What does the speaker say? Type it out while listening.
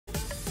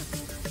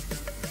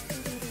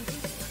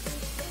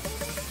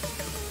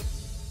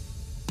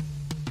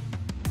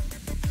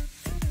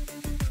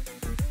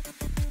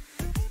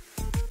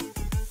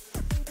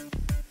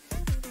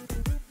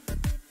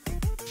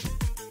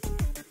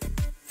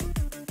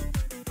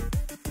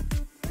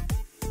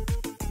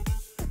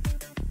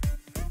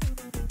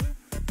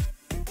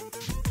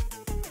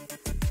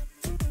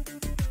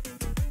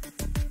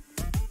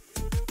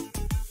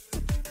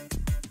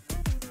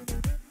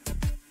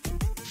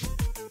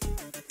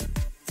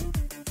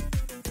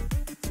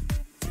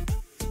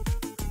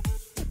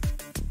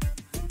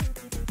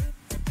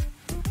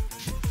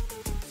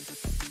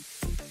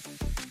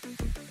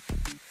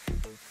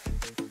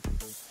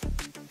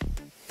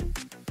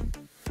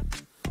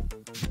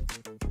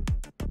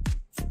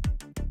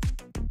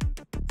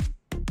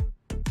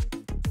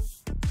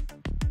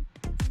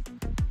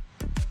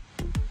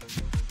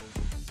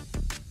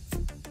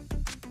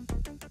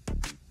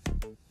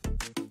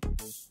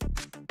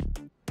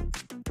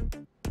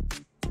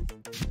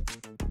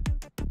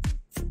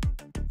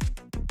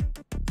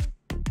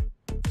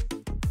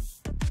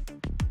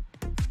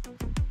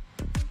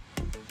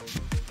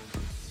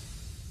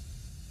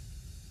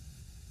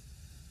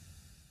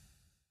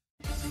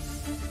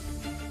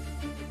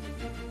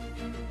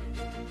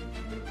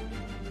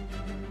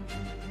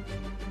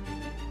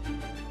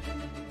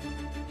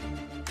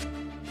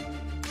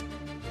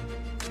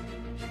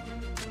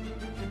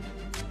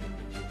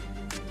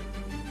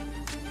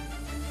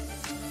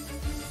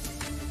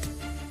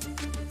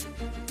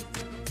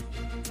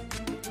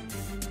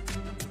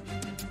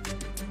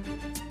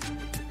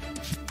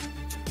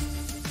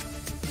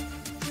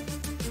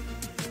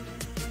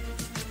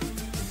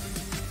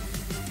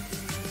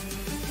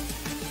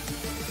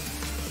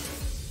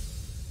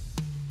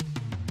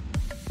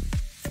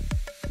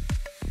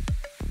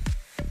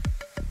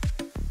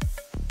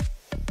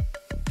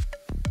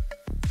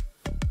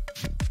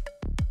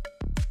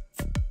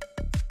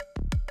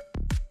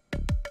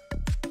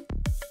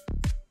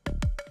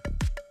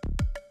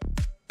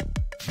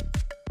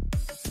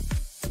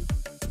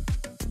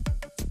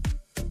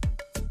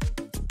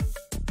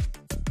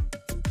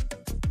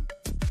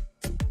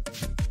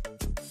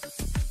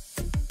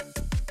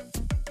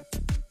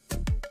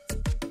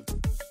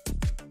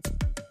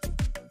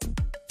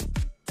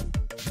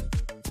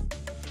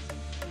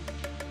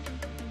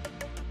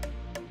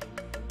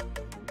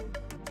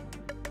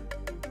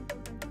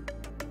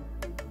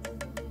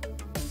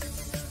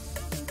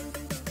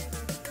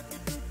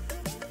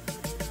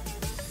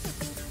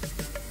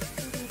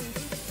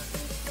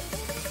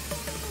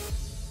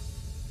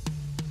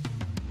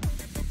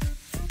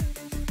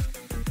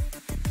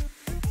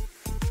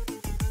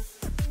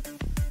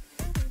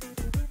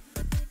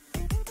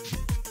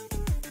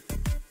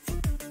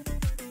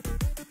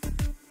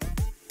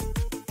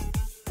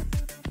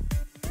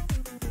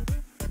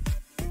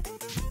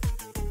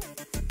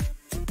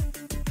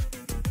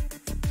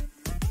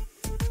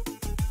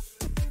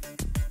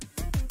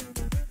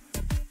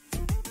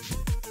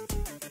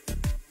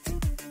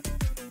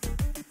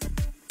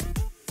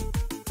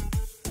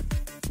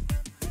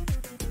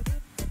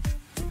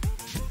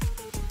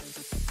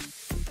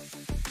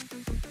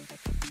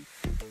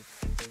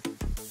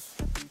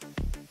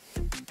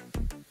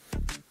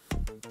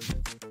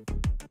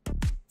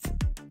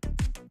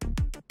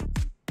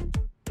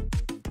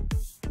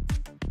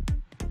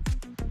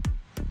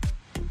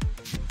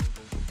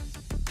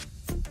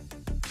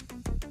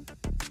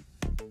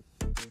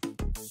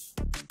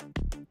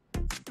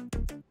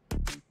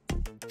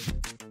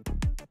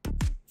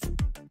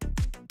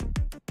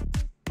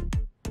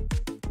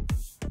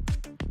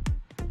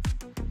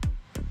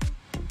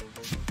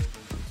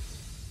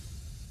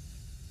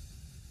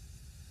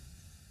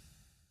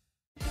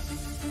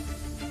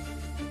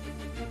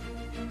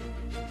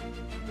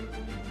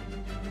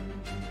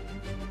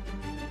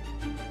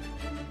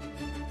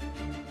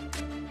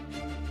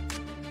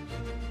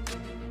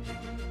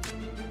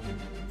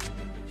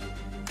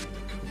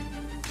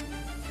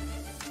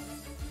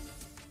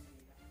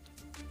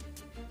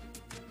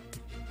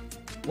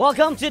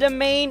Welcome to the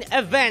main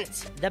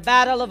event, the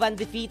Battle of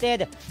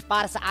Undefeated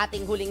para sa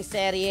ating huling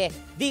serye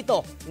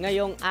dito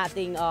ngayong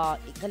ating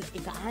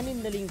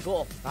ika-6 na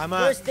linggo.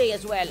 Tama. First day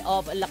as well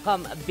of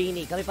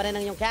Lakambini. Kami pa rin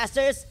ang inyong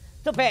casters,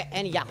 Tupe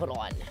and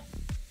Yakuron.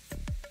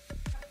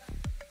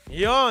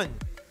 Yon.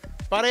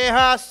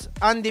 Parehas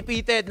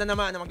undefeated na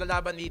naman na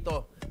maglalaban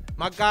dito.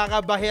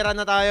 Magkakabahira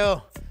na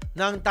tayo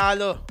ng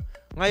talo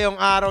ngayong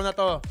araw na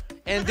to.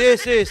 And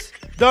this is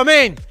the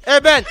main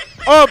event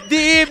of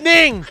the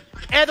evening.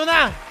 Eto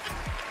na.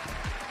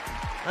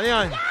 Ano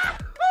yun?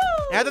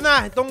 Eto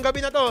na. Itong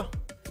gabi na to,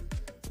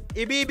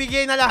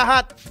 ibibigay na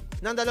lahat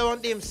ng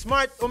dalawang team.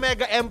 Smart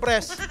Omega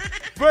Empress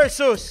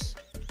versus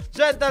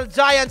Gentle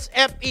Giants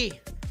FE.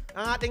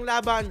 Ang ating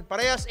laban,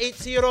 parehas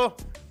 8-0.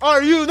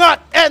 Are you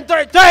not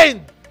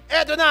entertained?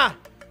 Eto na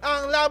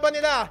ang laban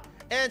nila.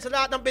 And sa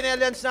lahat ng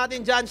Pnelians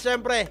natin dyan,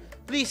 syempre,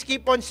 please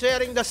keep on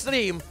sharing the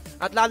stream.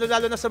 At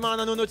lalo-lalo na sa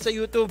mga nanonood sa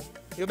YouTube,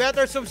 you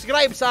better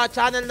subscribe sa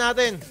channel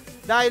natin.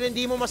 Dahil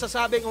hindi mo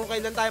masasabi kung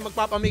kailan tayo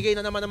magpapamigay na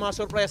naman ng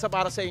mga sorpresa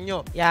para sa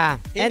inyo. Yeah.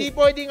 Hindi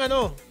pwedeng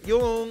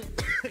yung,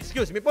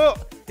 excuse me po,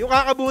 yung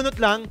kakabunot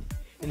lang,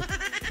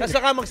 kasi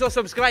saka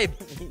magsusubscribe.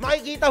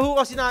 Makikita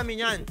ho kasi namin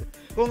yan.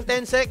 Kung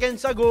 10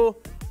 seconds ago,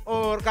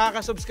 or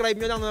kakasubscribe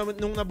nyo lang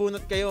nung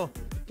nabunot kayo.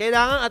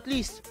 Kailangan at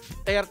least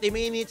 30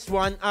 minutes,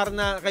 1 hour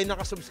na kayo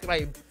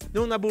nakasubscribe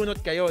nung nabunot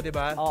kayo, di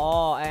ba?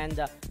 Oo,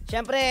 and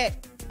syempre,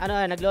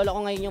 naglolo ko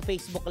ngayon yung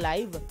Facebook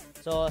Live.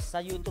 So, sa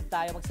YouTube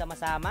tayo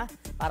magsama-sama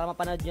para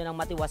mapanood nyo ng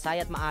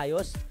matiwasay at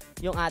maayos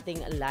yung ating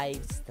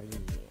live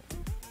stream.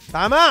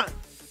 Tama!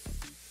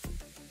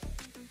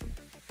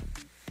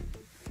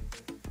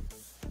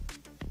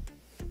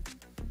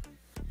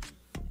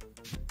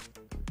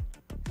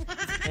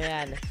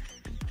 Ayan.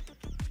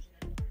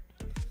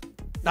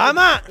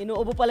 Tama!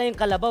 Inuubo pala yung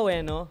kalabaw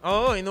no?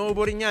 Oo,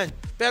 inuubo rin yan.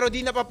 Pero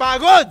di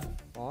napapagod!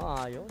 Oo,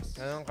 ayos.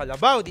 Ang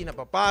kalabaw, di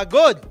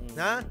napapagod.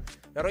 Na?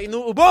 Pero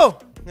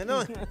inuubo!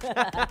 Ganon.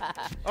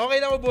 Okay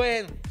lang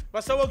ubuhin.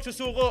 Basta huwag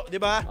susuko, di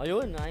ba?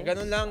 Ayun, nice.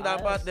 Ganon lang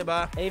dapat, di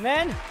ba?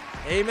 Amen?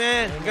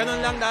 Amen.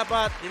 Ganon lang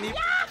dapat.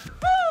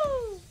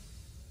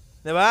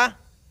 Di ba?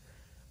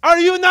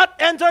 Are you not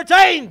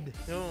entertained?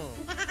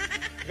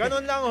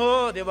 Ganon lang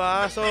ho, di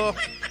ba? So,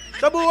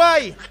 sa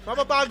buhay,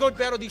 mapapagod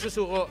pero di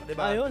susuko, di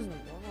ba? Ayos.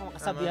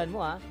 Makasabihan mo,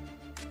 ha?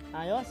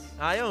 Ayos?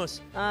 Ayos.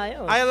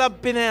 Ayos. I love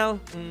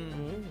Pnel.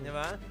 Di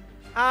ba?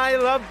 I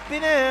love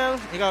Pnel.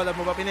 Ikaw, love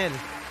mo ba Pnel?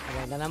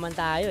 Maganda naman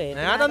tayo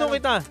Natanong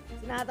kita.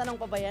 Tinatanong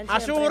pa ba yan?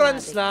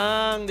 Assurance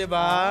lang, di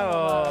ba?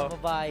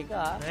 Babae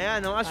ka.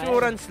 Ayan,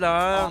 assurance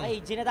lang. Okay,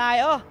 G na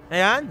tayo.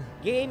 Ayan.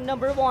 Game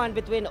number 1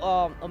 between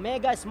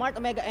Smart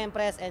Omega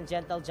Empress and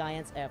Gentle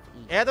Giants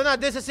FE. Eto na,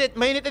 this is it.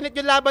 Mainit-init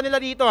yung laban nila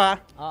dito, ha?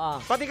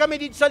 Oo. Pati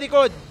kami dito sa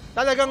likod,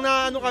 talagang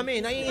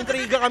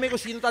naiintriga kami kung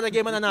sino talaga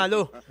yung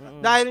mananalo.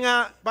 Dahil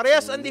nga,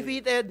 parehas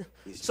undefeated,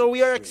 so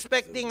we are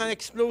expecting an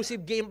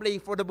explosive gameplay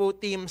for the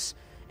both teams.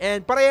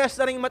 And parehas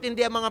na rin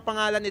matindi ang mga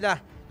pangalan nila.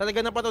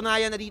 Talaga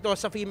napatunayan na dito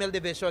sa female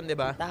division, di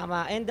ba?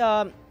 Tama. And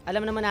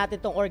alam naman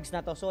natin tong orgs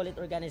na to, solid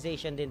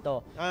organization din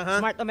to.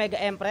 Smart Omega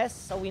Empress,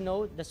 so we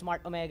know the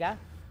Smart Omega.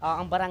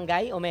 Ang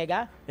Barangay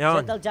Omega,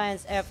 Gentle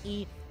Giants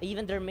FE,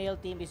 even their male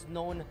team is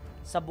known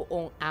sa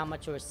buong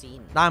amateur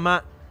scene.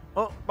 Tama.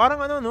 Oh, parang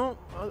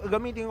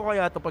gamitin ko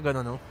kaya ito pag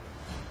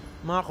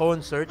mga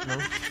concert, no?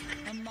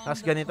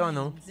 Tapos ganito,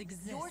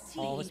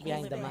 Who's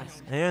behind the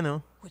mask?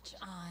 Ayan,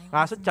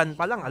 kaso tiyan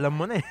pa lang, alam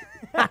mo na eh.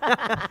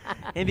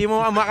 Hindi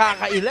mo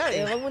makakaila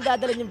eh. Huwag mo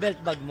dadalhin yung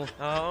belt bag mo.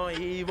 Oo,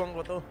 iiwan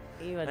ko to.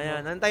 Iwan mo.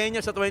 Ayan, antayin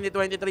nyo sa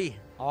 2023.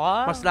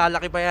 Oh. Mas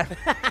lalaki pa yan.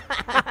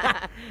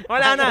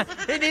 Wala na.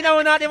 Hindi na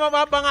ho natin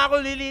mapapangako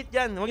lilit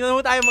yan. Huwag na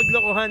ho tayo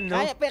maglokohan, no?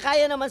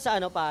 Kaya naman sa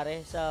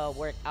pare, sa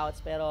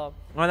workouts, pero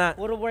wala.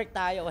 Puro work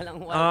tayo, walang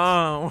work.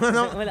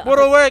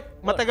 Puro work.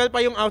 Matagal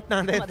pa yung out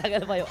natin.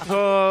 Matagal pa yung out. So,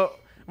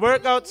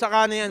 workout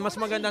saka na yan, mas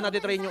maganda na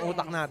train yung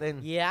utak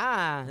natin.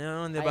 Yeah.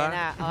 Yun, di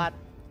ba? At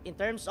in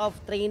terms of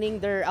training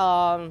their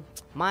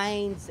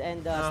minds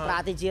and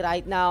strategy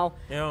right now,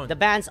 the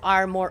bans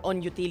are more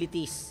on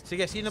utilities.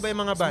 Sige, sino ba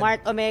yung mga ban?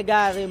 Smart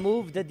Omega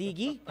remove the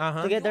Digi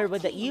together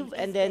with the Eve,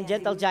 and then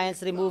Gentle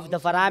Giants remove the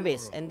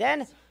Faramis, and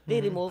then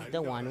they remove the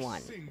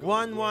 1-1.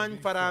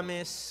 1-1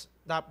 Faramis,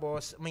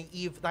 tapos may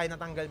Eve tayo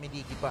natanggal, may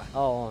Digi pa.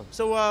 Oo.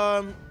 So,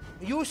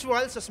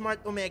 usual sa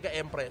Smart Omega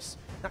Empress,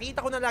 nakita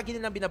ko na lagi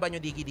nilang binaban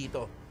yung Digi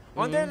dito.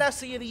 On their last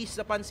series,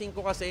 napansin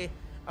ko kasi,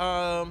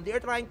 they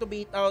are trying to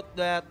bait out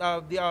that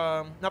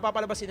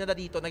napapalabasin nila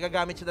dito,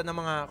 nagagamit sila ng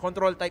mga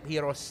control type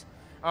heroes.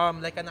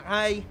 Like an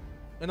Akai,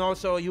 and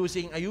also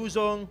using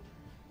Ayuzong.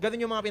 Ganun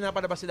yung mga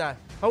pinapalabas nila.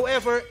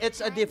 However,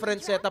 it's a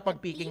different setup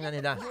pag picking na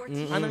nila.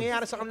 Ang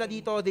nangyayari sa kanila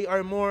dito, they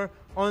are more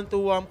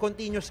onto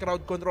continuous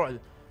crowd control.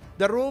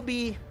 The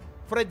Ruby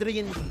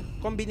Fredrin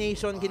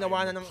combination,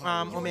 ginawa na ng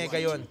Omega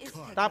yon.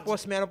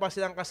 Tapos, meron pa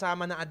silang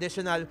kasama na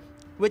additional,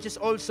 which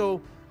is also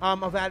a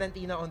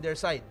Valentina on their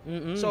side.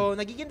 So,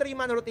 nagiging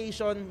 3-man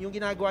rotation yung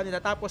ginagawa nila.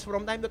 Tapos,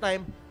 from time to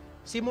time,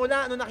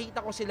 simula nung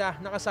nakita ko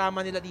sila, nakasama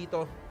nila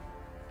dito,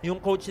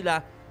 yung coach sila,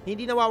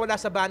 hindi nawawala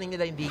sa banning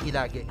nila yung Digi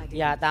lagi.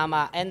 Yeah,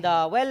 tama. And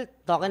well,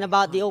 talking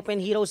about the open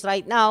heroes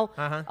right now,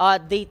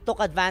 they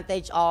took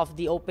advantage of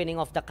the opening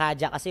of the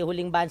Kaja kasi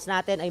huling bans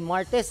natin ay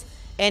Martes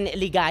and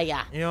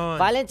Ligaya. Yun.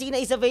 Valentina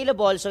is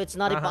available, so it's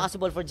not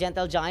impossible for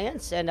Gentle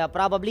Giants, and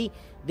probably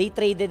they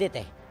traded it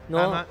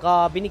no?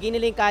 Binigay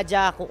nila yung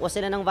Kaja, kukuha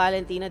sila ng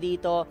Valentina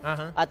dito,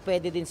 at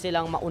pwede din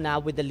silang mauna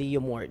with the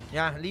Leo Mord.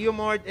 Yeah, Leo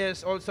Mord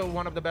is also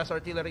one of the best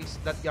artilleries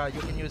that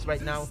you can use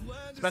right now,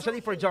 especially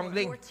for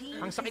jungling.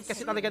 Ang sakit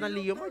kasi talaga ng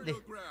Leo Mord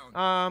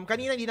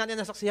Kanina hindi natin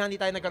nasaksihan, hindi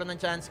tayo nagkaroon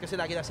ng chance kasi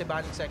lagi na sa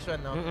banning section,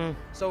 no?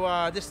 So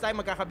this time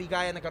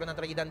magkakabigayan, nagkaroon ng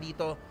trade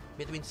dito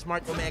between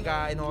Smart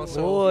Omega and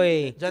also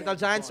Gentle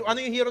Giants. So,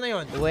 ano yung hero na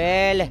yun?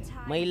 Well,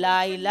 may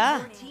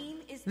Layla.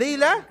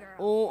 Layla?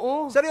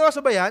 Oo. Seryoso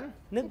ba yan?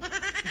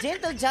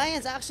 Gentle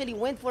Giants actually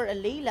went for a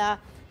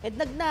Layla and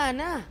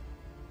nagnana.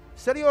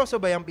 Seryoso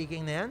ba yung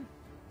picking na yan?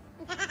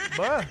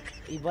 Ba?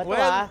 Iba to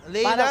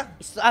Layla?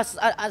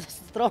 As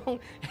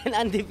strong and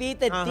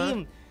undefeated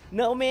team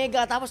na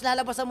Omega, tapos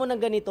lalabasan mo ng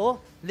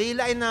ganito.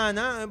 Layla and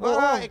Nana?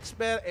 Ba?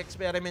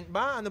 Experiment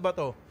ba? Ano ba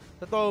to?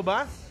 Totoo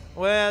ba?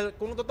 Well,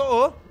 kung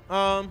totoo,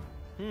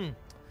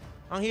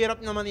 ang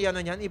hirap naman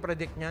niyan,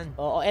 i-predict niyan.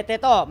 Oo,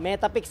 eto,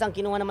 Metapix ang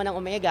kinuha naman ng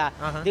Omega.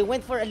 They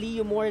went for a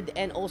Leo Mord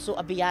and also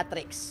a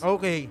Beatrix.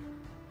 Okay.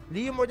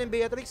 Leo Mord and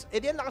Beatrix,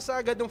 di yan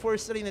nakasagad ng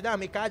first three nila.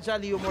 May Kaja,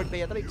 Leo Mord,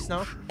 Beatrix,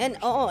 no? And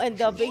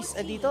the base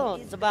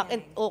dito, sa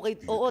backend, okay,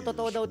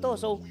 totoo daw to.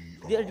 So,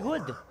 they're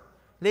good.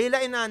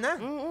 Layla and Nana?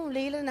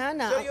 Layla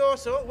Nana.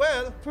 Seryoso?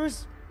 Well,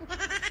 first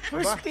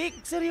pick,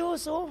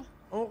 seryoso.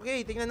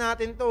 Okay, tingnan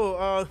natin to.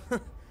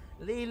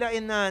 Layla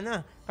and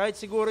Nana. Kahit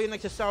siguro yung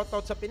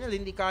nagsa-shoutout sa Pnel,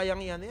 hindi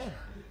kayang yan.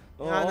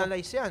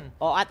 I-analyze yan.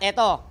 At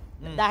eto,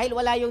 dahil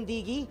wala yung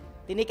Digi,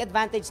 tinake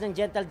advantage ng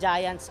Gentle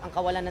Giants ang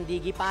kawalan ng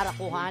Digi para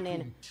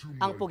kuhanin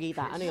ang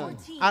Pugita. Ano yun?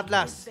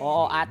 Atlas.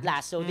 Oo,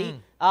 Atlas. So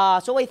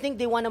so I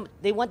think they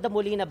want the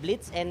Molina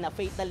Blitz and a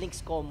Fatal Links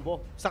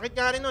combo. Sakit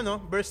nga rin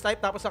no? Burst type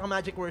tapos saka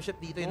Magic Worship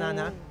dito yung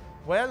Nana.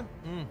 Well,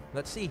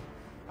 let's see.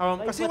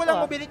 Kasi walang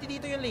mobility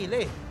dito yung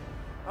Layla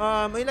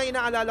may lang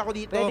inaalala ko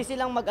dito. Pwede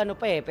silang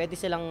pwede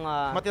silang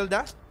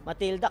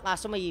Matilda,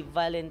 kaso may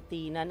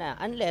Valentina na.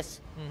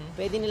 Unless,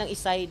 pwede nilang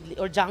iside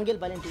or jungle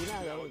Valentina.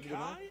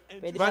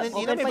 Pwede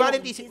Valentina?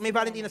 May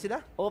Valentina sila?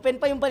 Open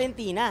pa yung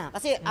Valentina.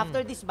 Kasi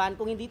after this ban,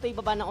 kung hindi ito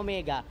ibaba ng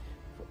Omega,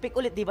 pick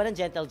ulit di ba ng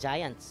Gentle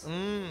Giants?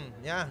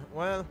 Yeah,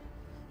 well,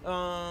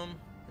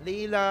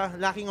 Layla,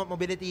 lacking of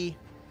mobility,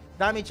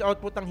 damage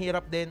output ang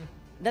hirap din.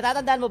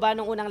 Natatandaan mo ba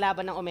nung unang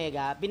laban ng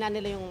Omega, binan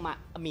nila yung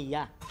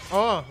Mia?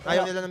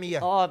 Ayaw nila ng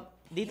Mia.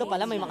 Dito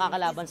pala may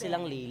makakalaban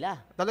silang Layla.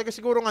 Talaga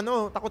siguro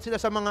takot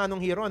sila sa mga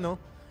hero,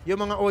 yung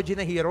mga OG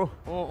na hero.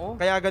 Oo.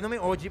 Kaya ganun,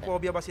 may OG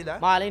phobia ba sila?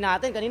 Malay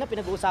natin, kanina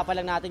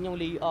pinag-uusapan lang natin yung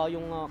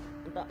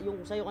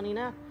sa'yo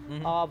kanina,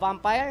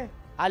 Vampire,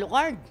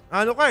 Alucard.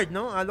 Alucard,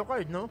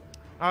 no?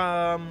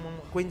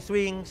 Queen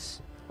Swings,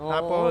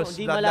 tapos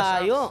hindi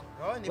malayo.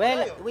 Hindi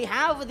malayo. malayo. We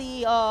have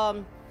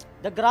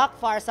the Grok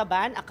Farsa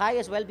ban. Akai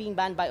as well being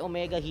banned by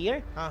Omega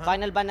here.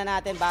 Final ban na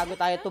natin bago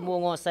tayo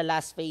tumungo sa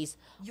last phase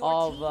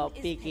of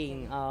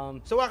picking.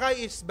 So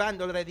Akai is banned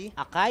already?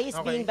 Akai is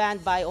being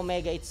banned by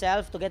Omega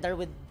itself together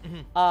with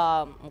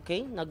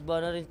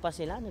nagban na rin pa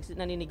sila.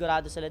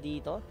 Naninigurado sila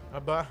dito.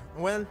 Aba,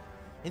 well,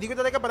 hindi ko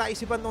talaga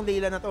palaisipan tong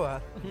Layla na to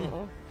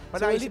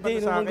Palaisipan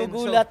sa akin.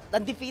 Magugulat,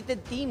 undefeated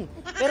team.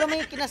 Pero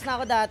may kinas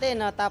na ako dati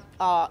na top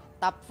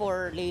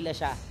 4 Layla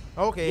siya.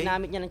 Okay.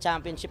 Ginamit niya ng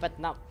championship at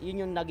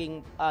yun yung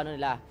naging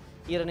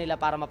hero nila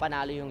para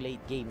mapanalo yung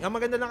late game. Ang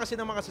maganda lang kasi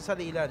naman kasi sa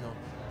Layla,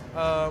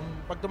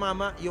 pag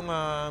tumama yung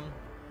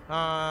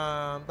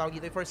tawag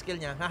dito, first skill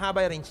niya,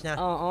 hahaba yung range niya.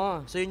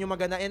 So yun yung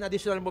maganda and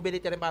additional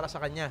mobility rin para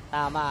sa kanya.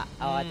 Tama.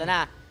 Ito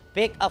na.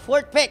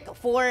 Fourth pick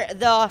for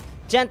the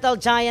Gentle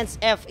Giants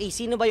FA.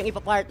 Sino ba yung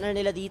ipapartner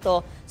nila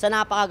dito sa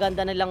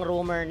napakaganda nilang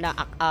rumor na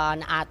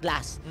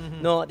Atlas?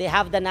 No, they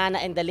have the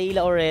Nana and the Layla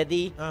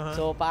already.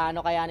 So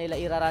paano kaya nila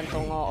iraran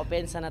tong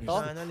offense na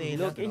to?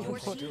 Looking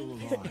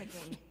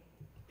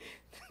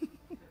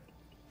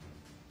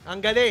Ang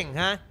galing,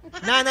 ha?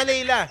 Nana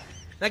Layla.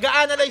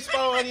 Nag-a-analyze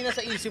pa ako kanina sa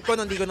isip ko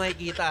nung hindi ko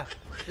nakikita.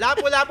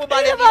 Lapo-lapo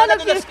ba?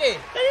 Nadulas ka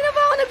Kanina ba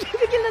ako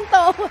nagpipigil ng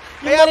tao?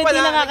 Kaya pala,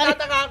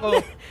 nagtataka ako.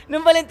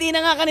 Nung Valentina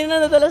nga kanina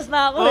nadulas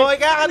na ako.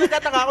 Kaya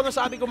nagtataka ako nung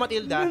sabi ko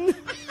Matilda.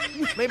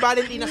 May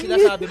Valentina sila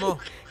sabi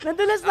mo.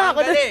 Nadulas na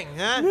ako. Ang galing,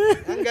 ha?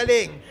 Ang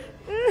galing.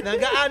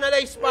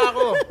 Nag-a-analyze pa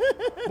ako.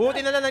 Buti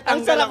na lang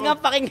nagtanggal ako. Ang sarap nga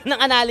pakinggan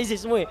ng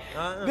analysis mo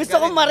Gusto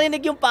kong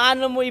marinig yung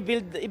paano mo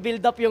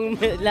i-build up yung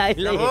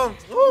Layla.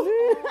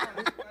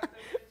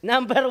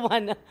 Number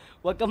 1,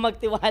 huwag kang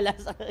magtiwala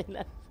sa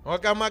kanila.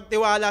 Huwag kang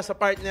magtiwala sa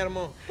partner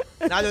mo.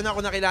 Lalo na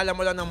kung nakilala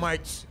mo lang ng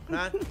March.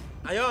 Ha?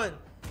 Ayun.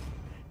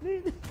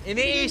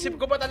 Iniisip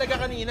ko pa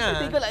talaga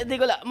kanina. Hindi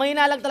ko lang.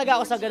 Mahina lang talaga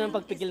ako sa ganun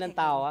pagpigil ng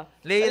tawa.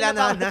 Layla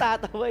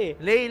Nana.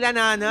 Layla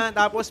Nana,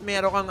 tapos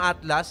meron kang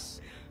Atlas.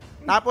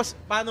 Tapos,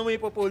 paano mo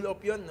ipo-pull up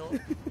yun, no?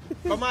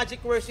 Pa-magic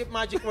worship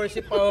pa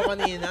ako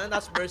kanina.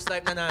 Tapos first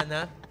time na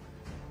Nana.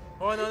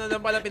 Ano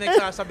pala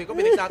pinagsasabi ko.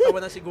 Pinagtatawa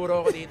na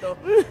siguro ako dito.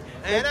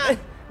 Ayan na.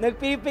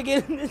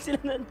 Nagpipigil din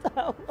sila ng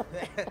tao.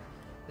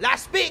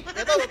 Last pick!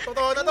 Ito,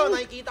 totoo na to.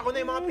 Nakikita ko na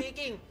yung mga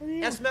picking.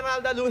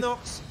 Esmeralda,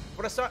 Lunox,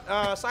 for the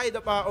side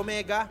of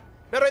Omega.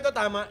 Pero ito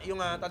tama, yung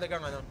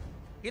talagang ano.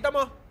 Kita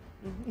mo,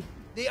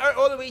 they are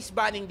always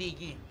banning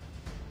Diggy.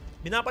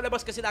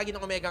 Binapalabas kasi lagi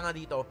ng Omega nga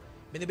dito.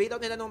 Binibait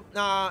out nila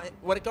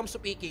when it comes to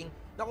picking,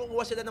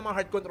 nakukuha sila ng mga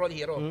hard control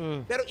hero.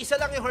 Pero isa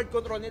lang yung hard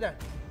control nila.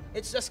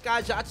 It's just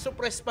Kaja at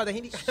suppress pa na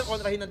hindi kayang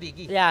kontrahin ng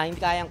Diggy. Yeah, hindi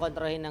kayang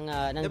kontrahin ng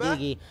Diba?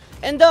 Diggy.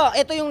 And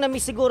ito yung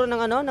na-miss siguro ng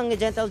ng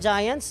Gentle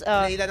Giants.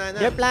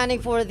 They're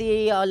planning for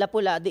the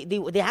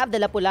Lapu-Lapu. They have the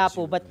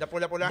Lapu-Lapu, but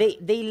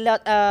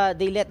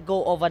they let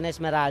go of an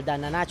Esmeralda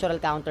na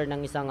natural counter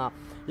ng isang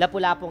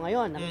Lapu-Lapu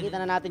ngayon. Nakikita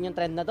na natin yung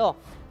trend na to.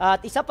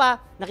 At isa pa,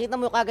 nakita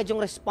mo kagad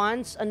yung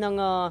response ng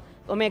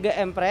Omega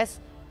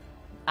Empress.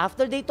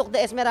 After they took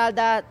the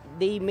Esmeralda,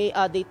 they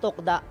took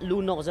the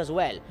Lunox as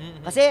well.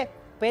 Kasi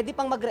pwede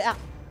pang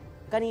mag-react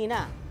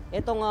kanina.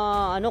 Itong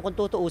kung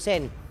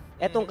tutuusin.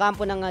 Itong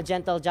kampo ng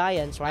Gentle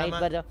Giants, right?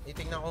 But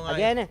itingnan ko nga.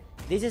 again,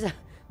 this is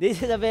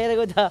a very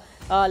good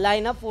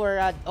lineup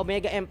for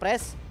Omega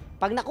Empress.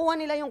 Pag nakuha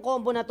nila yung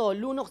combo na to,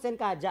 Lunox and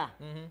Kaja.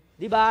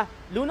 'Di ba?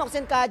 Lunox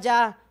and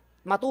Kaja,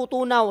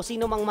 matutunaw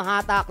sino mang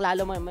mahatak,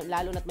 lalo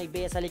na't may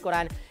Bea sa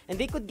likuran, and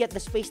they could get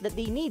the space that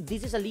they need.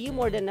 This is a little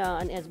more than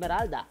an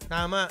Esmeralda.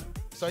 Tama.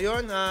 So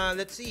yun,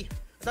 let's see.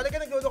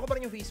 Talaga nagloloko pa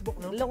rin yung Facebook,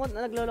 no?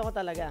 Nagloloko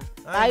talaga.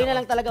 Tayo na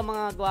lang talaga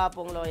mga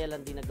gwapong loyal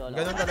ang di nagloloko.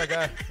 Ganun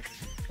talaga.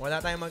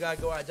 Wala tayong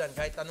magagawa dyan.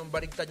 Kahit anong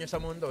baligtad nyo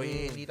sa mundo,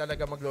 hindi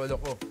talaga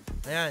magloloko.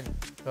 Ayan.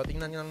 So,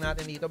 tingnan lang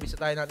natin dito.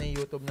 Bisitahin natin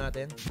yung YouTube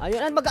natin.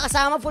 Ayun, at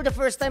magkakasama for the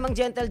first time ang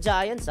Gentle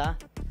Giants, ha?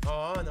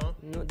 Oo, no?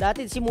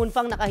 Dati si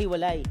Moonfang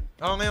nakahiwalay.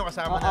 Oo, ngayon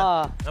kasama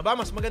na. Aba,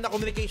 mas maganda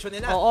communication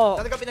nila. Oo.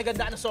 Talaga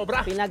pinaghandaan na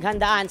sobra.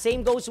 Pinaghandaan.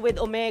 Same goes with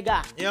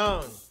Omega.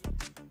 Yun.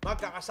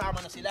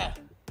 Magkakasama na sila.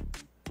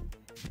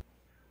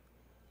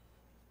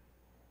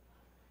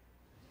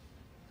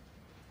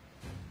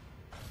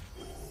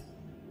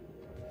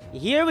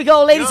 Here we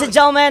go, ladies and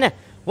gentlemen.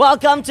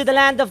 Welcome to the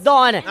land of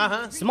dawn.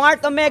 Smart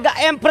Omega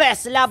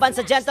Empress laban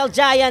sa Gentle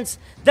Giants.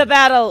 The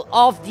battle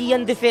of the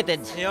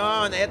undefeated.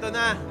 Yun, eto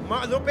na.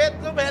 Lupit,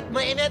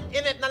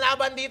 mainit na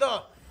laban dito.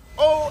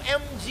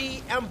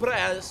 OMG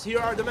Empress.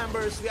 Here are the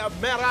members. We have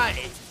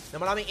Meray, na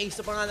maraming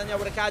ace sa pangalan niya.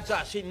 With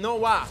Kaja,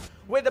 Shinoa,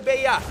 with the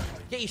Bea,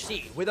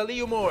 Casey, with the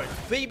Leomord,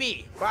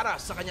 Phoebe, para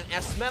sa kanyang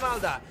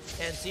Esmeralda,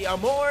 and si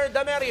Amor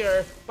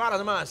Damerier, para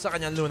naman sa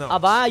kanyang Luna.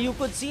 Aba, you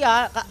could see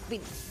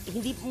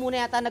hindi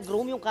muna yata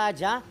nag-roam yung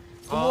Kaja.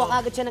 Kumuha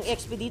kagad siya ng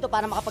XP dito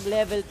para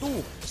makapag-level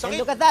 2. And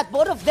look at that,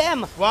 both of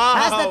them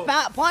has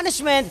that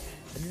punishment.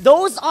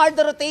 Those are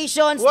the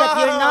rotations that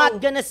you're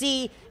not gonna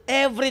see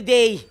every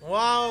day.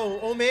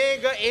 Wow,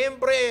 Omega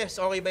Empress.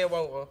 Okay ba yung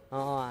wow ko?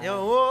 Oo.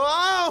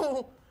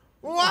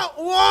 Wow!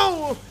 Wow!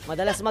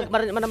 Madalas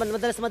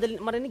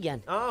marinig yan.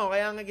 Oo,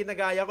 kaya nga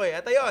ginagaya ko eh.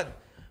 Ito yun.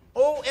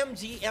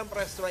 OMG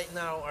Empress right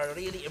now are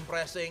really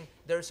impressing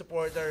their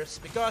supporters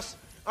because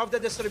of the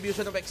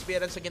distribution of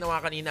experience na ginawa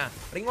kanina.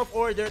 Ring of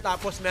Order,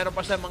 tapos meron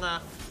pa siya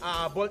mga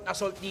Bolt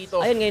Assault dito.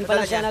 Ayun, ngayon pa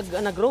lang siya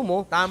nag-roam,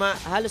 oh. Tama.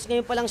 Halos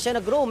ngayon pa lang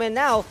siya nag-roam, and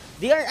now,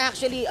 they are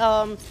actually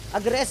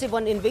aggressive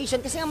on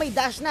invasion kasi nga may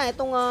dash na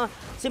itong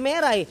si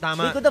Meray.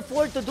 Tama. They could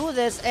afford to do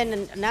this,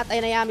 and Nat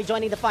Inayami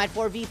joining the fight,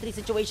 4v3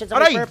 situations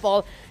on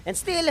purple, and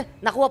still,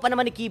 nakuha pa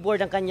naman ni Keyboard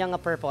ang kanyang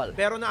purple.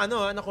 Pero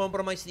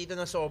na-compromise dito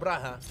na sobra,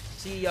 ha?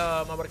 Si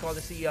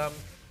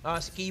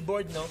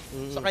Keyboard, no?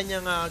 Sa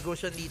kanyang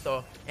Goshen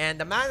dito.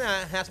 And the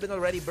mana has been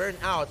already burned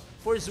out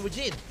for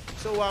Zujin.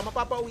 So,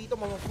 mapapauwi ito,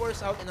 ma-force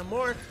out in a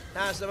more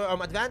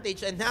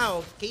advantage. And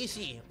now,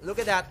 Casey,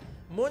 look at that.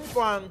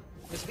 Moonfang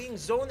is being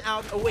zoned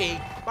out away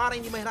para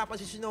hindi mahirapan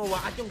si Shinoa.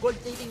 At yung gold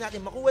plating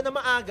natin, makuha na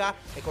maaga.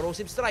 May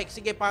corrosive strike.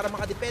 Sige, para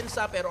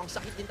makadepensa. Pero ang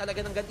sakit din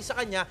talaga ng ganti sa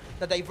kanya,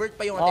 na-divert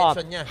pa yung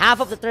attention niya.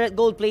 Half of the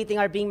gold plating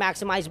are being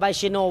maximized by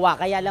Shinoa.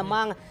 Kaya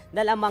lamang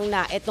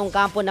na itong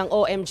kampo ng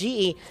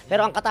OMGE.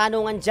 Pero ang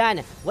katanungan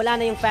dyan, wala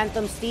na yung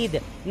Phantom Steed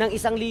ng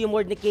isang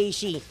Leomord ni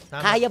Keishi.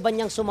 Kaya ba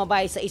niyang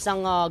sumabay sa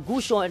isang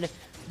Gushon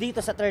dito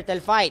sa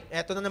turtle fight?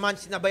 Eto na naman,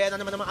 sinabayan na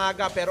naman ng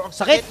maaga, pero ang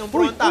sakit ng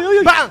fronta.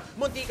 Bang!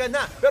 Muntikan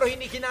na, pero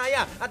hindi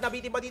kinaya. At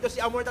nabitin pa dito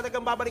si Amor, talagang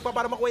babalik pa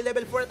para makuha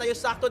level 4. Tayo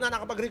sakto na,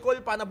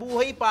 nakapag-recall pa,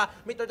 nabuhay pa.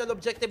 May turtle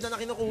objective na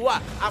nakinukuha.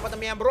 4 na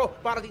miyembro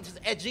para dito sa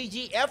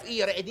GGFE,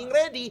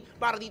 ready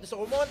para dito sa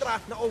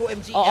kumontra ng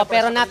OMG. Oo,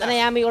 pero Nat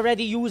Inayami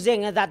already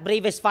using that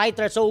bravest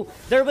fighter, so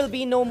there will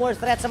be no more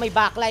threat sa may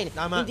backline.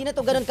 Tama. Hindi na to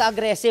ganun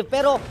ka-aggressive,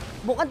 pero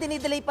mukhang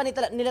dinidelay pa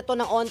nila to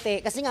ng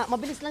onte kasi nga,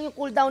 mabilis lang yung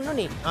cooldown nun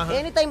eh.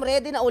 Anytime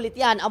ready na ulit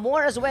yan.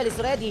 Amor as well is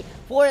ready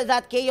for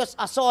that Chaos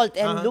Assault.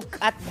 And look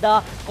at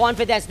the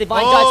confidence.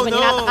 Divine Judgment.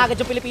 Hinatak agad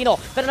yung Pilipino.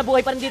 Pero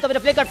nabuhay pa rin dito with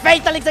the flicker.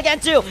 Fatal links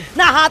against you.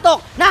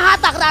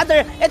 Nahatak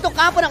rather. Itong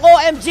kampo ng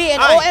OMG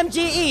and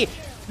OMGE.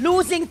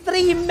 Losing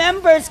 3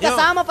 members.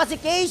 Kasama pa si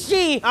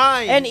Keishi.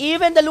 And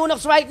even the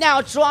Lunox right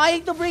now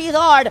trying to breathe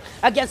hard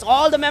against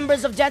all the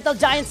members of Gentle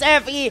Giants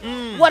FE.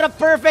 What a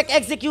perfect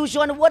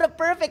execution. What a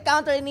perfect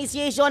counter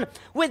initiation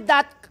with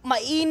that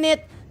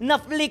mainit na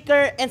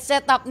flicker and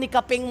setup ni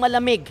Kaping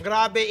Malamig.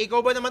 Grabe,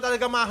 ikaw ba naman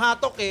talaga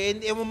mahatok eh?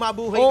 Hindi mo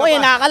mabuhay Oo, ka pa.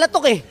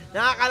 nakakalatok eh.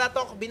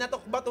 Nakakalatok,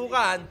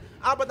 binatok-batukan.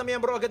 4 na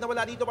miyembro agad na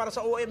wala dito para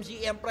sa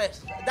OMG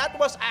Empress. That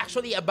was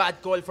actually a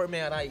bad call for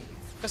Meray.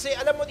 Kasi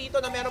alam mo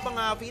dito na meron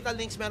pang fatal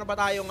links, meron pa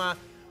tayong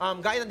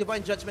gaya ng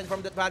Divine Judgment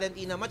from that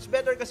Valentina. Much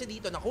better kasi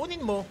dito na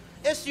kunin mo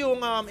is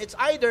yung it's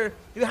either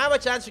you have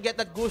a chance to get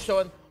that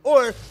cushion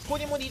or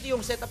kunin mo dito yung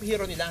setup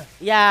hero nila.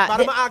 Yeah.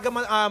 Para maaga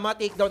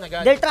ma-takedown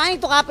agad. They're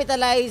trying to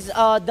capitalize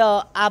the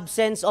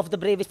absence of the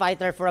bravest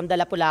fighter from the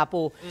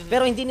Lapu-Lapu.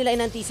 Pero hindi nila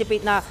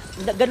in-anticipate na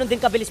ganun din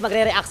kabilis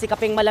magre-react si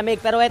Kaping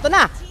Malamig. Pero eto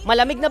na,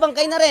 malamig na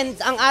bangkay na rin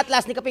ang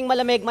Atlas ni Kaping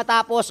Malamig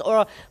matapos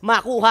or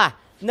makuha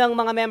ng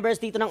mga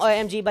members dito ng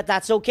OMG, but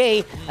that's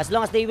okay as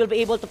long as they will be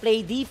able to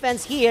play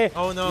defense here.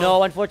 Oh no. No,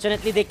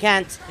 unfortunately they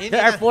can't.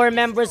 There are 4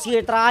 members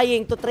here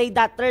trying to trade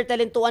that turtle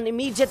into an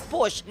immediate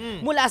push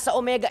mula sa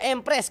Omega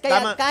Empress.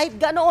 Kaya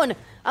kahit ganoon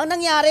ang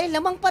nangyari,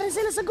 lamang pa rin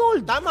sila sa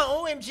gold. Tama,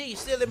 OMG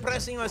still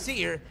impressing us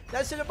here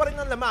dahil sila pa rin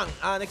ng lamang.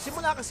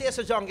 Nagsimula kasi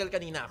sa jungle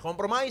kanina,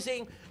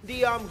 compromising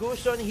the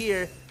Gusion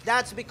here.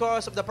 That's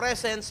because of the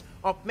presence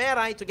of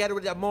Meray together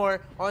with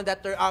Amor on that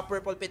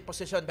purple pit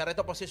position. Pero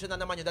ito, position na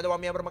naman yung dalawang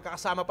miyembro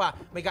magkakasama pa.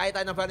 May gaya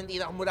tayo ng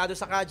Valentina mula doon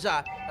sa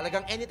Kaja.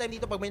 Talagang anytime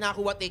dito pag may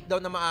nakuha,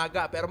 takedown na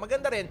maaga. Pero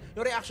maganda rin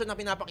yung reaction na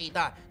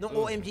pinapakita ng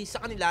OMG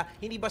sa kanila.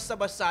 Hindi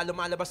basta-basta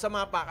lumalabas sa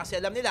mapa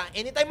kasi alam nila,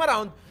 anytime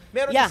around,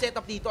 meron yung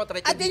setup dito.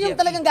 At yun yung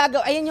talagang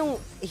gagaw. Ayun yung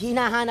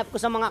hinahanap ko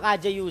sa mga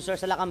Kaja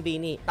users sa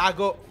Lakambini.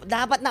 Tago.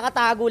 Dapat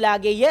nakatago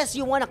lagi. Yes,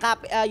 you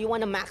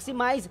wanna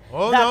maximize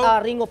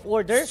ring of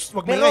order.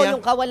 Pero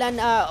yung kawalan,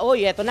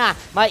 eto na,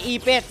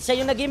 maipit. Siya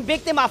yung naging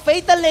biktima.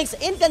 Fatal links,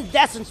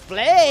 incandescence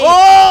play.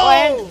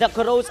 And the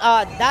corrosive,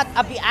 that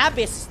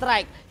abyss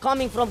strike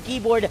coming from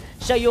keyboard.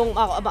 Siya yung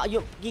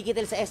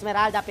kikitil sa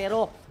Esmeralda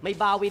pero may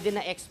bawi din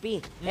na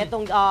XP.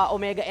 Etong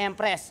Omega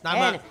Empress. Tama.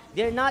 And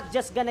they're not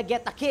just gonna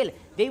get a kill.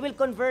 They will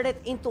convert it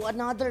into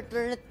another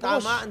turret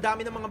push. Tama, ang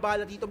dami ng mga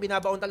bala dito.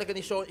 Binabaon talaga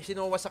ni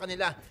Sinowa sa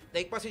kanila.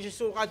 Daig pa si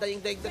Shizuka,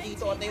 daig-daig na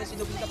dito. At na yung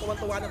Sinubita,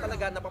 tuwan-tuwa na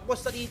talaga.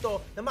 Napaposta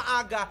dito na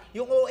maaga.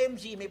 Yung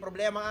OMG, may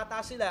problema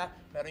ata sila.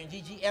 Pero yung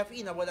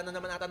GGFE, nawala na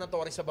naman ata ng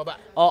Torres sa baba.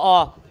 Oo.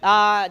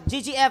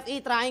 GGFE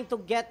trying to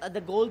get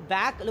the gold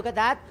back. Look at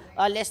that.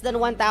 Less than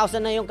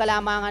 1,000 na yung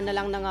kalamangan na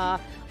lang ng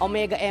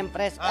Omega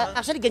Empress.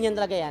 Actually, ganyan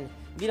talaga yan.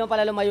 Hindi naman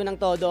pala lumayo ng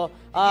todo.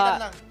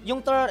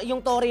 Yung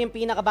Tori yung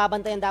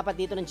pinakababantayan dapat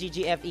dito ng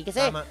GGFE.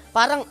 Kasi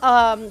parang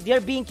they're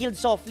being killed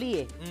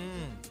softly eh.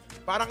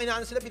 Parang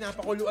inaan sila,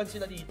 pinapakuluan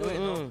sila dito.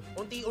 No?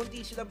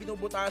 Unti-unti sila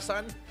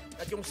binubutasan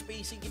at yung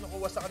spacing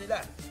kinukuha sa kanila.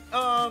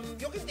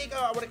 You can take,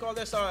 what I call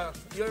this,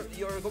 you're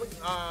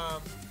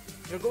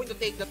going to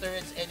take the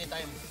turrets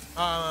anytime.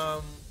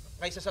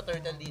 Kaysa sa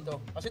turtle dito.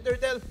 Kasi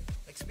turtle,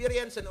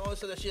 experience and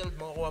also the shield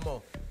makukuha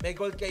mo. May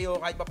gold kayo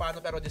kahit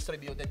paano pero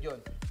distributed yun.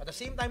 At the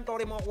same time,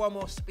 Tori, makukuha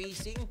mo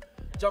spacing,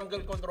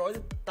 jungle control,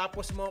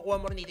 tapos makukuha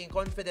mo rin yung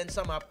confidence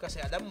sa map kasi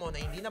alam mo na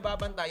hindi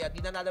nababantay at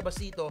hindi na lalabas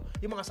dito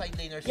yung mga side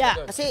laners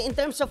doon. Kasi in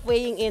terms of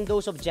weighing in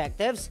those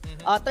objectives,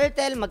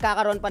 turtle,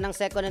 magkakaroon pa ng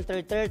second and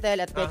third turtle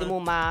at pwede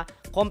mo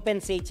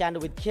ma-compensate yan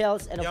with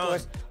kills and of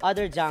course,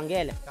 other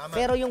jungle.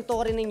 Pero yung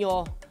Tori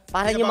ninyo,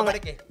 parang yung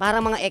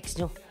parang mga ex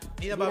nyo.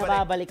 Hindi na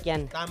babalik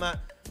yan. Tama.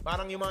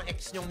 Parang yung mga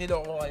ex nyong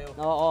niloko kayo.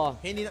 Oo.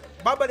 Hindi na,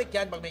 babalik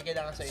yan pag may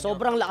kailangan sa inyo.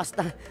 Sobrang lakas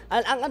na.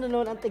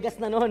 Ang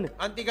tigas na nun.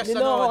 Ang tigas na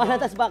nun. Niloko ka na,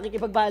 tapos bakit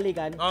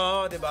ipagbalikan?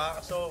 Oo,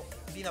 diba? So,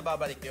 hindi na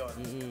babalik yun.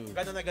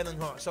 Ganun na ganun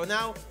ho. So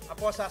now, a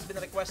pause has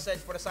been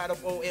requested for the side of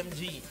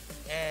OMG.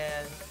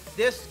 And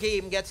this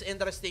game gets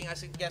interesting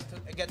as it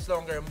gets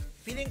longer.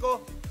 Feeling ko,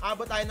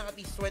 abot tayo ng at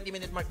least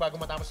 20-minute mark bago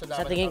matapos sa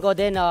laban. Sa tingin ko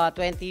din,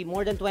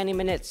 more than 20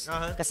 minutes.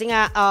 Kasi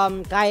nga,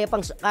 kaya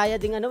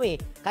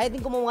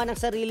din gumawa ng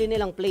sarili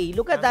nilang play.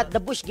 Look at that,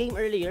 the Bush game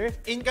earlier.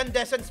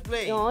 Incandescence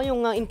play.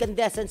 Yung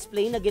incandescence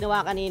play na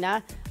ginawa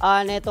kanina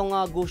na itong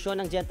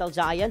Gusion ng Gentle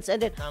Giants.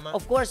 And then,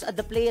 of course,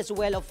 the play as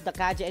well of the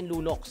Kaja and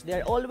Lunox.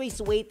 They're always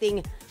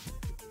waiting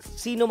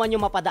sino man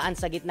yung mapadaan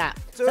sa gitna.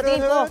 Sa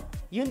tingin ko,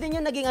 yun din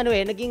yung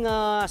naging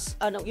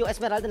yung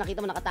Esmeralda,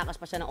 nakita mo nakatakas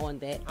pa siya ng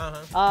onte.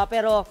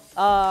 Pero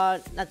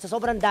sa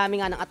sobrang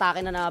dami nga ng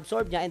atake na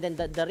na-absorb niya and then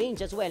the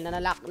range as well na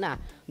nalock na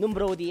nung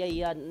Brody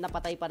ay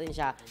napatay pa rin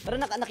siya. Pero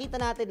nakita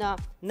natin na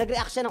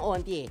nag-react siya ng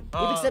onte.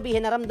 Ibig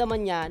sabihin,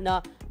 naramdaman niya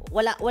na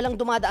walang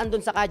dumadaan dun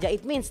sa Kaja.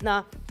 It means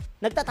na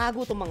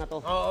nagtatago itong mga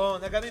to.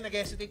 Oo,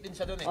 nag-hesitate din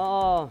siya doon eh.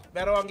 Oo.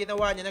 Pero ang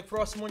ginawa niya,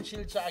 nag-frost moon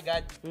shield siya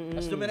agad.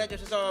 Tapos dumiretso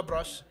siya sa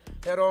brush.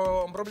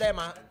 Pero ang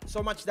problema,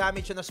 so much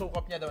damage yung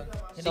nasukop niya doon.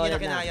 Hindi niya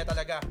na kinaya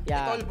talaga. It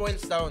all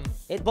boils down.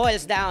 It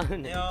boils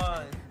down.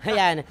 Ayun.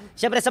 Ayan.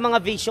 Siyempre sa mga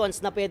visions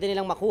na pwede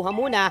nilang makuha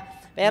muna.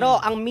 Pero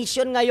ang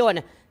mission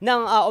ngayon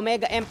ng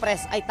Omega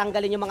Empress ay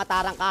tanggalin yung mga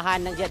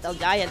tarangkahan ng Gentle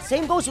Giants.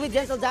 Same goes with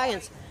Gentle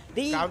Giants.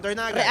 They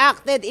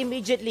reacted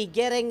immediately,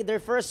 getting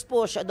their first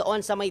push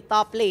doon sa may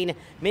top lane.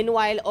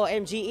 Meanwhile,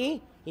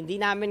 OMGE, hindi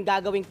namin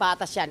gagawing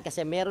patas yan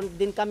kasi meron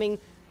din kaming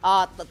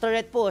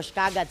turret push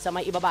kagad sa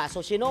may ibaba.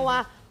 So,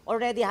 Shinoa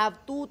already have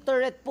 2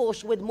 turret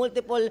push with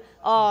multiple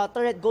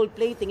turret gold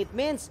plating. It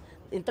means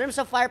in terms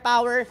of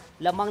firepower,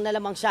 lamang na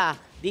lamang siya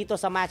dito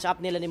sa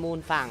matchup nila ni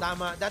Moonfang.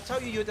 Tama. That's how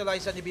you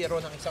utilize ang Ibero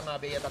ng isang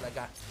Bea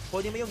talaga.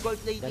 Kunin mo yung gold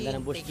plating,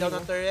 take down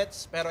ng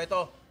turrets, pero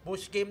ito,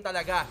 push game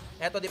talaga.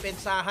 Ito,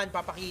 depensahan,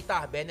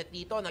 papakita. Bennett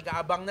dito,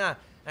 nag-aabang na.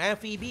 Ayan,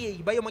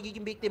 Phoebe, iba yung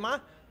magiging biktima.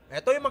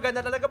 Ito yung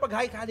maganda talaga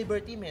pag high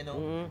caliber team, eh,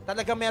 no?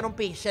 Talaga merong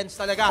patience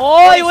talaga.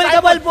 Oy, wala ka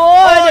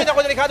balbon! Oy,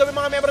 naku, delikado may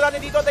mga member natin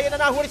dito. Tayo na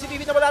nahuli si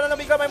Phoebe na wala na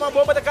bigla. May mga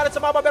bomba nagkalat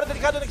sa mapa, pero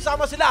delikado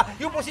nagsama sila.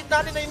 Yung pusit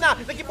natin na yun na,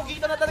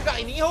 nagkipugita na talaga.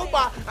 Inihaw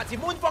pa. At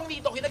si Moonfang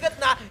dito, kinagat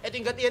na. Ito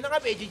yung gatihan ng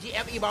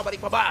GGFE,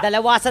 babalik pa ba?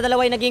 2-2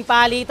 naging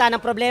palitan.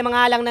 Ang problema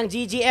nga lang ng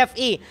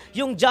GGFE,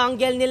 yung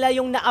jungle nila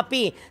yung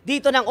naapi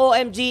dito ng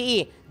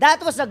OMGE. That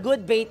was a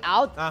good bait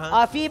out.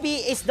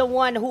 Phoebe is the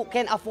one who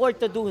can afford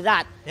to do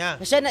that. Yeah.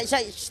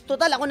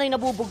 Total, ako na yung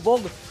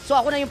nabubugbog. So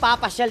ako na yung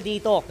papasyal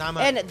dito.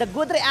 Tama. And the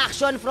good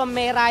reaction from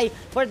Meray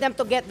for them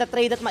to get the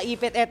trade at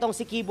maipit etong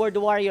si Keyboard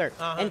Warrior.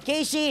 And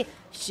Casey,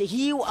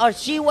 she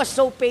was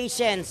so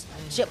patient.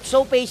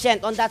 So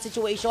patient on that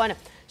situation.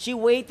 She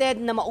waited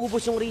na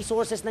maubos yung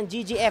resources ng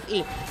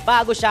GGFE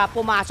bago siya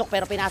pumasok.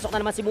 Pero pinasok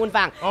na naman si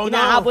Moonfang.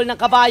 Hinahabol ng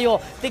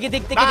kabayo.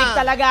 Tigidig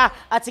talaga.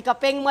 At si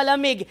Kapeng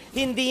Malamig,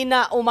 hindi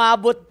na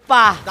umabot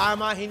pa.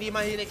 Tama, hindi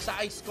mahilig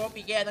sa ice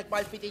coffee. Kaya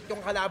nagpalpitate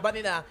yung kalaban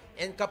nila.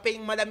 And Kapeng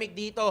Malamig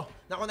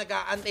dito. Naku,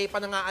 nag-aantay pa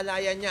ng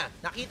aalayan niya.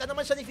 Nakita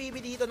naman siya ni Phoebe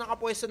dito,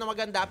 nakapwesto na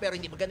maganda. Pero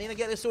hindi maganda yung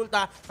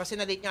nag-resulta kasi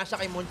na-late nga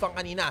siya kay Moonfang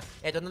kanina.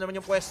 Ito na naman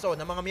yung pwesto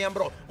ng mga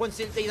miyembro.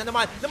 Consultate na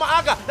naman na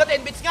maaga. Na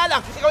 10 bits nga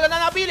lang. Ikaw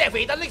na napili.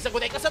 Fatal Link,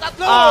 sagunay ka sa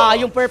tatlo.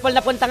 Yung purple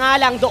na punta nga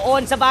lang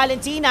doon sa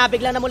Valentina.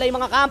 Biglang namula yung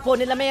mga kampo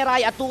nila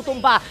Meray at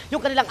tutumba yung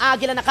kanilang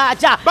agila na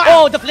kaadya.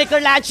 The flicker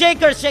land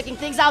shaker shaking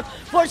things out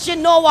for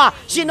Shinoa.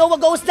 Shinoa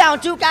goes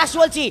down, 2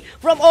 casualty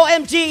from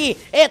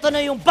OMGE. Ito na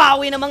yung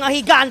bawi ng mga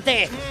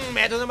higante.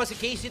 Ito naman si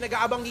Casey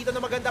nag-aabang dito na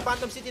maganda.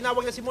 Phantom City,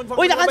 tinawag na si Moonfang.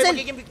 Uy, na-cancel!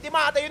 Magiging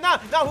biktima at ayun na,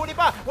 nahuli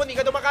pa. Kung hindi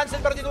ka dumakancel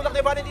pero tinulak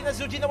ni Valentina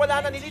Suji na wala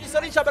na. Nililis na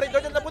rin siya pero ito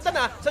na napunta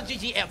na sa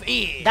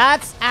GGFE.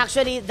 That's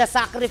actually the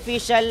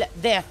sacrificial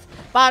death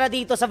para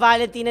dito sa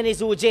Valentina ni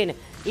Zujin.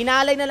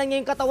 Inalay na lang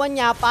niya yung katawan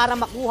niya para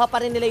makuha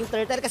pa rin nila yung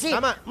turtle. Kasi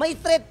may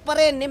threat pa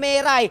rin ni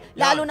Meray.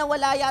 Lalo na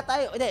wala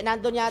yata,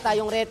 nandun yata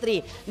yung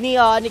retry ni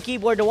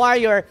Keyboard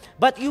Warrior.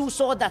 But you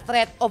saw the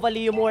threat of a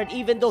Leomord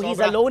even though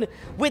he's alone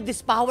with this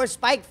power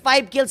spike.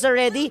 5 kills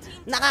already.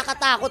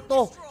 Nakakatakot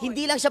to.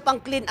 Hindi lang siya pang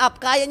clean up.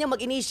 Kaya niya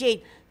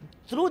mag-initiate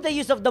through the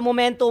use of the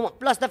momentum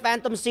plus the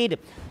Phantom Seed.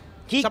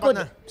 He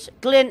could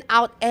clean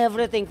out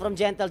everything from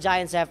Gentle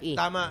Giants FE.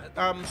 Tama.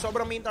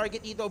 Sobrang main target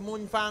dito,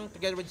 Moonfang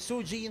together with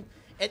Sujin.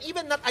 And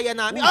even not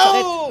Ayanami.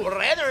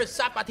 Renner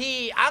sa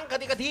pati, ang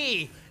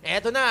kati-kati.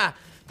 Eto na.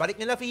 Balik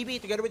nila Phoebe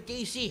together with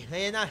Casey.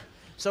 Ayan na.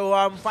 So,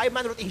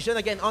 5-man rotation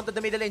again onto the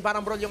middle lane.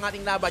 Parang brawl yung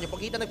ating laban. Yung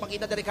pagkita,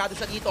 nagpakita, delikado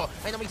siya dito.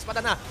 Ay,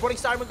 namigspatan na. Foreign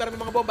Starman, pero may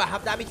mga bomba.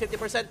 Half damage,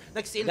 50%.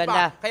 Nag-steal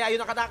pa. Kaya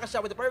yun, nakatakas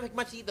siya with the perfect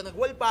match dito.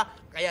 Nag-wall pa.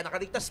 Kaya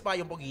nakaligtas pa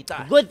yung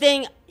pagkita. Good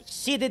thing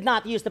she did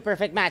not use the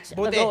perfect match.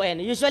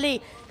 Usually,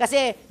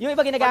 kasi yung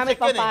iba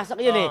ginagamit pampasok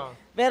yun eh.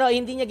 Pero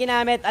hindi niya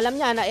ginamit. Alam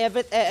niya na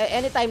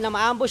anytime na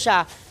ma-ambush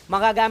siya,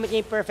 magagamit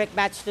niya yung perfect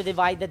match to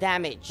divide the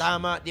damage.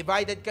 Tama.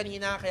 Divided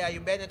kanina. Kaya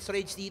yung Bennett's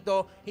Rage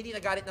dito, hindi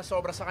nagalit na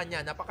sobra sa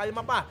kanya. Napakalma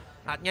pa.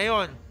 At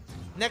ngayon,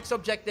 next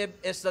objective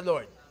is the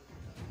Lord.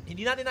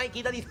 Hindi natin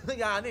nakikita dito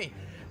na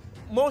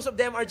most of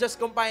them are just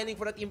compiling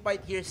for a team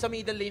fight here sa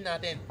middle lane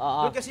natin.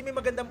 Doon kasi may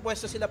magandang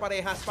pwesto sila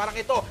parehas. Parang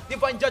ito,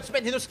 Divine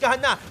Judgment, hinusgahan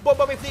na.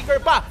 Bomba may flicker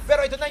pa.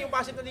 Pero ito na yung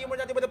passive na Leomord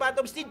natin with the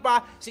Phantom Steed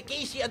pa. Si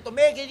Casey ang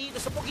tumege dito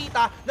sa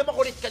pugita na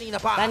makulit kanina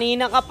pa.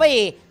 Kanina ka pa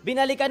eh.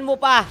 Binalikan mo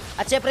pa.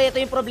 At syempre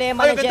ito yung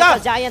problema ng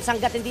Gentle Giants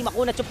hanggat hindi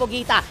makunat yung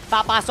pugita.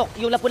 Papasok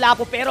yung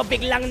lapu-lapu pero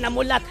biglang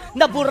namulat,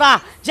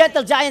 nabura.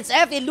 Gentle Giants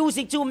FE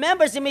losing 2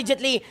 members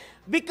immediately.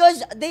 Because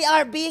they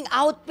are being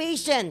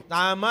outpatient.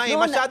 Tama,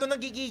 masyado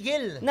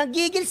nagigigil.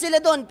 Nagigil sila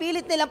doon.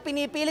 Pilit nilang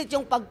pinipilit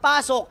yung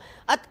pagpasok.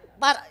 At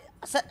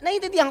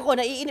naiintindihan ko,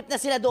 naiinip na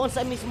sila doon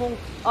sa mismong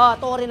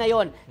tore na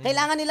yon.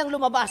 Kailangan nilang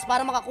lumabas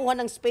para makakuha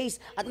ng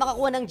space at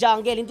makakuha ng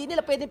jungle. Hindi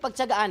nila pwedeng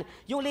pagtsagaan.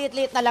 Yung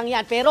liit-liit na lang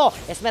yan. Pero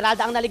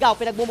Esmeralda ang naligaw,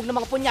 pinagbumog ng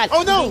mga punyal.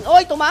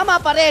 Oy, tumama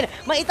pa rin.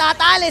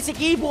 Maitatali si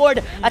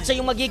Keyboard. At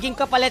siya yung magiging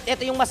kapalit.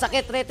 Ito yung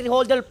masakit. Retry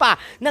holder pa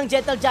ng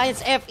Gentle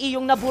Giants FE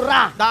yung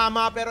nabura.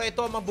 Tama, pero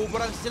ito,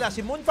 mabuburan sila.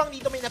 Si Moonfang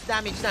dito may enough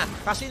damage na.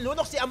 Kasi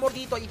lunok si Amor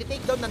dito,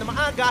 iti-take down na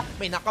maaga.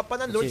 May nakap pa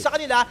ng Lord sa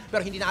kanila.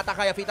 Pero hindi na ata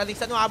kaya Fatal Links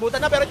na abutan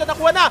na. Pero ito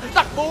nakuha na.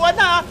 Takbuhan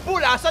na!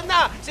 Pulasan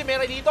na! Si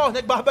Meray dito,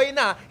 nagbabay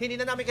na. Hindi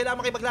na namin kailangan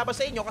makipaglaban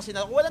sa inyo kasi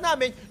nakuha na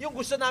namin yung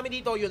gusto namin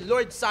dito, yung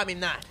Lord sa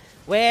amin na.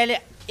 Well,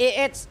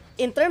 it's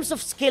in terms of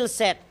skill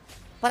set,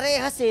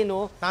 parehas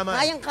no? Tama.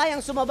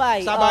 Kayang-kayang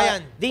sumabay.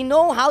 Sabayan. They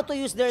know how to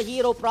use their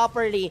hero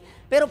properly.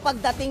 Pero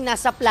pagdating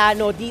nasa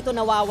plano, dito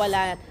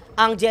nawawala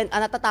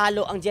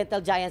natatalo ang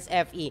Gentle Giants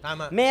FE.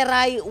 Tama.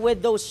 Meray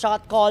with those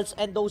shot calls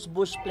and those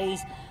bush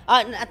plays.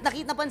 At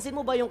napansin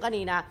mo ba yung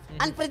kanina?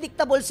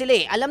 Unpredictable sila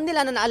eh. Alam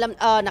nila na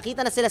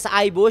nakita na sila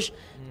sa iBush.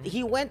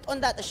 She went on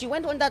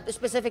that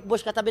specific bush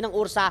katabi ng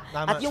Ursa.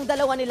 Tama. At yung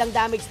dalawa nilang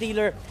damage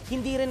dealer,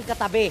 hindi rin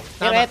katabi.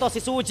 Pero eto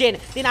si Sujin,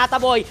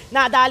 tinataboy,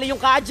 nadali yung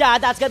Kaja.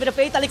 That's gonna be the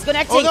Fatalix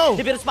connecting. Oh no!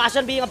 The Virus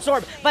Passion being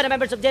absorbed by the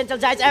members of Gentle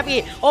Giants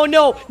FE. Oh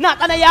no! Not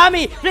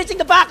Anayami!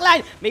 Reaching the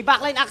backline! May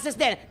backline access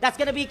din. That's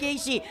gonna be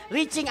Keishi.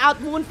 Reaching out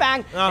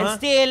Moonfang. And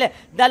still,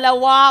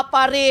 dalawa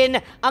pa rin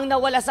ang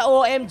nawala sa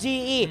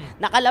OMGE.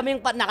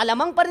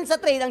 Nakalamang pa rin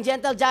sa trade ang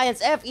Gentle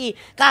Giants FE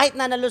kahit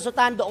na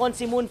nalusutan doon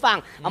si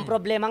Moonfang. Ang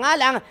problema nga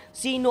lang,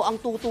 sino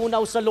ang tutunaw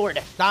sa Lord?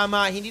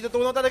 Tama, hindi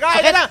tutunaw talaga.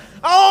 Ayan na!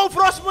 Oh,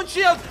 Frostmoon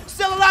Shield!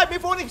 Still alive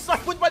before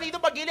nag-start pa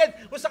dito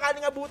pagilid kung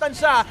sakaling abutan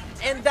siya.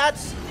 And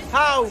that's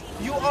how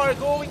you are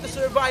going to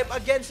survive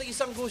against sa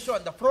isang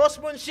Gusion. The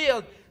Frostmoon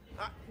Shield,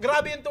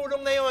 grabe yung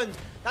tulong na yun.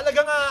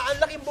 Talagang ang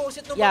laking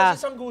busit ng mga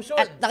isang Gusion.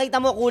 At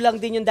nakita mo kulang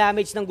din yung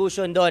damage ng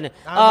Gusion doon.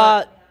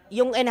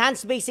 Yung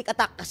enhanced basic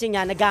attack kasi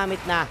niya nagamit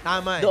na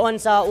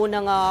doon sa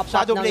unang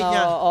Shadow Blade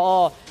niya.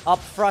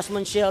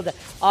 Frostmoon Shield.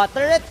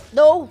 Turret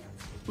though,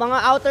 mga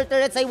outer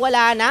turrets ay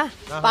wala na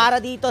para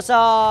dito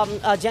sa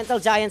Gentle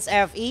Giants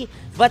FE.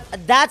 But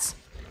that's,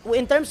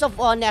 in terms of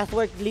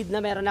network lead na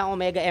meron ng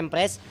Omega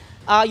Empress,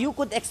 you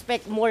could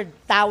expect more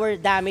tower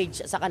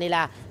damage sa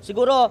kanila.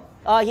 Siguro,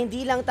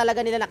 hindi lang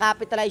talaga nila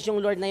nakapitalize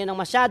yung Lord na yun ng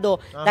masyado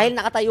dahil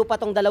nakatayo pa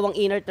tong dalawang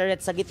inner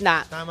turrets sa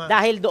gitna.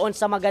 Dahil doon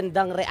sa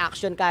magandang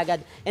reaction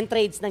kagad and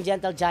trades ng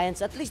Gentle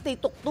Giants. At least they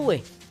took 2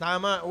 eh.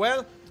 Tama.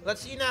 Well,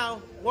 let's see now.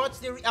 What's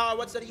the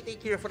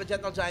retake here for the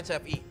Gentle Giants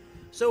FE?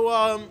 So,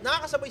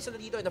 nakakasabay sila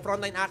dito in the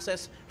frontline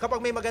access kapag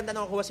may maganda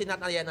na kuha si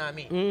Nat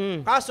Ayanami.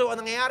 Kaso, ang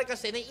nangyayari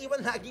kasi,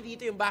 naiiwan lagi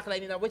dito yung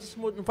backline nila, which is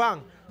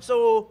Moonfang.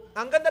 So,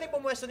 ang ganda rin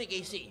pumwesto ni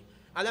Casey.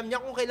 Alam niya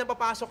kung kailan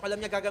papasok,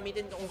 alam niya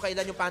gagamitin kung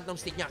kailan yung Phantom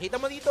Stick niya.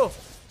 Kita mo dito,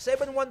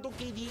 712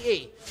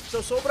 KDA. So,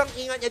 sobrang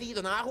ingat niya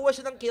dito. Nakakuha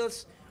siya ng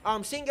kills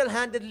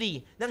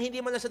single-handedly nang hindi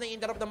man na siya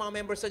na-interrupt ng mga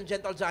members ng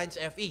Gentle Giants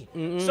FE.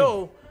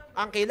 So,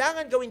 ang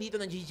kailangan gawin dito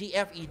ng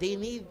GGFE, they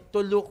need to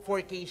look for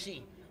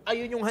Casey.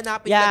 Ayun yung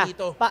hanapin na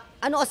dito.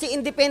 Kasi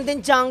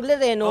independent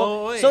jungler eh,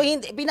 no? So,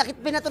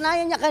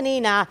 pinatunayan niya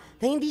kanina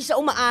na hindi siya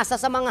umaasa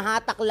sa mga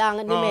hatak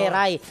lang ni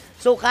Meray.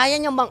 So, kaya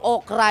niyang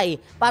mang-okray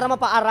para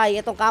mapa-aray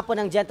itong kampo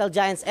ng Gentle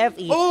Giants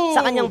FE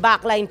sa kanyang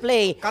backline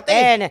play.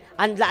 And,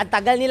 ang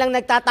tagal nilang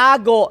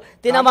nagtatago.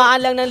 Tinamaan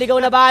lang ng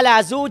ligaw na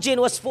bala. Zujin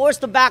was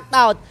forced to back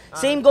out.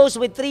 Same goes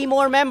with 3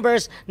 more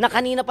members na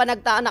kanina pa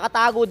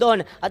nakatago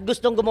doon at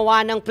gustong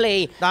gumawa ng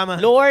play.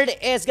 Lord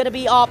is gonna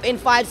be up in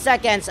 5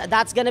 seconds.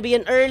 That's gonna be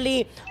an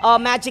early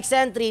magic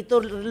sentry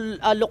to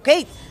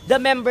locate the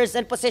members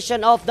and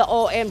position of the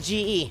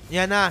OMGE.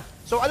 Yan na.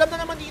 So alam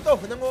na naman dito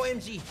ng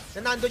OMG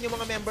na nandun yung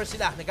mga members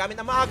sila. Nagamit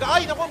na maaga.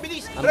 Ay, naku, ang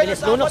bilis. Ang bilis,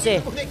 Lunox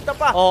eh.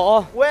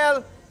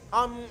 Well,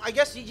 I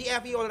guess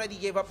GGFE already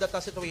gave up that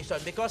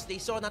situation because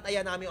they saw Nat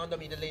Ayanami on the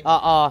middle lane.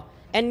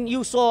 And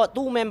you saw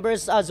 2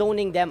 members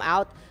zoning them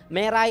out.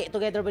 Meray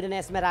together with an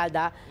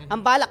Esmeralda. Ang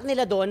balak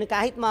nila doon,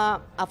 kahit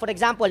for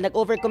example,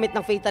 nag-overcommit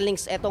ng Fatal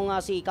Links etong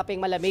si Kaping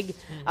Malamig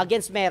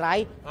against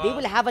Meray, they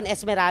will have an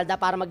Esmeralda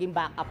para maging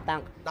backup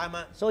tank.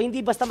 So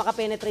hindi basta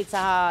makapenetrate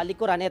sa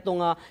likuran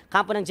etong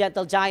kampo ng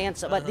Gentle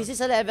Giants. But this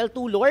is a level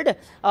 2 Lord.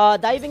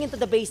 Diving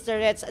into the base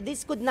turrets,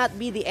 this could not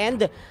be the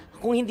end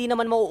kung hindi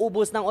naman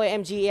mauubos ng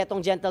OMG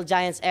etong Gentle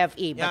Giants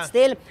FE. But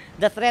still,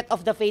 the threat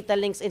of the Fatal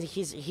Links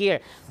is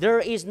here. There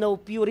is no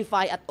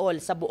Purify at all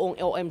sa buong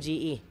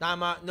OMGE.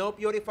 Tama, no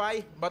Purify,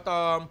 but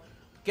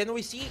can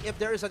we see if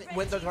there is a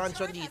Winter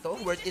Truncheon dito?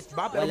 Worth it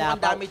ba? Pero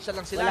damage na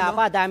lang sila, wala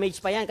pa,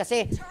 damage pa yan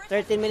kasi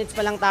 13 minutes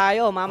pa lang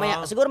tayo.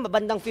 Mamaya, siguro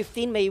bandang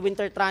 15 may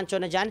Winter Truncheon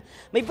na dyan.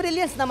 May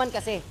Brilliance naman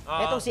kasi.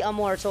 Etong si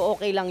Amor, so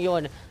okay lang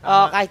yun.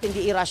 Kahit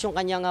hindi i-rush yung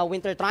kanyang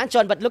Winter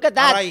Truncheon. But look at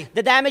that,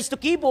 the damage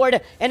to keyboard.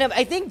 And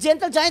I think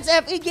Gentle Giants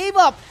FE gave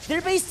up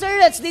their base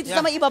turrets dito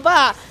sa may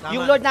ibaba.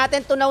 Yung Lord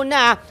natin tunaw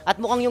na at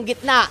mukhang yung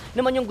gitna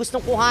naman yung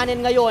gustong kuhanin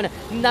ngayon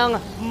ng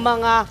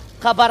mga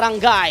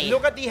kabarangay.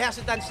 Look at the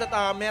hesitance that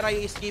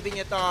Meray is giving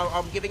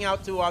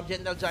out to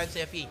Gentle Giants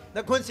FE.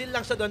 Nag-conceal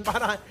lang siya doon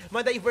para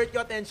ma-divert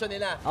yung attention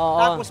nila.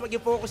 Tapos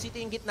mag-focus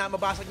ito yung gitna,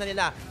 mabasag na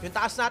nila. Yung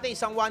taas natin,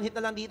 isang one hit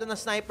na lang dito ng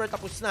sniper,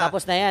 tapos na.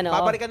 Tapos na yan,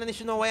 babalikan na ni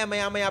Shinoa yan,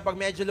 maya-maya pag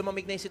medyo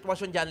lumamig na yung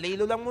sitwasyon dyan.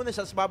 Laylo lang muna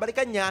siya, tapos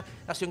babalikan niya,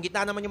 tapos yung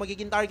gitna naman yung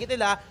magiging target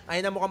nila, ay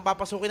na mukhang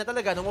papasukin na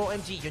talaga ng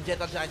OMG, yung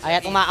Gentle Giants FE. Ay,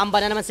 at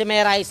umaamba na naman si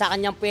Meray sa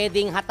kanyang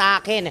pwedeng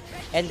hatakin.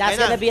 And that's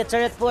gonna be a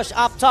turret push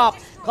up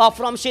top.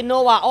 From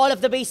Shinoa, all of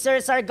the base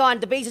turrets are gone.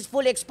 The base is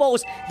fully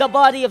exposed. The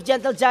body of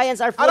Gentle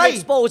Giants are fully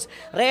exposed.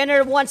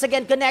 Renner once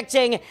again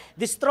connecting,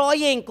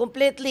 destroying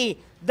completely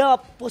the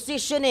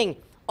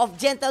positioning of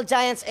Gentle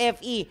Giants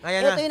FE.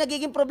 Ayan Ito yung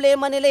nagiging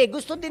problema nila eh.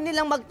 Gusto din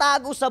nilang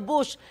magtago sa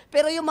bush.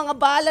 Pero yung mga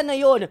bala na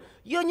yun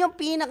yung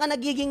pinaka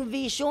nagiging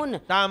vision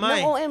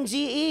ng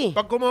OMGE.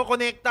 Pag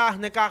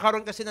kumukonekta,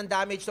 nagkakaroon kasi ng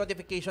damage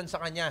notification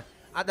sa kanya.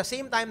 At the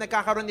same time,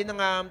 nagkakaroon din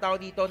ng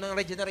tawag dito, ng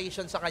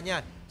regeneration sa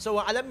kanya. So,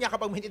 alam niya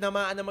kapag may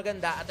tinamaan na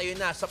maganda, at ayun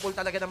na, sa pool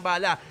talaga ng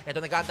bala. Ito,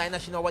 nag-aantay na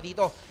si Noah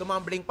dito.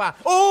 Tumambling pa.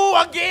 Oh,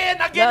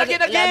 again!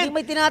 Lagi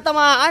may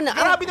tinatamaan.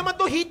 Grabe naman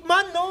to,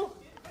 Hitman, no?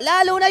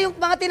 Lalo na yung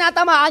mga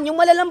tinatamaan, yung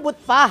malalambot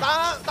pa.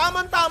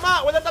 Tama.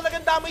 Wala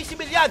talagang damay si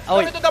Bilyan.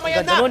 Pero ito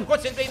damayan na.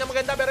 Concentrate na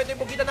maganda, pero ito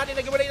yung bugitan natin.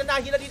 Nag-iwalay na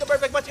nahila dito.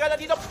 Perfect match ka na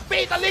dito.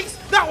 Fatal Links.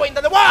 Nakuha yung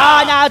dalawa.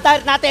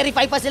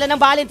 Na-terrify pa sila ng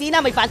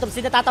Valentina. May Phantom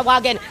Seed na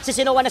tatawagin. Si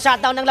Sinoa na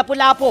shutdown ng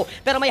Lapu-Lapu.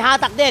 Pero may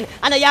hatak din.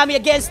 Anayami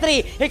against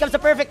 3. Here comes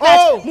the perfect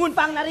match.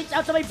 Moonfang na reach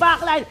out sa may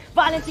backline.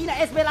 Valentina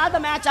Esmeralda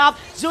matchup.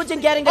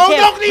 Zujin getting the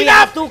kill. We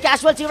have 2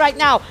 casualty right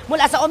now.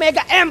 Mula sa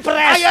Omega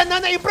Empress. Ayan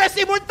na-impress.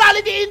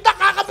 Immortality Intact.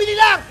 Kakabili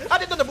lang. At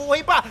ito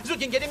nabuhay pa.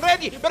 Zujin getting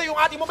ready. Pero yung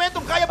ating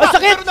momentum, kaya pa.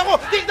 Meron ako.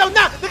 Take down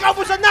na.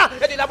 Nakaubusan na.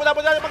 Ito ilabo-labo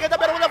na maganda.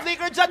 Pero wala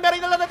flicker dyan.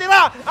 Meron na lang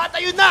natira. At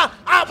ayun na.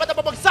 4 na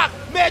pabagsak.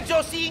 Medyo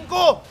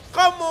 5.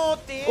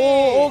 Kamuti.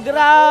 Oo,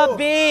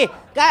 grabe.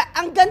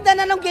 Ang ganda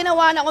na nung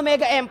ginawa ng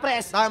Omega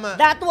Empress. Tama.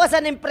 That was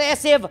an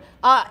impressive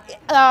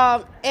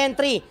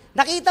entry.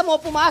 Nakita mo,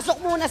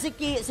 pumasok muna si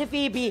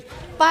Phoebe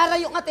para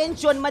yung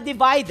attention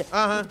ma-divide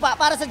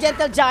para sa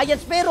Gentle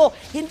Giants. Pero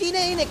hindi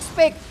na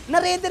in-expect na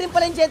ready rin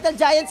pala yung Gentle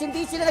Giants.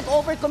 Hindi sila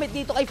nag-overcommit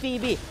dito kay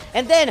Phoebe.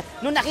 And then,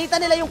 nung nakita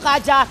nila yung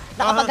Kaja,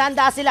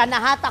 nakapaghanda sila,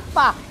 nahatak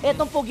pa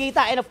itong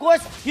Pugita. And of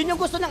course, yun yung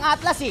gusto ng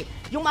Atlas eh.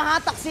 Yung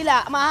mahatak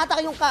sila,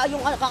 mahatak yung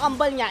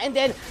kakambal niya, and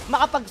then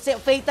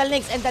makapag-fatal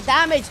links, and the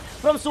damage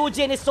from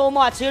Sujin is so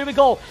much. Here we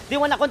go. They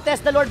wanna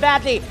contest the Lord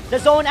badly. The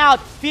zone out.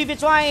 Phoebe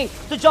trying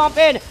to jump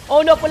in.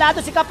 Oh no,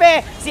 pulado si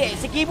Kape.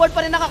 Si Keyboard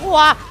pa rin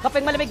nakakuha.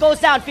 Kapag malamig goes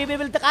down, Phoebe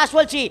will the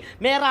casualty.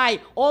 Meray,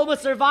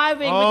 almost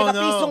surviving with the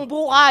kapisong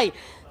buhay.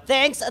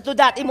 Thanks to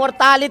that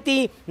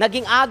immortality,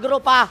 naging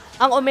agro pa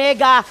ang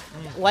Omega.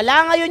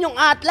 Wala ngayon yung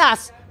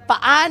Atlas.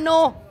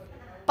 Paano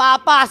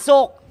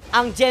papasok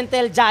ang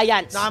Gentle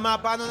Giants?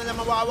 Tama, paano na lang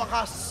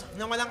mawawakas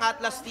ng walang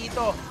Atlas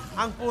dito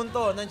ang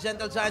punto ng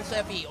Gentle Giants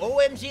FE.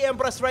 OMG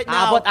Empress right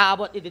now.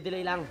 Aabot.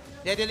 I-delay lang.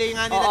 De-delay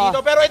nga nila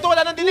dito. Pero ito,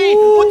 wala nang delay.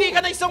 Puti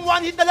ka na isang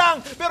one hit na lang.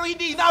 Pero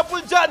hindi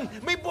hinapol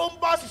dyan. May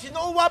bomba si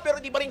Sinoa,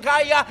 pero di pa rin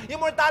kaya.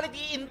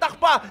 Immortality intact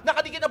pa.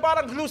 Nakadikit na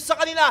parang glue sa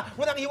kanila.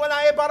 Walang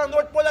hiwalay, parang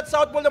North Pole at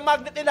South Pole ng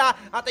magnet nila.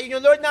 At ayun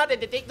yung Lord natin.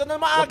 Detake doon na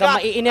maaga. Huwag kang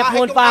maiinip,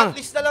 Moonfang.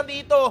 Kahit yung na lang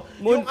dito.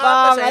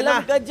 Moonfang,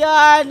 alam ka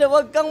dyan.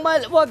 Huwag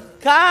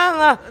kang.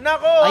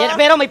 Nako. Ayan,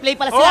 pero may play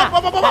pala sila.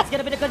 That's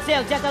gonna be the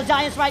conceal. Gentle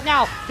Giants right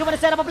now. You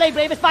wanna set up a play.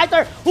 Bravest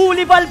fighter.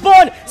 Huli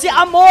Balbon. Si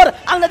Amor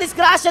ang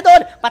nadisgrasya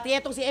doon. Pati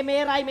itong si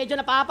Emeray medyo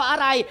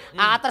napapaaray.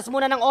 Aatras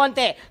muna ng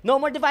onte. No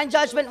more divine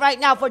judgment right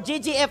now for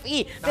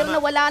GGFE. Pero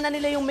nawala na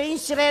nila yung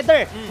main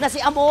shredder na si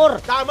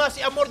Amor. Tama,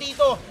 si Amor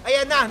dito.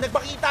 Ayan na,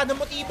 nagpakita ng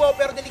motibo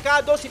pero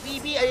delikado si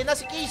PB. Ayan na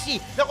si Casey.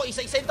 Naku,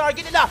 isa-isa yung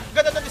target nila.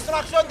 Ganda ng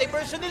distraction,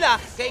 diversion nila.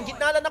 Kaya yung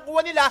gitna lang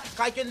nakuha nila.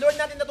 Kahit yung Lord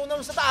natin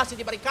natunaw sa taas,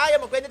 hindi pa rin kaya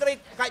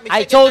mag-penetrate. Kahit may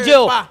I told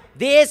you,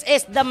 this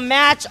is the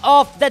match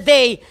of the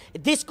day.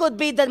 This could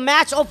be the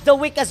match of the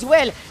week as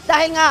well.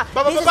 Dahil nga,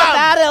 this is a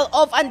battle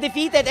of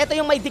undefeated. Ito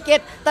yung may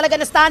dikit. Talaga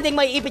na standing,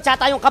 may ipit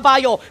yata yung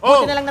kabayo.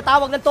 Buti na lang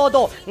natawag ng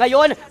todo.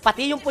 Ngayon,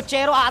 pati yung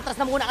Puchero aatras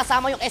na muna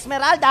kasama yung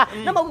Esmeralda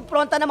na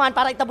magpronta naman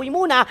para itaboy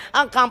muna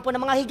ang kampo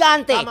ng mga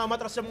higante. Tama,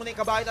 matras na muna yung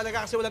kabayo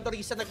talaga kasi walang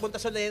turista nagpunta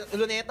sa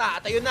Luneta.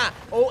 At ayun na,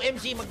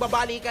 OMG,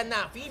 magbabalikan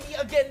na. Phoebe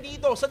again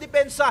dito sa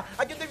depensa.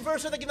 At yung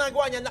diversion na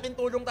ginagawa niya, laking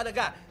tulong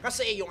talaga.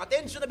 Kasi yung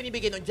attention na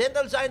binibigay ng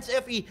Gentle Giants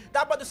FE,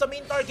 dapat sa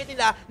main target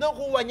nila,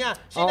 nakukuha niya.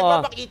 Siya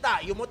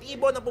nagpapakita, yung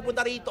motibo na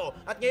pupunta rito.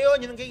 At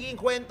ngayon, yung nagiging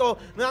kwento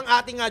ng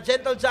ating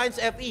Gentle Giants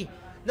FE.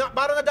 Na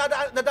parang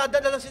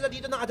nadadala lang sila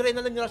dito ng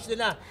adrenaline rush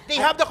nila. They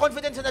have the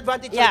confidence and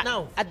advantage right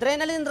now.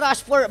 Adrenaline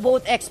rush for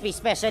both XP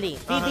especially.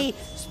 Phoebe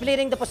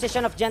splitting the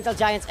position of Gentle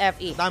Giants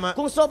FE. Tama.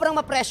 Kung sobrang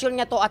ma-pressure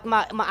niya to at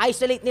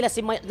ma-isolate nila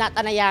si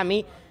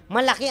Natanayami,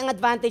 malaki ang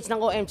advantage ng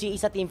OMGE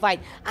sa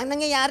teamfight. Ang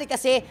nangyayari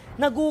kasi,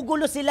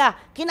 nagugulo sila.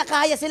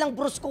 Kinakaya silang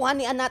bruskuhan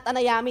ni Anat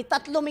Anayami.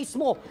 3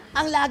 mismo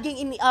ang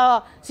laging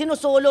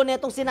sinusolo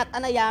netong si Nat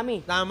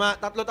Anayami. Tama,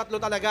 3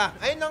 talaga.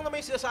 Ayun lang naman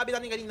yung sinasabi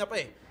natin kanina pa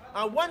eh.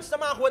 Once na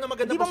makakuha ng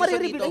magandang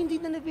posisyon dito. Hindi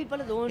na na-reveal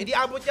pala doon. Hindi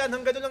abot yan.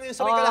 Hanggang doon lang yung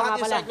sa may kalahati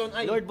yung Cyclone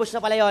Eye. Lord Bush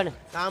na pala yun.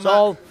 Tama.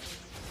 So,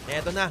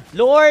 eto na.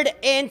 Lord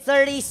in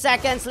 30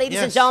 seconds, ladies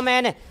and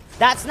gentlemen.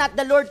 That's not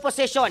the Lord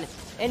position.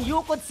 And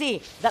you could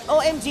see that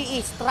OMG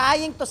is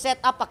trying to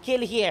set up a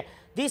kill here.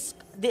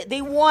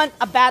 They want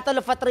a battle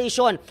of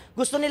attrition.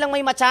 Gusto nilang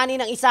may machani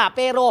ng isa,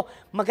 pero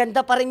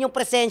maganda pa rin yung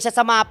presensya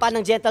sa mapa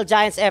ng Gentle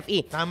Giants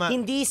FE. Tama.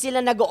 Hindi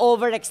sila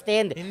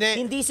nag-overextend.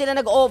 Hindi Sila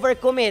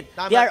nag-overcommit.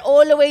 Tama. They are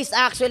always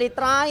actually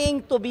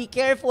trying to be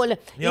careful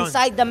Yun.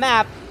 inside the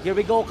map. Here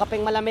we go,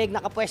 kapeng malamig,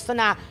 nakapwesto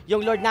na.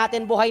 Yung Lord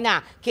natin, buhay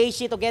na.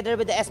 Keishi together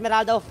with the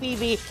Esmeralda of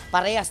Phoebe,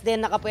 parehas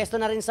din, nakapwesto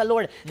na rin sa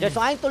Lord. They're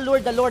trying to lure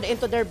the Lord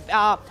into their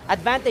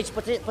advantage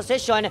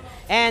position.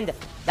 And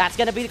that's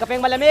gonna be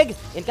kapeng malamig.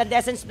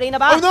 Incandescence play na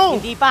ba? Oh, no!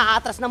 Hindi pa,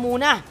 atras na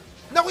muna.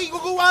 Naku,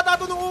 igugawa ata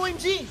ito ng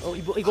OMG. Oh,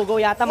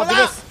 igogo yata,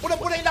 mabilis.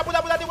 Pulang-pula yung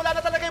labo-labo natin, wala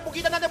na talaga yung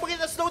bukitan natin,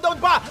 bukitan na slowdown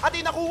pa. At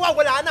yung nakuha,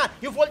 wala na.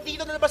 Yung fault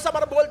dito na labas sa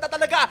Marabolta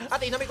talaga. At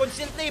yung may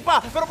concealed play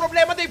pa. Pero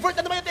problema, divert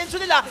na naman yung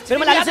tension nila.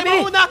 Pero malalim si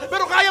Billy.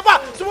 Pero kaya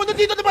pa. Sumunod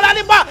dito na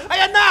malalim pa.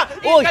 Ayan na.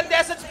 Oy.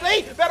 Incandescence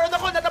play. Pero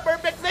naku, not a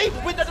perfect play.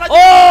 With the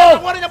Oh!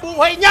 nakuha rin ang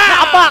buhay niya.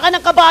 Nakapakan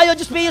ng kabayo,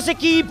 Diyos Mio si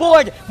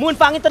keyboard.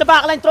 Moonfang into the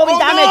backline, throwing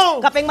Oh, damage.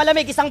 no! Kapeng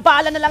malamig, isang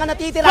bala na lang ang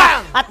natitira.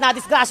 Bang! At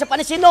nadisgrasya pa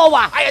ni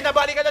Shinoa. Ayan,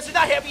 nabalikan na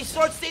sila. Heavy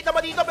sword state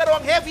naman dito. Pero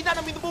ang heavy na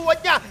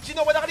minubuhat niya.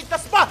 Sino ba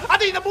nakaligtas pa? At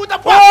yung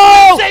nabutan pa.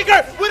 Oh! Shaker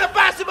with a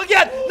passive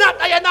again.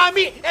 Not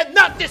Ayanami and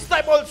not this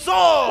time also.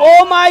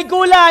 Oh my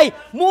gulay!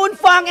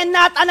 Moonfang and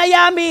Nat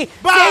Anayami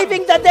Bang!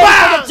 saving the day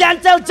for the Bang!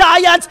 Gentle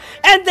Giants,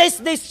 and this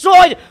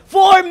destroyed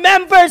 4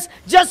 members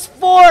just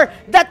for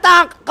the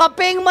tank.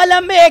 Kapeng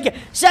malamig,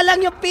 siya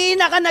lang yung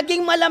pinaka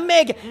naging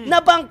malamig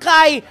na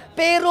bangkay,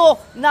 pero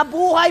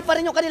nabuhay pa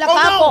rin yung kanilang Oh,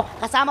 no! kampo.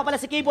 Kasama pala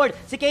si Keyboard,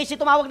 si Casey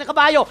tumawag na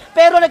kabayo,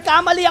 pero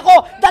nagkamali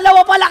ako,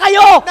 dalawa pala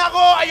kayo!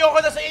 Nako, ayoko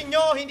na sa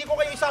inyo. Hindi ko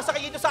kayo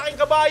isasakay dito sa aking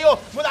kabayo.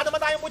 Mula naman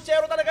tayong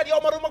mutsero talaga. Di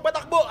ako marunong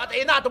magbatakbo. At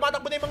ayun na,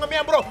 tumatakbo na yung mga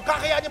miyembro.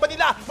 Kakayanin ba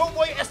nila?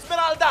 Mamuhay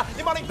Esmeralda.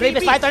 Di maring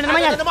Bravest fighter na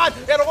naman yan.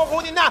 Pero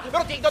kukunin na.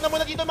 Pero takedown na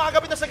muna dito mga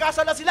gabi na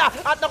sagasa na sila.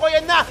 At nako,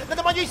 yan na. Na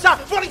naman yung isa.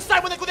 Falling Star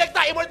mo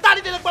nagkonekta.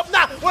 Immortality nag-buff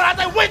na. Wala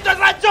tayong Winter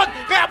Ranchon.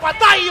 Kaya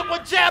patay yung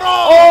mutsero.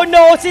 Oh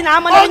no!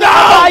 Sinama na Oh, rin yung no!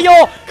 kabayo!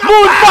 Come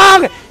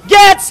Moonfang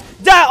gets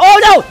the... Oh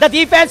no! The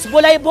defense,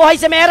 buhay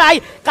si Meray.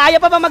 Kaya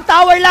pa ba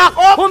mag-tower lock?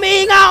 Oh!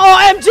 Humihinga,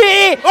 OMG!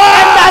 Oh!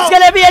 And that's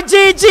gonna be a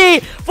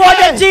GG for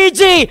the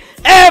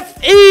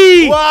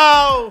GGFE!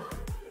 Wow!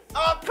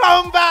 A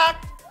comeback!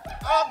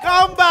 A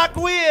comeback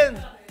win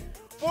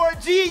for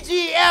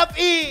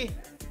GGFE!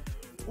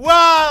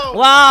 Wow!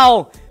 Wow!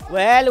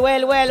 Well,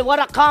 what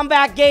a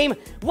comeback game!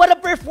 What a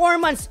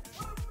performance!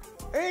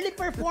 Early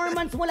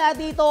performance mula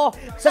dito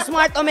sa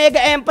Smart Omega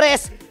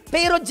Empress.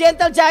 Pero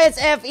Gentle Giants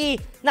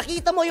FE,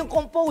 nakita mo yung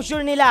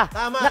composure nila.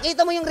 Tama.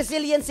 Nakita mo yung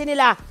resiliency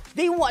nila.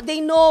 They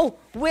know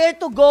where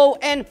to go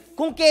and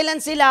kung kailan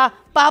sila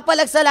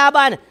papalag sa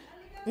laban.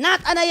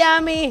 Nat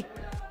Anayami,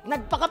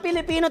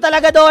 nagpaka-Pilipino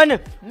talaga doon.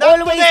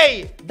 Not Always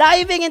today.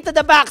 diving into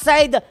the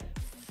backside.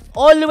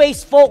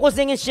 Always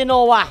focusing in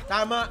Shinoa.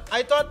 Tama.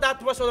 I thought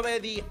that was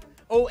already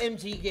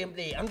OMG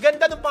gameplay. Ang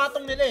ganda ng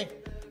patong nila eh.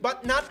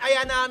 But not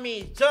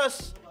Ayanami.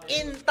 Just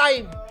in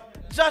time.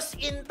 Just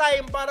in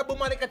time para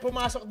bumalik at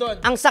pumasok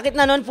doon. Ang sakit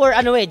na nun for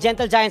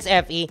Gentle Giants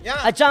FE,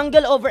 Yeah. a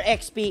jungle over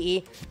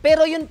XPE,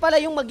 pero yun pala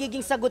yung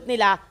magiging sagot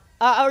nila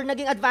or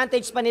naging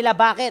advantage pa nila.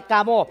 Bakit?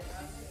 Kamo,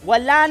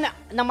 wala na,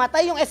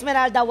 namatay yung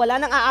Esmeralda,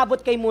 wala nang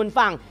aabot kay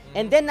Moonfang.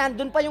 And then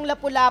nandun pa yung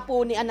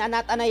lapu-lapu ni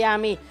Anat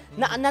Anayami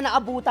na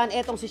naabutan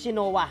etong si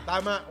Shinoa.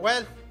 Tama.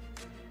 Well,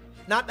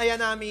 not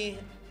Ayanami.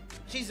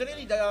 She's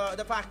really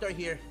the factor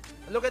here.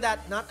 Look at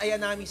that. Not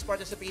Ayanami's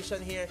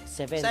participation here.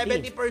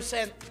 70%.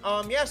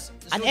 Yes.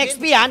 An Zugin.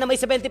 XP na may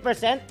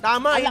 70%?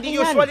 Tama, Ang hindi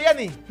laki usual yan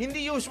eh. Hindi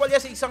usual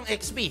yan sa isang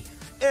XP.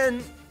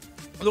 And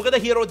look at the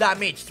hero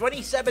damage,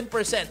 27%.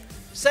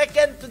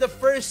 Second to the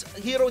first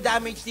hero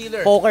damage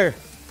dealer. Poker.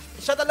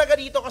 Siya talaga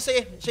dito kasi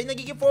siya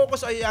nagiging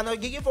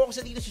focus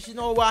dito si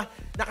Shinoa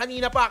na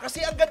kanina pa.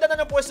 Kasi ang ganda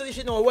na ng pwesto ni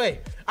Shinoa eh.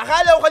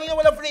 Akala ko kanina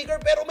walang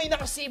flicker pero may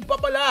nakasave pa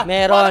pala.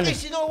 Meron. Parang kay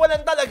Shinoa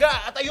lang talaga.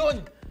 At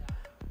ayun.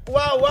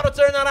 Wow, what a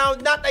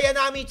turnaround. Not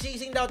Ayanami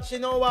chasing down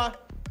Shinoa.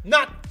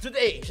 Not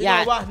today.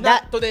 Shinoa,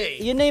 not today.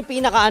 Yun na yung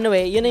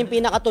yun na yung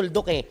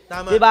pinakatuldok eh.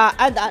 Tama. Diba?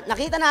 And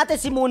nakita natin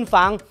si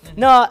Moonfang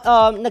na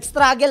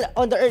nag-struggle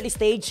on the early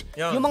stage.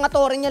 Yeah. Yung mga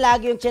tore niya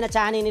lagi yung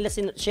chinachani nila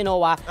si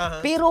Shinoa.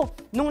 Pero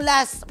nung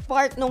last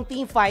part nung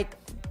team fight,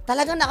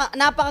 talagang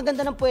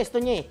napakaganda ng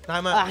pwesto niya eh.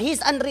 Tama.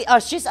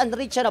 She's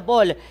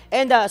unreachable.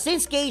 And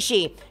since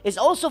Keishi is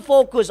also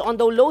focused on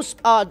those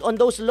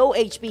low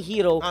HP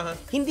hero,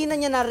 hindi na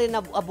niya na rin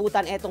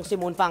abutan etong si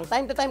Moonfang.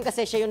 Time to time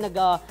kasi siya yung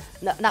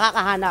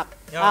nakakahanap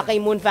kay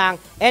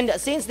Moonfang. And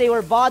since they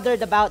were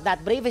bothered about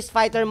that bravest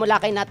fighter mula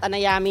kay Nat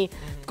Anayami,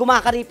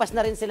 kumakaripas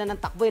na rin sila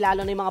ng takboy,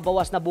 lalo na yung mga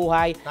bawas na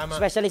buhay. Tama.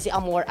 Especially si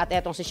Amor at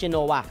etong si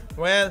Shinoa.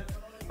 Well,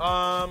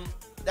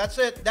 that's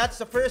it.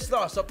 That's the first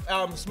loss of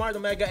Smart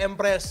Omega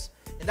Empress.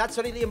 And that's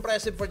really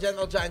impressive for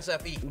Gentle Giants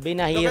FE.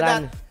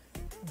 Binahiran.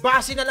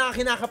 Base na lang ang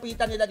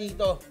kinakapitan nila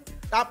dito.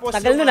 Tapos,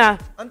 Tagal nun ah.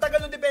 Ang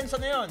tagal ng depensa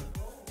na yun.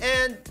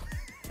 And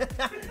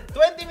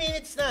 20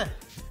 minutes na.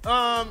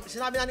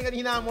 Sinabi natin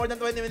kanina, more than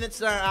 20 minutes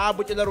na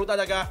aabot yung laro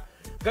talaga.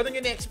 Ganun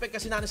yung na-expect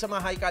kasi natin sa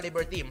mga high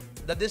caliber team.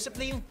 The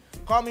discipline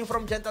coming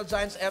from Gentle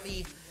Giants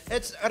FE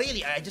it's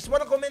really, I just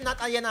want to comment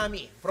not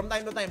Ayanami. From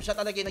time to time, siya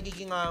talaga yung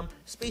nagiging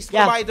space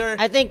provider,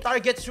 I think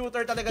target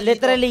shooter talaga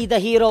literally dito. the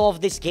hero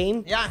of this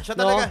game. Yeah, siya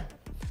talaga.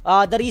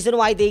 The reason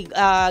why they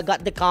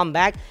got the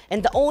comeback,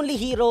 and the only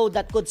hero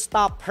that could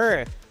stop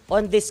her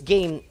on this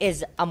game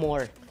is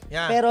Amor.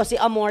 Yeah. Pero si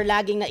Amor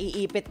laging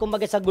naiipit,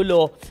 kumbaga sa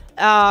gulo,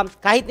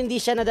 kahit hindi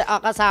siya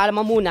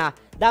kasama muna,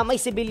 damay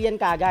civilian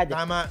kagad.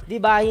 Tama. 'Di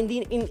ba?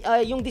 Hindi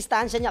yung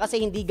distansya niya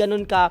kasi hindi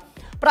ganun ka.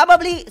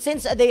 Probably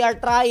since they are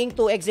trying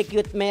to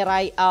execute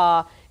Meray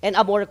and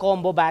Amor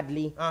combo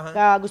badly.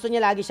 Gusto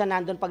niya lagi siya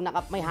nandun pag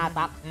may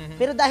hatak.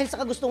 Pero dahil sa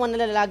kagustuhan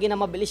nila lagi na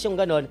mabilis yung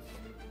ganun,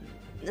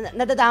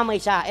 nadadamay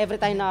siya every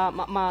time na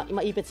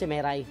maipit si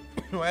Meray.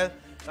 Well,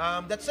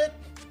 that's it.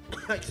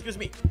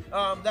 Excuse me.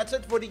 That's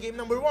it for the game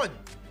number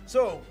 1.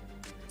 So,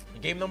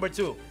 game number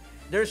 2.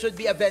 There should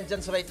be a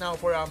vengeance right now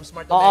for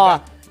Smart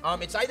Omega.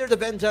 It's either the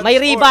vengeance may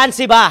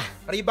rebansi ba?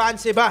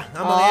 Rebansi ba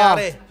ang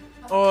mangyayari?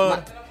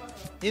 Or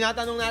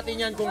tinatanong natin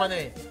yan kung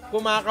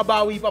kung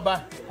makakabawi pa ba?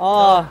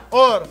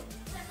 Or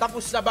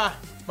tapos na ba?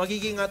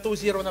 Magiging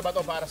 2-0 na ba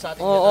to para sa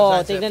ating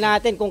tingnan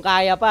natin kung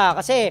kaya pa.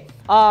 Kasi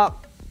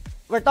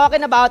we're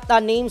talking about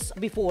names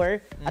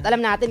before at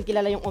alam natin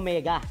kilala yung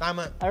Omega.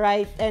 Tama.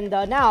 Alright, and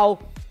now,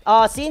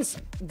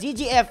 since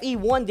GGFE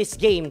won this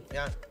game,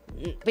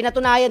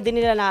 pinatunayan din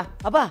nila na,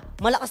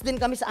 malakas din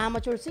kami sa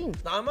amateur scene.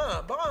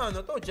 Tama. Baka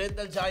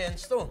Gentle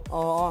Giants to.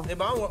 Oo.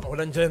 Diba?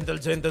 Walang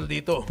gentle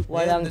dito.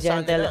 Walang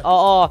gentle.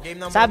 Oo.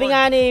 Sabi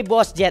nga ni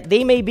Boss Jet,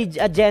 they may be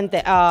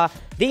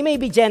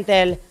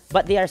gentle,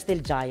 but they are still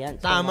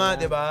giants. Tama,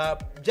 diba?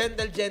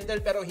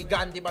 Gentle, pero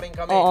higanti pa rin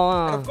kami.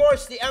 And of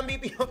course, the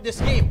MVP of this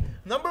game,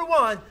 number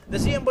 1,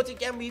 the CM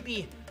Boutique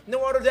MVP,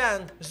 no other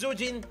than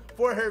Zujin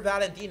for her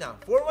Valentina.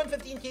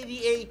 4-1-15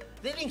 KDA,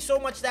 dealing so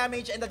much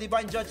damage, and the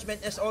Divine Judgment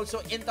is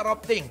also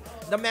interrupting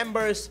the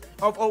members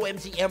of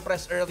OMC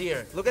Empress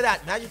earlier. Look at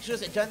that, Magic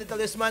Shoes and Enchanted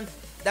Talisman,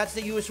 that's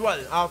the usual.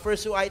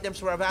 First 2 items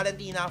for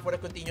Valentina for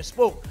the continuous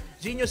poke.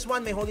 Genius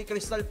 1, may Holy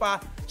Crystal pa,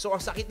 so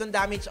ang sakit ng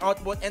damage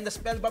output and the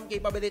Spellbomb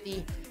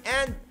capability.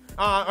 And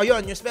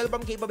ayun, yung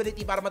Spellbomb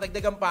capability para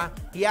matagdagan pa.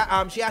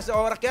 She has the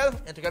Oracle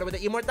and together with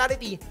the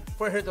Immortality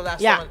for her to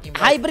last on team.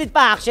 Hybrid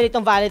pa actually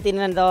itong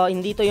Valentina nando,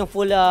 hindi to yung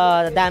full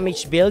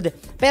damage build.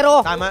 Pero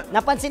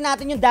napansin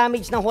natin yung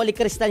damage ng Holy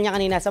Crystal niya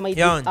kanina sa may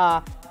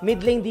mid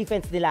lane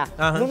defense nila.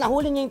 Nung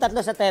nahuli niya yung tatlo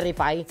sa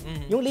Terrify,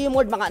 yung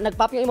Leomord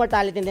nagpop yung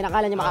Immortality, din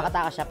akala niya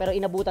makakatakas siya, pero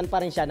inabutan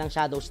pa rin siya ng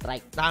Shadow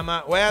Strike.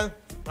 Tama. Well,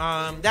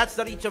 that's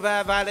the reach of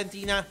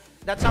Valentina.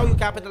 That's how you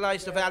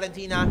capitalize the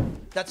Valentina.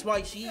 That's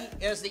why she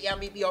is the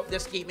MVP of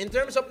this game. In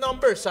terms of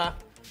numbers,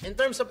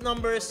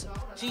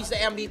 she's the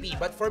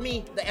MVP. But for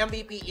me, the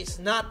MVP is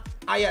not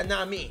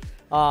Ayanami.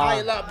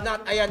 I love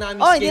not Ayanami's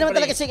gameplay. Hindi naman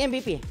talaga siyang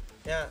MVP.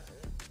 Yeah.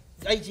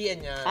 IGN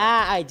niya.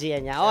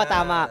 IGN niya.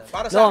 Tama.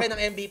 Para sa akin,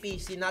 ang MVP,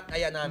 si Not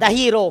Ayanami. The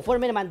hero.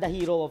 For me naman, the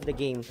hero of the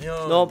game.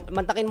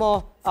 Mantakin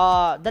mo,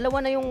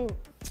 dalawa na yung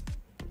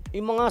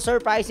mga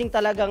surprising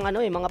talagang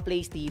mga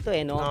plays dito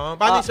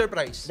paano yung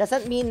surprise?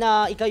 Doesn't mean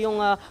na ikaw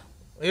yung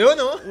ayun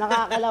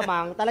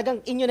nakakalamang.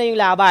 Talagang inyo na yung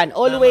laban.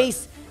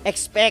 Always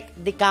expect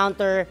the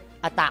counter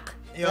attack.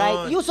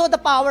 Right? You saw the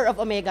power of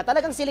Omega.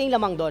 Talagang sila yung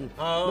lamang doon.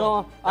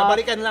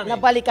 Nabalikan lang.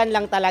 Nabalikan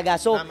lang talaga.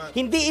 So,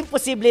 hindi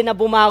imposible na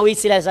bumawi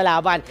sila sa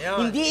laban.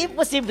 Hindi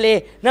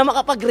imposible na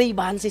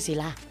makapag-rebansi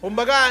sila.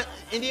 Kumbaga,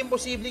 hindi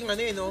imposibleng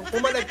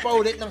pumalag pa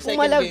ulit ng second game.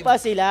 Pumalag pa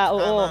sila,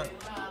 oo.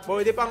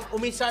 Pwede pang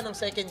umisa ng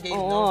second game,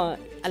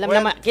 Alam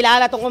naman,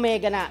 kilala tong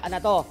Omega na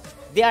to.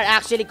 They are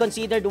actually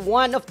considered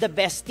one of the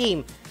best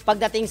team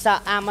pagdating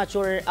sa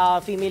amateur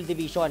female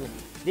division.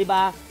 'Di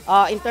ba?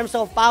 In terms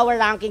of power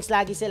rankings,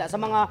 lagi sila sa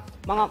mga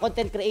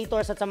content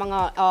creators at sa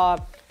mga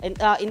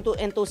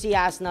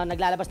enthusiasts na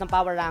naglalabas ng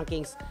power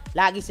rankings,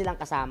 lagi silang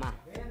kasama.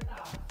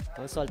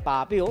 Sol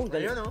Papi,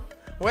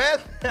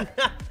 Well,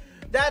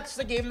 that's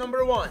the game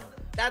number 1.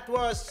 That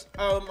was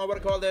what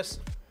I call this,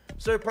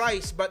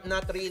 surprise but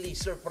not really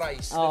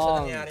surprise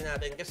sa nangyari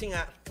natin. Kasi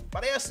nga,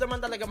 parehas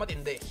naman talaga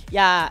matindi.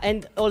 Yeah,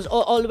 and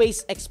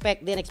always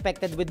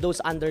expected with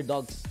those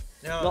underdogs.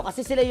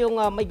 Kasi sila yung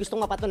may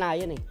gustong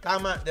mapatunayan .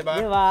 Tama, di ba?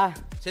 Diba?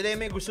 Sila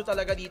yung may gusto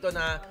talaga dito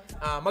na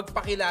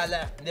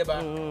magpakilala, di ba?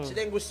 Sila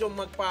yung gusto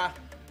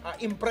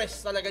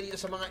impress talaga dito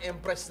sa mga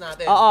empress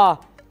natin.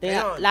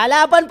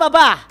 Lalaban pa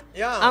ba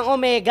ang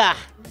Omega?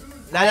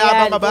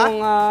 Lalaban pa ba?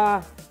 Kung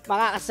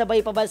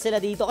makakasabay pa ba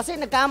sila dito? Kasi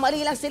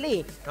nagkamali lang sila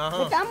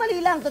Nagkamali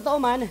lang, totoo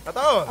man.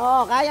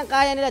 Totoo.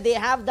 Kayang-kaya nila. They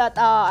have that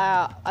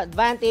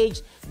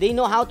advantage. They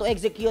know how to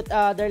execute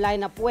their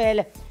lineup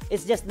well.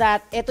 It's just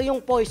that, ito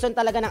yung poison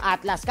talaga ng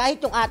Atlas. Kahit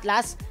yung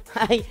Atlas,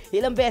 ay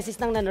ilang beses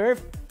nang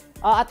na-nerf,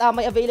 at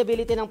may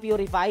availability ng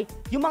Purify,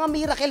 yung mga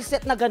miracle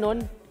set na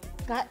ganun,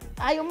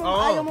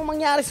 ayaw mo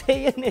mangyari sa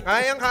yan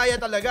Kayang-kaya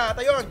talaga. At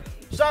ayun,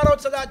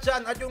 shoutout sa lahat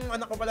dyan. At yung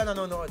anak ko pala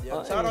nanonood.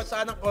 Shoutout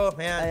sa anak ko.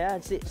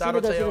 Ayan.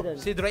 Shoutout sa'yo.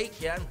 Si Drake,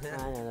 yan.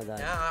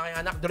 Yan, aking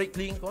anak, Drake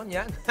Lincoln,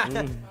 yan.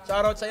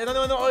 Shoutout sa'yo.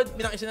 Nanonood.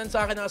 Pinakisinan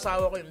sa akin ng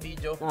asawa ko yung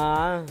video.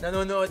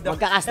 Nanonood.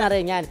 Magkakas na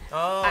rin yan.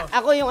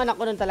 Ako yung anak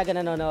ko nun talaga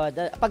nanonood.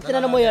 Pag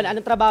tinanong mo yun,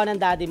 anong trabaho ng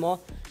daddy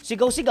mo?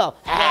 Sigaw-sigaw.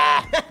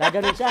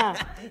 Gaganon siya.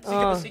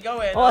 Sigaw-sigaw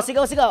eh. Oh,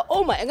 sigaw-sigaw.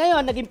 Oh my,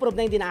 ngayon nag-improve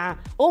na yung dinaa.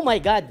 Oh my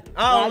God.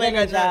 Oh my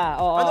God.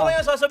 Ano kaya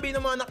sasabihin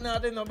ng mga anak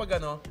natin no,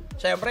 pag ano?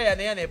 Siyempre,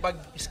 yan eh, pag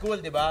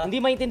school, di ba?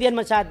 Hindi maintindihan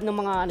masyado ng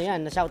mga ano yan,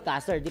 na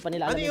shoutcaster. Di pa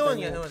nila alam. Ano yun,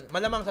 ganun.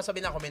 Malamang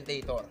sasabihin na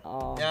commentator.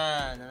 Oo.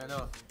 Yan,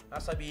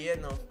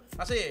 sasabihin, no?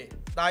 Kasi,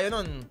 tayo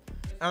nun,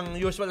 ang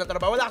usual na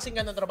trabaho. Wala kasing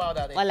ganun trabaho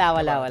dati.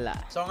 Wala.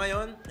 So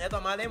ngayon, eto,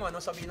 malay mo,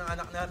 ano sabihin ng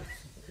anak natin?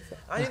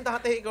 Yung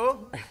tatay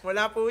ko,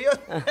 wala po yun.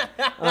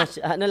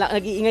 Ano lang,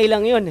 nag-iingay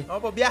lang yun.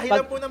 Opo, biyahe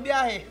lang po ng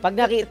biyahe.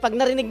 Pag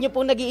narinig niyo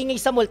pong nag-iingay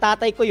sa mall,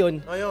 tatay ko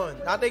yun. Ayun,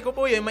 tatay ko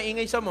po yun,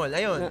 maingay sa mall.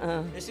 Ayun,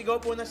 yung sigaw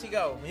po na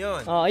sigaw.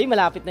 Ayun.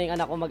 Malapit na yung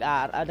anak ko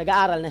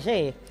nag-aaral na siya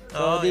eh.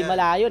 So, di yan.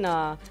 malayo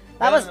na.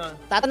 Tapos,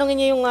 tatanungin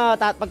niya yung,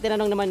 pag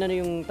tinanong naman ano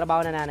yung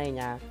trabaho na nanay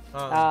niya,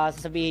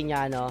 sasabihin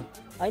niya,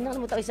 ay,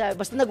 nakalimutan kayo sa,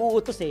 basta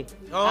nag-uutos eh.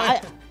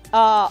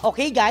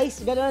 Okay guys,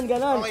 ganun.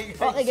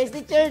 Okay guys,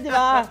 teacher, di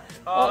ba?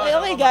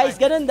 Okay guys,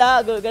 ganun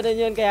ganun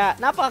yun. Kaya,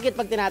 napakakit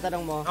pag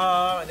tinatanong mo.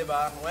 Di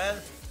ba? Well,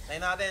 tayo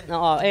natin.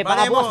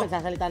 Baka bukas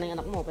nagsasalita na yung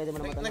anak mo, pwede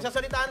mo naman tanong.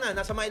 Nagsasalita na,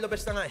 nasa Milo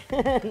Best na nga eh.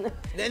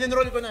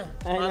 Enroll ko na.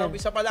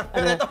 Umpisa pa lang.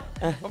 Pero ito,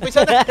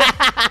 umpisa na.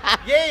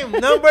 Game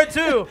number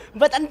 2.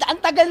 But ang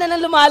tagal na nang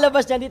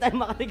lumalabas dyan, di tayo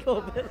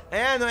makarecover.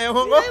 Ayan,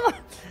 ewan ko.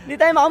 Di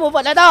tayo makamove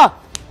on. Ito,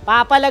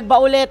 papalag ba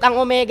ulit ang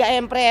Omega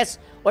Empress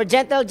or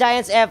Gentle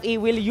Giants FE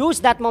will use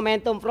that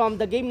momentum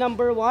from the game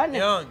number 1?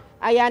 Ayun.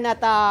 Ayan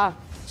at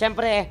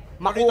syempre,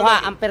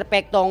 makuha ang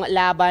perpektong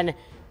laban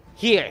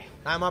here.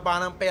 Tama pa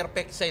ng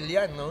perfect sale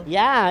yan, no?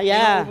 Yeah.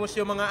 Inuubos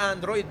yung mga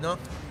Android, no?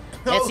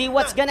 Let's see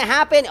what's gonna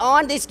happen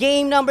on this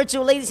game number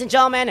 2, ladies and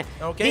gentlemen.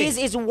 Okay. This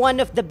is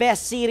one of the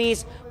best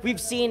series we've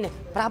seen,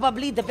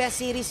 probably the best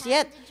series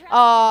yet.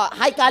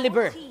 High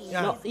caliber.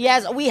 Yeah. No,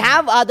 yes, we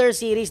have other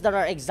series that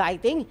are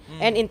exciting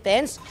and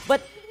intense, but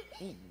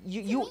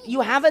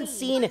you haven't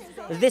seen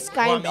this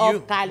kind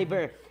of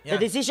caliber. Yeah.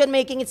 The decision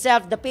making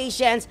itself, the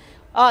patience.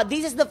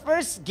 This is the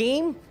first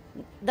game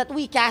that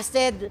we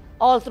casted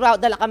all throughout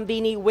the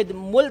Lakambini with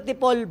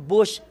multiple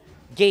Bush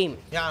game.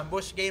 Yeah,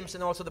 Bush games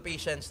and also the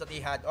patience that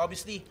he had.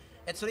 Obviously,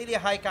 it's really a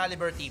high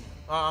caliber team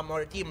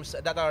or teams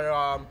that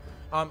are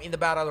in the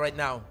battle right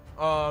now.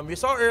 We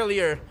saw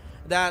earlier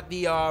that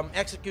the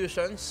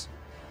executions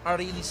are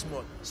really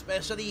smooth,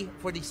 especially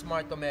for the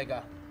Smart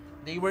Omega.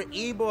 They were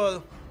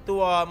able to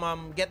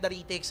get the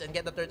retakes and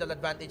get the turtle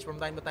advantage from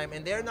time to time,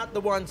 and they're not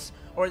the ones,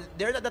 or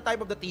they're not the type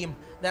of the team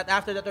that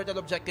after the turtle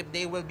objective,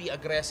 they will be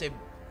aggressive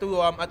to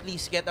at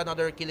least get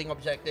another killing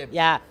objective.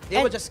 Yeah.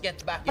 They will just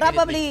get back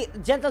Probably,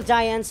 Gentle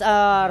Giants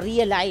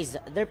realize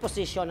their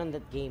position on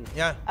that game.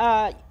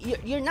 Yeah.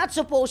 You're not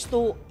supposed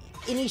to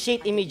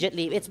initiate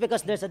immediately. It's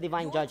because there's a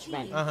divine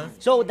judgment.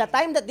 So the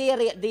time that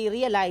they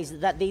realize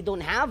that they don't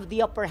have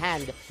the upper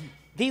hand,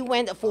 they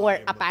went for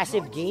a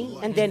passive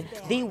game, and then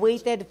they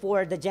waited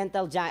for the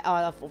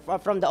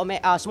from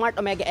the Smart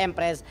Omega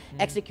Empress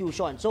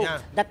execution. So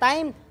the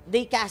time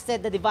they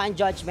casted the divine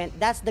judgment,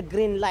 that's the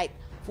green light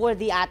for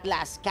the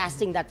Atlas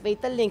casting that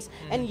fatal links,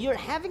 and you're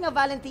having a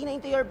Valentina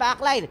into your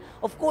backline.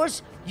 Of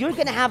course, you're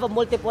gonna have a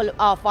multiple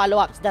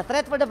follow-ups. The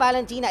threat for the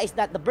Valentina is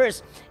that the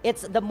burst,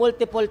 it's the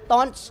multiple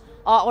taunts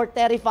or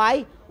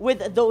terrify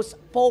with those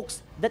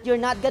pokes that you're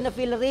not gonna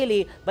feel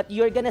really, but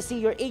you're gonna see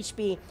your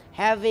HP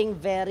having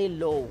very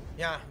low.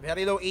 Yeah,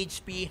 very low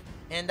HP,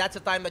 and that's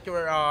the time that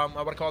you're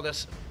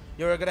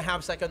you're gonna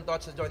have second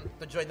thoughts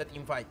to join the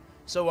team fight.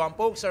 So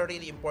pokes are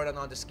really important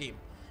on this game.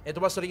 It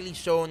was really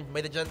shown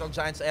by the Gentle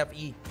Giants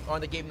FE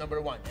on the game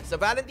number 1. It's the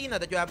Valentina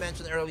that you have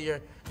mentioned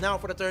earlier. Now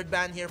for the third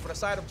ban here for the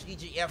side of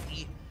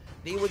GGFE,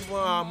 they would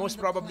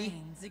most probably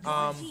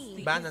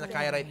ban a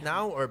Nakai right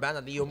now, or ban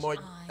a Leo Mord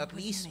at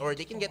least, or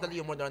they can get the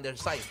Leo Mord on their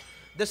side.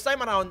 This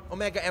time around,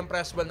 Omega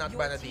Empress will not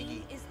ban a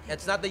Digi.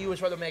 It's not the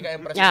usual Omega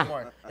Empress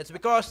anymore. It's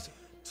because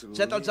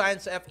Gentle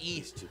Giants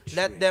FE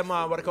let them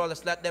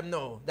let them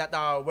know that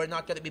we're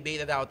not going to be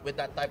baited out with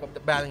that type of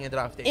banning and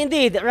drafting.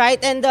 Indeed,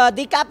 right? And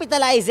they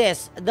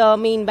capitalizes the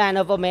main ban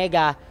of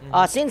Omega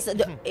since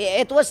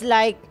it was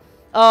like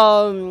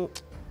a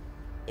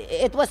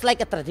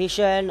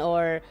tradition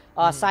or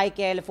a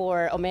cycle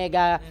for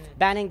Omega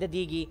banning the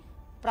Digi.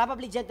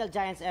 Probably Gentle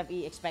Giants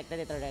FE expected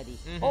it already.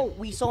 Oh,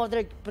 we saw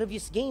their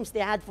previous games.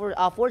 They had 4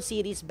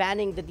 series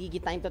banning the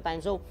Digi time to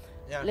time. So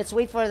let's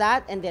wait for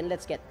that, and then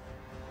let's get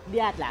the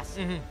Atlas.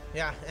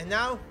 Yeah, and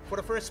now for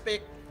the first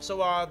pick,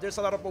 so there's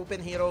a lot of open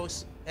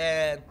heroes,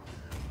 and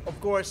of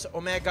course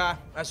Omega,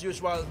 as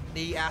usual,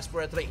 they asked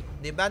for a trade.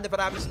 They banned the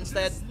Paramis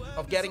instead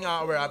of getting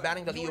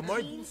banning the Leo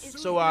Mord.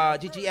 So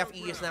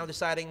GGFE is now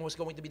deciding who's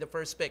going to be the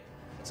first pick.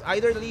 It's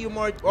either the Leo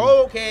Mord.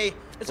 Oh, okay,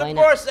 it's of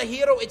course the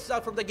hero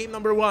itself from the game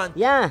number 1.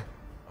 Yeah.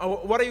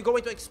 What are you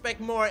going to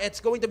expect more? It's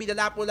going to be the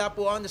Lapu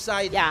Lapu on the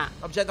side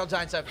of Gentle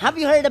Giants FE. Have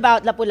you heard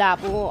about Lapu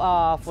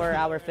Lapu for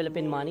our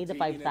Philippine money, the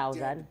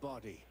 5,000?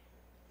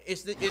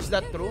 Is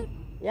that true?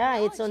 Yeah,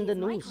 it's on the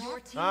news.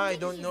 I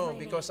don't know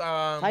because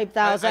 5,000.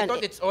 I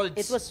thought it's old.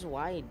 It was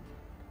wide.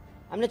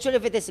 I'm not sure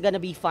if it is gonna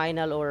be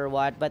final or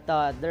what, but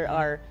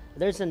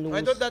there's a news.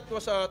 I thought that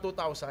was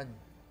 2,000.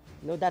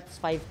 No, that's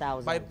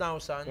 5,000.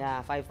 5,000?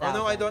 Yeah, 5,000. Oh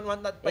no, I don't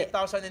want that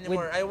 5,000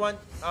 anymore. With,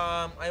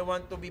 I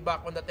want to be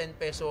back on the 10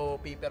 peso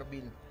paper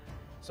bill.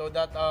 So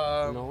that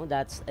no,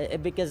 that's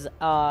because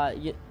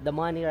the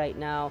money right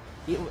now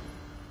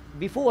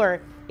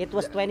before it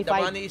was 25.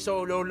 The money is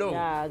so low.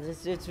 Yeah,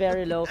 it's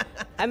very low.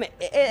 I mean,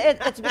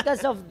 it's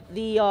because of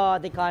the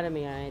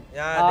economy, right?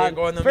 Yeah, the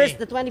economy. First,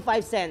 the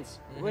 25 cents.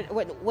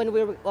 When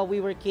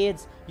we were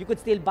kids, you could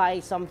still buy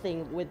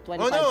something with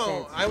 25 cents.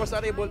 Oh no, I was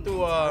not able to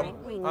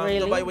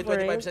really? buy with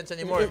 25 cents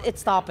anymore.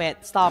 Stop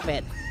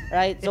it,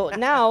 right? So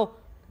now,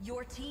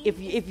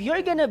 if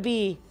you're gonna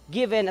be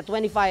given a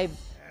 25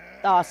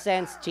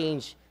 cents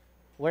change,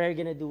 what are you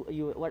gonna do?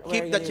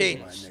 Keep the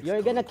change.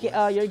 You're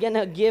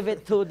gonna give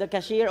it to the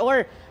cashier,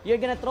 or you're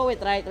gonna throw it,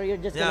 right? Or you're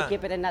just gonna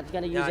keep it and not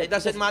gonna use it. It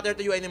doesn't matter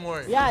to you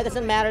anymore. Yeah, it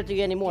doesn't matter to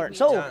you anymore.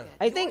 So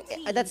I think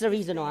that's the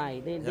reason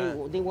why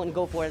they won't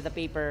go for the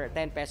paper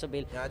 10 peso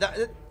bill.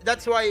 Yeah,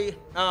 that's why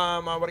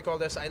what do you call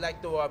this? I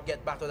like to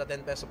get back to the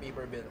 10 peso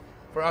paper bill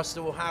for us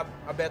to have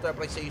a better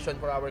appreciation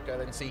for our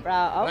currency.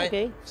 Right?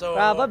 Okay. So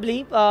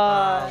probably.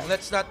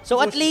 Let's not.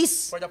 So at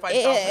least for the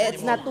 5,000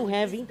 it's not too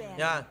heavy.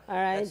 Yeah. All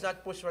right. Let's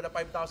not push for the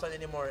 5,000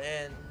 anymore.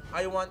 And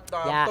I want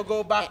to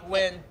go back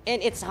when.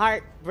 And it's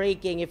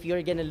heartbreaking if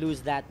you're gonna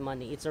lose that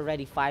money. It's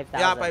already 5,000.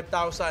 Yeah,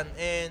 5,000.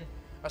 And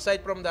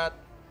aside from that,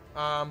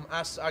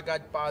 as a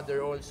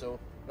godfather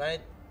also,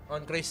 right?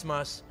 On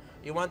Christmas,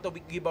 you want to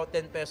give out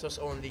 10 pesos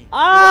only.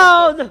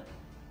 Oh!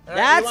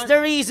 That's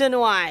the reason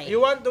why. You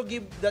want to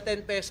give the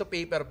 10 peso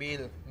paper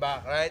bill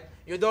back, right?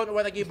 You don't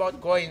want to give out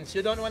coins.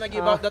 You don't want to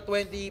give out the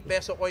 20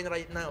 peso coin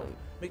right now.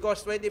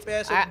 Because 20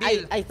 peso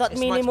bill I thought is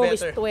minimum much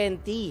is better.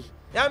 20.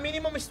 Yeah,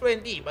 minimum is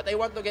 20, but I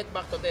want to get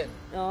back to 10.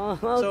 Oh,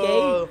 okay.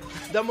 So,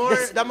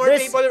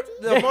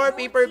 the more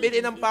paper bill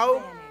in ang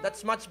pao,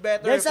 that's much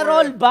better. There's a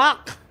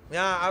rollback.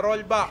 Yeah, a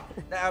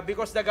rollback.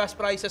 Because the gas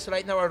prices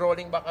right now are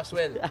rolling back as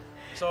well.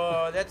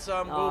 So, let's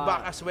go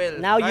back as well.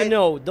 Now right? you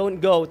know, don't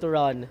go to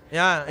run.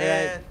 Yeah,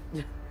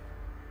 and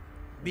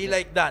be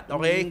like that,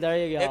 okay? There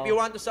you go. If you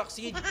want to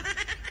succeed,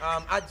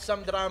 add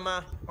some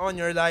drama on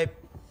your life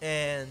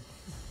and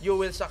you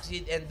will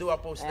succeed and do a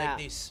post like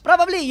this.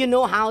 Probably you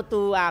know how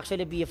to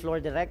actually be a floor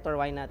director.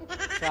 Why not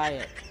try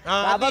it?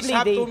 At least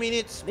have 2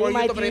 minutes for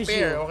you to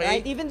prepare, okay?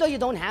 Right? Even though you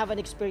don't have an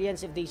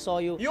experience, if they saw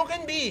you, you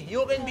can be.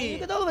 You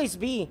could always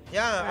be.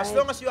 Yeah, as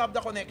long as you have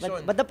the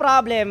connection. But the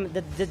problem,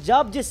 the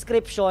job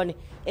description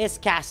is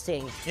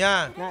casting.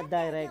 Yeah. Not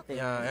directing.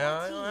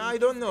 Yeah, I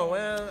don't know.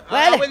 Well,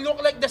 I will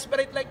look like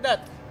desperate like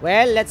that.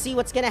 Well, let's see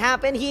what's gonna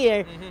happen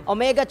here.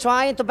 Omega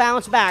trying to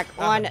bounce back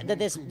on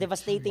this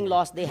devastating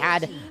loss they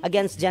had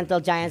against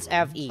Gentle Giants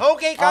FE.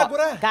 Okay,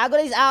 Kagura.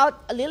 Kagura is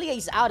out. Lilia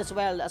is out as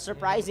well,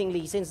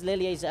 surprisingly, since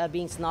Lilia is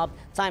being snubbed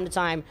time to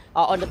time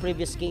on the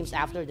previous games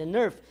after the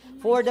nerf.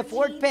 For the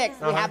fourth pick,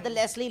 we have the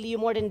Leslie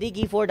Leomord and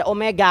Diggy for the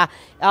Omega.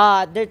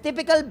 Their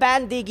typical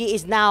ban Diggy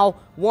is now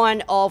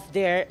one of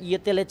their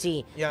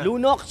utility. Yeah.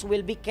 Lunox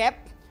will be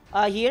kept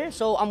here,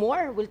 so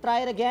Amor will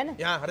try it again.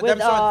 Yeah,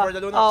 redemption for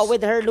the Lunox.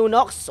 With her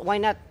Lunox, why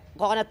not?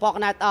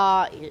 Coconut,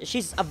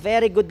 she's a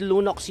very good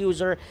Lunox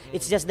user.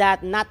 It's just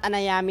that Nat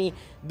Anayami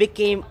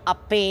became a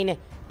pain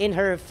in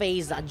her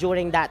face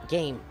during that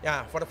game.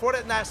 Yeah, for the fourth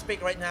and last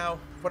pick right now,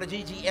 for the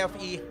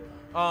GGFE,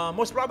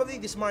 most probably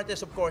the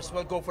smartest, of course,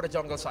 will go for the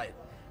jungle side.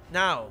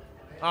 Now,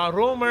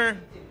 roamer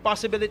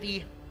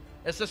possibility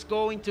is just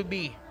going to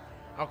be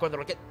a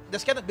control.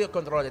 This cannot be a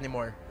control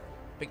anymore.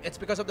 It's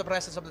because of the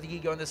presence of the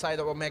Giga on the side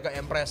of Omega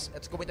Empress.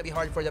 It's going to be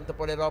hard for them to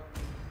pull it up.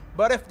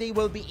 But if they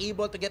will be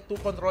able to get 2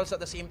 controls at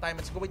the same time,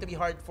 it's going to be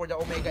hard for the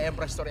Omega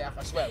Empress to react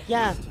as well.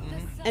 Yeah,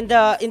 and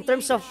in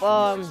terms of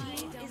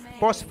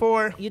Post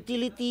 4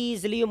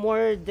 utilities,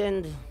 Leomord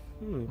and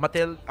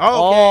Mattel.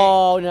 Oh, okay.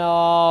 Oh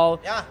no.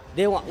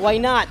 Yeah. Why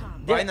not?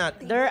 Why not?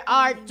 There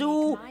are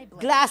 2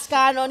 glass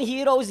cannon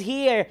heroes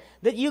here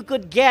that you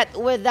could get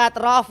with that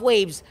rough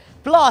waves.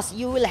 Plus,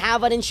 you will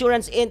have an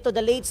insurance into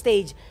the late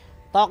stage.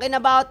 Talking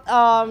about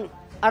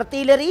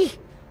artillery,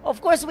 of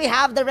course, we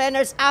have the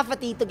Renner's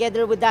Apathy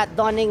together with that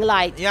Dawning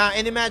Light. Yeah,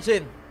 and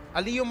imagine,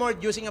 a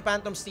Leomord using a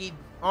Phantom Steed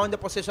on the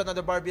position of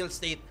the Barbell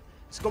State.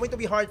 It's going to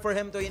be hard for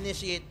him to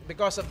initiate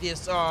because of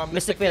this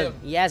Mystic Field.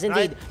 Yes,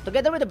 indeed. Right?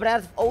 Together with the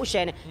Breath of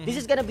Ocean, this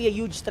is going to be a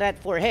huge threat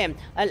for him.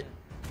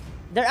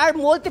 There are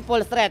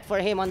multiple threats for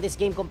him on this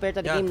game compared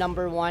to the game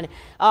number 1.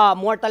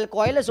 Mortal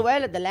Coil as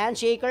well, the Land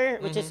Shaker,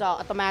 which is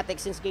automatic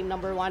since game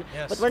number 1.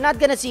 Yes. But we're not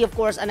gonna see, of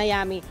course,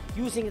 Anayami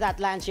using that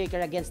Land Shaker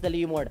against the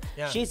Leomord.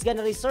 Yeah. She's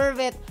gonna reserve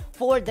it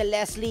for the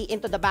Leslie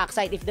into the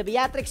backside. If the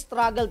Beatrix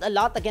struggled a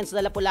lot against the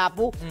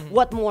Lapu-Lapu,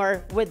 what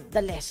more with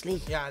the Leslie?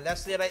 Yeah,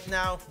 Leslie right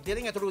now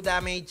dealing a true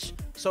damage.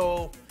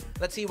 So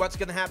let's see what's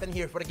gonna happen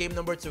here for the game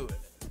number 2.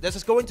 This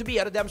is going to be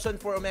a redemption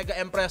for Omega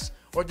Empress,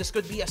 or this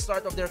could be a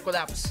start of their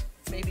collapse.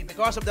 Maybe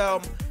because of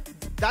the...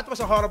 that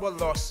was a horrible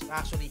loss,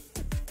 actually.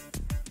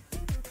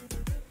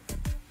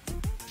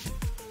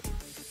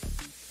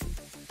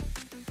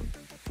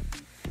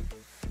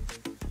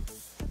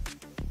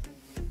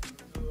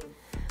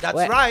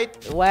 That's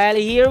right. Well,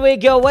 here we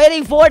go,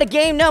 waiting for the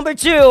game number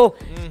 2.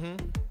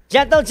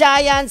 Gentle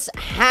Giants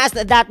has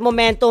that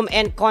momentum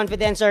and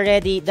confidence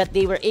already that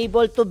they were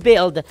able to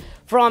build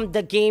from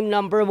the game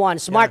number 1.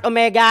 Smart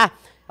Omega,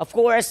 of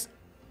course,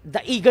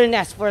 the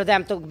eagerness for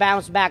them to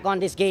bounce back on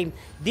this game.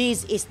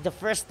 This is the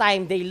first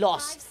time they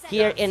lost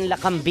here in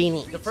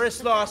Lakambini. The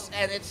first loss,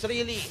 and it's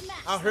really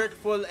a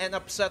hurtful and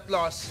upset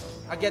loss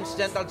against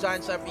Gentle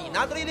Giants FE.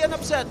 Not really an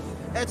upset.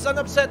 It's an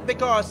upset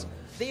because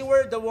they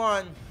were the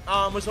one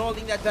who's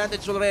holding the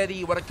advantage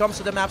already when it comes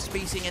to the map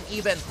spacing and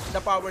even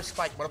the power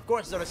spike. But of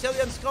course, the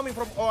resilience coming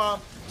from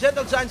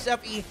Gentle Giants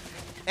FE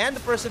and the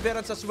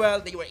perseverance as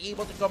well, they were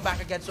able to come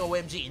back against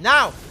OMG.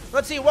 Now,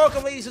 let's see.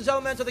 Welcome, ladies and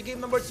gentlemen, to the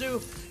game number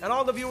 2. And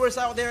all the viewers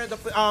out there, the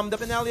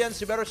Pnelians,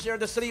 you better share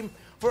the stream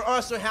for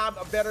us to have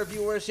a better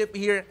viewership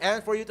here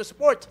and for you to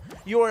support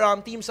your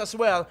teams as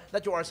well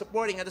that you are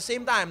supporting at the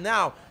same time.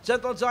 Now,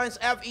 Gentle Giants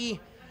FE,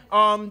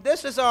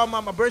 this is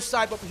a burst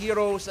type of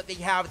heroes that they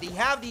have. They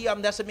have the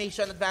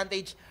decimation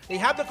advantage. They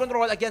have the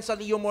control against a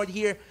Leo Mord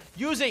here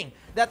using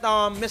that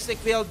Mystic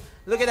Field.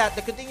 Look at that.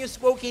 The continuous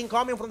smoking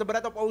coming from the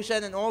Breath of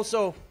Ocean and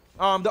also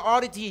the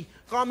oddity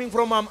coming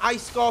from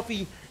Ice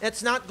Coffee.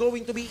 It's not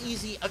going to be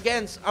easy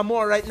against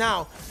Amor right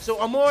now. So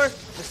Amor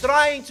is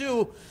trying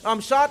to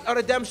shot a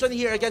redemption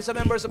here against the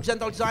members of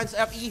Gentle Giants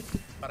FE.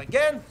 But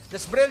again,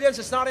 this brilliance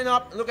is not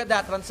enough. Look at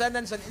that.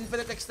 Transcendence and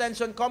infinite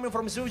extension coming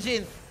from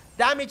Zujin.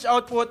 Damage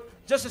output,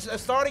 just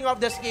as starting off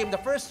this game, the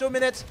first 2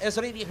 minutes is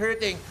really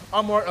hurting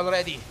Amor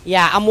already.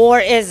 Yeah, Amor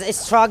is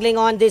struggling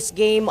on this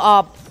game.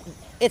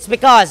 It's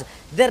because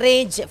the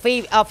range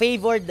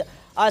favored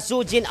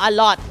Sujin a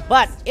lot.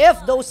 But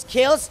if those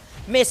kills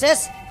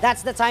misses,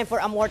 that's the time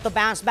for Amor to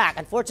bounce back.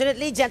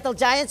 Unfortunately, Gentle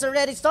Giants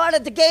already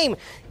started the game,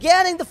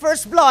 getting the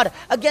first blood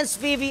against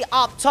Vivi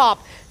up top.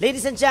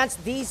 Ladies and gents,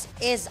 this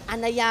is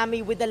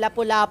Anayami with the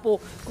Lapu-Lapu,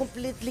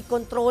 completely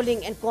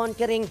controlling and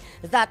conquering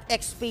that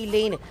XP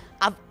lane.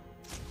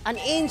 An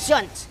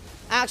ancient,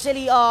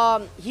 actually,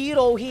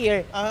 hero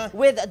here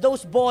with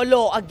those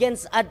bolo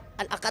against a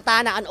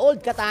katana, an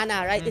old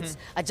katana, right? It's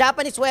a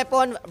Japanese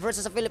weapon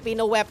versus a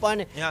Filipino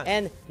weapon,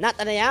 and not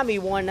Anayami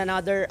won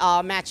another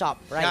matchup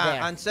right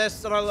there.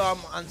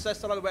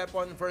 Ancestral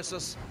weapon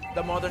versus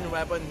the modern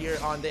weapon here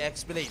on the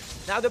XP lane.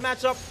 Now the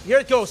matchup, here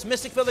it goes.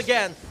 Mystic Field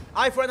again.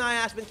 Eye for an eye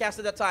has been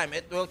casted at time.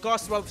 It will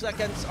cost 12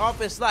 seconds of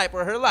his life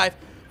or her life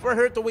for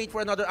her to wait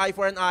for another eye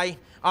for an eye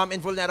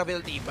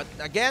invulnerability. But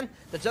again,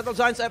 the Gentle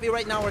Giants FE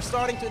right now are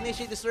starting to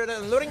initiate this turtle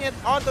and luring it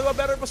onto a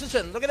better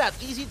position. Look at that,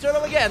 easy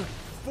turtle again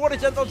for the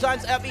Gentle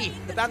Giants FE.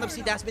 The Phantom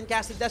Seed has been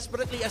casted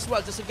desperately as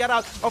well just to get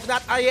out of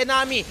that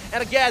Ayanami.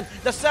 And again,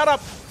 the setup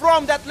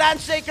from that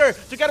Landshaker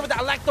together with the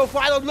Electro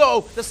final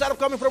blow. The setup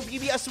coming from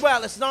PB as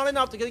well. It's not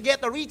enough to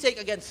get the retake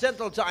against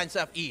Gentle Giants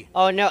FE.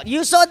 Oh no,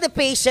 you saw the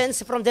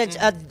patience from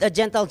the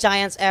Gentle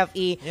Giants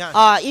FE.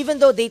 Even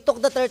though they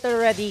took the turtle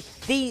already,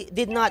 they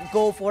did not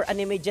go for an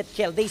immediate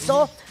kill. They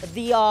saw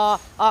the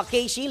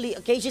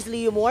Keishi's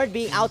Leomord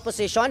being out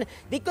position.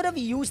 They could have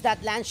used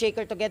that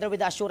Landshaker together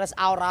with Ashura's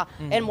Aura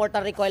and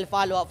Mortal Recoil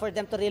follow-up for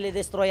them to really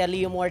destroy a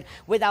Leomord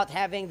without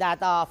having that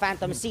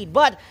Phantom Seed.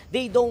 But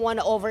they don't want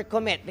to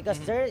overcommit because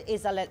there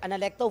is an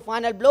Electro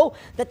final blow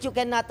that you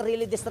cannot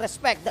really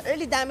disrespect. The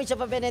early damage of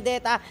a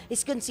Benedetta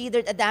is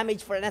considered a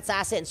damage for an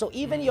assassin. So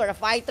even you're a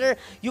fighter,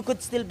 you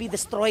could still be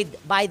destroyed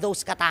by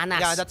those katanas.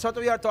 Yeah, that's what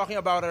we are talking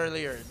about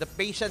earlier. The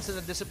patience and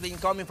the discipline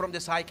coming from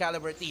this high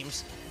caliber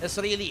teams is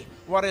really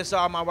what is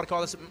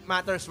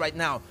matters right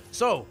now.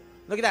 So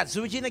look at that,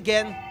 Zujin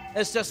again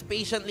is just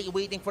patiently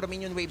waiting for the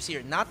minion waves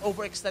here, not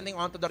overextending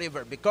onto the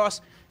river because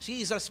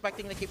she is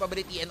respecting the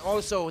capability and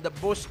also the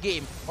bush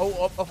game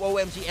of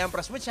OMG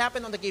Empress, which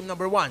happened on the game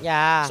number 1.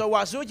 Yeah. So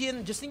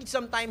Zujin just needs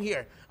some time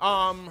here.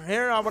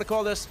 Her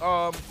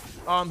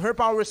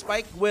power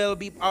spike will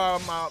be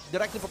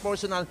directly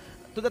proportional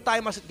to the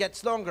time as it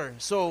gets longer.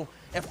 So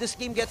if this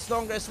game gets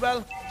longer as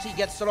well, she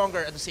gets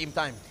stronger at the same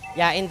time.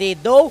 Yeah,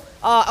 indeed. Though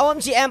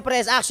OMG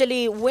Empress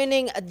actually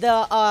winning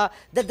the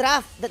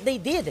draft that they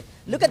did.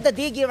 Look at the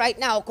Digi right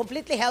now,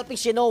 completely helping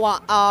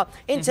Shinoa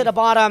into the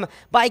bottom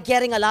by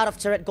getting a lot of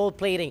turret gold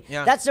plating.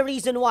 That's the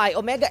reason why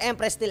Omega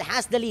Empress still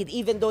has the lead,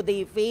 even though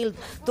they failed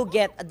to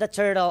get the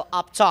turtle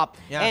up top.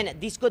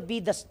 And this could be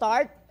the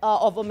start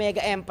of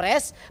Omega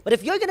Empress. But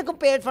if you're going to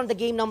compare it from the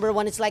game number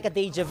 1, it's like a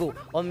deja vu.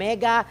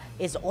 Omega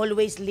is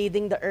always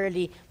leading the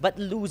early but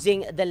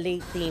losing the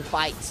late team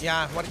fights.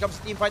 Yeah, when it comes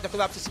to team fight, the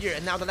collapse is here.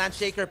 And now the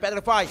Landshaker,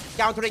 Petrify,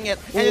 countering it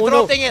and Oh,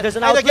 interrupting no. it. There's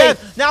an And outplay. again,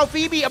 now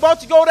Phoebe about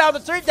to go down. The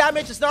third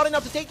damage is not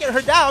enough to take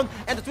her down.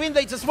 And the Twin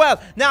Blades as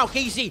well. Now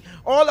Casey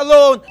all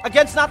alone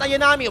against Nat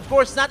Ayanami. Of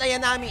course, Nat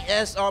Ayanami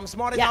is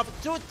smart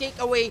enough to take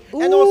away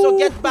and also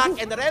get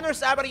back. And the Renner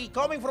Sabari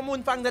coming from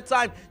Moonfang that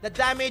time. The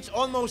damage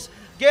almost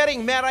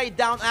getting Merai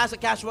down as a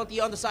casualty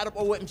on the side of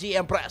OMG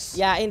Empress.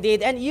 Yeah,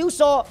 indeed. And you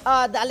saw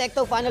the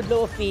Electro final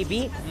blow of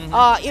Phoebe.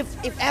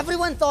 If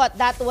everyone thought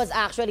that was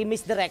actually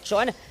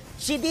misdirection,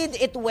 she did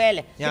it well.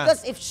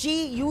 Because if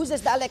she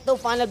uses the Electro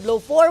Funnel Blow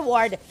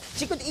forward,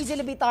 she could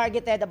easily be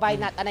targeted by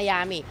Nat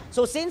Anayami.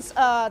 So since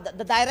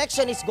the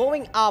direction is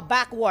going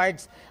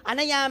backwards,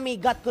 Anayami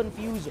got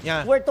confused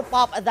where to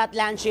pop that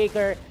land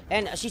shaker,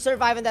 and she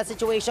survived in that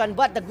situation.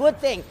 But the good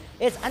thing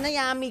is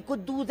Anayami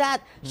could do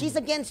that. She's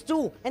against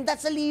 2, and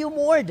that's a Leo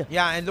Mord.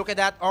 Yeah, and look at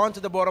that, on to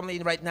the bottom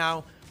lane right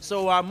now.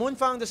 So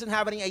Moonfang doesn't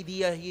have any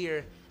idea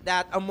here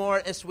that Amor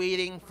is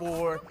waiting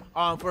for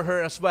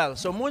her as well.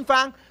 So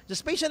Moonfang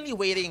just patiently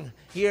waiting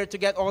here to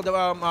get all the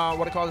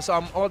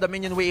all the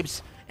minion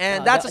waves.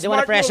 And that's a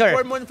smart move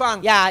for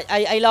Moonfang. Yeah,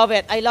 I love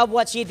it. I love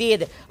what she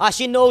did.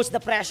 She knows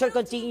the pressure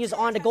continues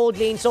on the gold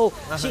lane, so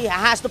she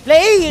has to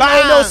play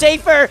no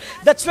safer.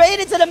 The trade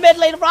into the mid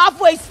lane.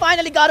 Rough-Ways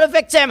finally got a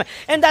victim,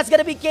 and that's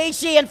gonna be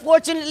Keishi.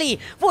 Unfortunately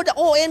for the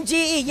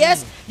OMGE,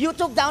 yes, you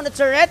took down the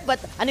turret,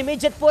 but an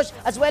immediate push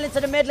as well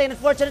into the mid lane.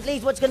 Unfortunately,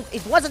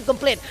 it wasn't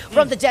complete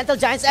from the Gentle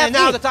Giants. And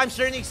now the time's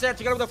turning there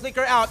to get the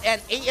flicker out, and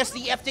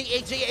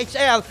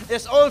ASD-FT-AJHL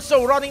is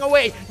also running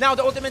away. Now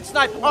the ultimate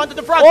snipe onto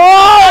the front.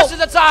 This is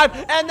the time,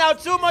 and now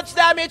too much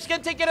damage,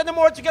 can take it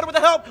anymore together with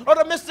the help of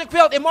the Mystic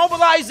Field,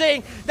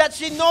 immobilizing that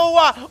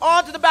Shinoa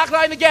onto the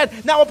backline again.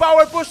 Now a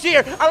power push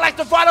here. I like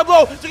the final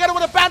blow together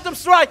with a Phantom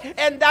Strike,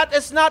 and that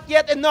is not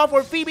yet enough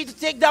for Phoebe to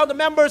take down the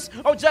members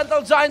of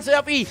Gentle Giants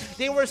FE.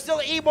 They were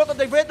still able to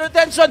divert their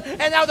attention,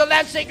 and now the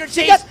Landshaker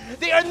chase.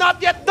 They are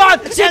not yet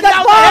done, and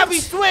now the heavy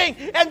swing,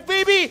 and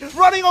Phoebe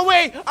running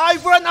away.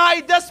 Ivor and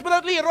I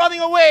desperately running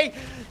away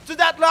to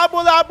that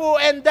Labu-Labu,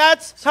 and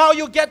that's how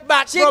you get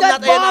back from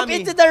that enemy. She got bumped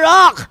into the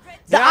rock.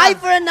 The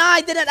Ivor and I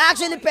didn't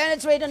actually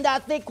penetrate on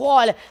that thick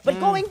wall. But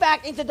going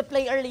back into the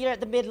play earlier at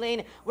the mid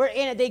lane,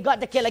 wherein they got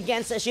the kill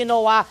against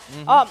Shinoa.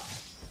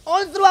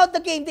 All throughout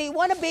the game, they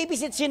want to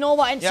babysit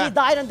Shinoa, and she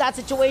died on that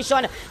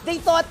situation. They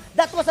thought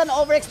that was an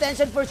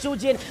overextension for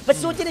Sujin, but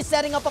Sujin is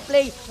setting up a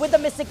play with the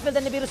Mystic Field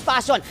and the Virus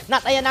Passion.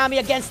 Not Ayanami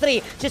against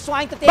 3. She's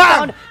trying to take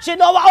down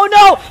Shinoa. Oh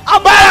no!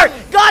 Amor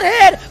got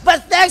hit,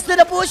 but thanks to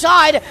the bush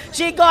hide,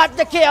 she got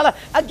the kill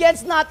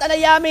against Not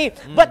Ayanami.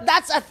 But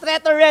that's a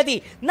threat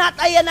already. Not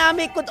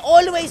Ayanami could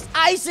always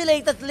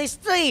isolate at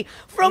least 3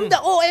 from the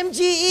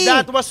OMGE.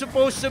 That was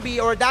supposed to be,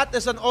 or that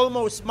is an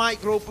almost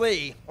micro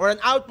play, or an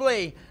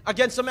outplay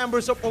against the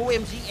members of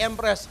OMG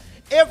Empress.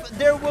 If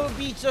there will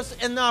be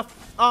just enough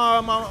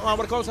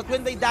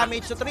twin blade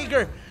damage to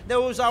trigger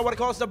those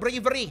the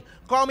bravery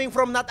coming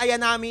from Nat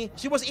Ayanami,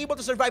 she was able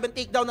to survive and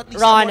take down at least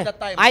someone at that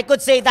time. I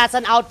could say that's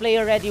an outplay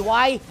already.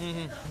 Why?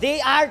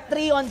 They are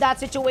 3 on that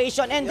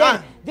situation, and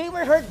then they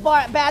were hurt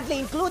badly,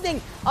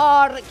 including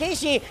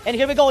Keishi. And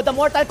here we go, the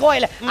Mortal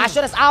Coil,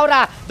 Ashura's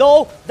Aura.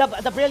 Though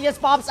the Brilliance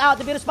pops out,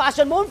 the Virus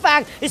Passion.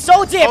 Moonfang is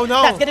so deep.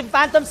 That's gonna be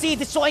Phantom Seed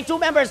destroying 2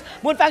 members.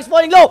 Moonfang's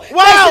falling low.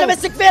 Wow! To the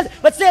Mystic Field,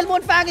 but still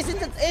Moonfang is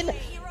in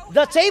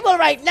the table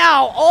right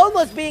now,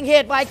 almost being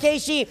hit by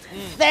Keishi,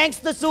 thanks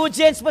to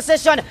Sujin's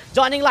position.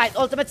 Joining Light,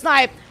 ultimate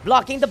snipe,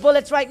 blocking the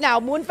bullets right now.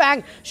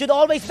 Moonfang should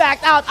always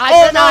back out.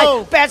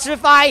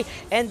 Petrify,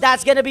 and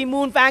that's gonna be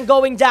Moonfang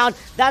going down.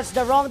 That's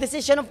the wrong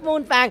decision of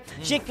Moonfang.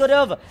 She could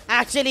have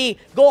actually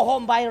go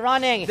home by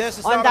running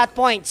on that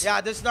point.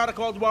 Yeah, this is not a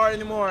Cold War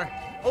anymore.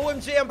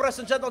 OMG Empress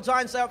and Gentle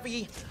Giants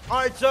FE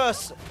are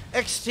just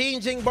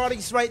exchanging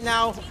bodies right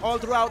now all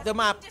throughout the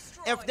map.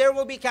 If there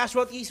will be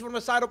casualties from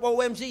the side of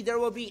OMG, there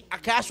will be a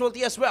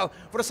casualty as well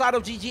for the side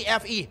of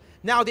GGFE.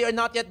 Now they are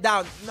not yet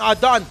done.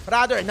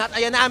 Rather, not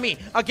Ayanami.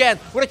 Again,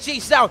 with a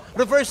chase down.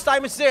 Reverse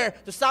time is there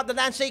to stop the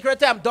Landshaker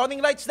attempt.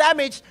 Dawning Light's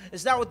damage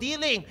is now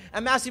dealing a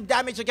massive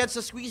damage against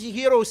the squeezy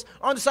heroes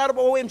on the side of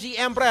OMG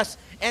Empress.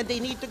 And they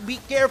need to be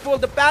careful.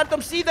 The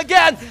Phantom Seed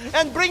again,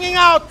 and bringing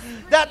out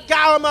that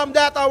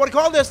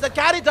the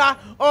Carita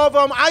of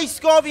Ice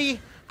Coffee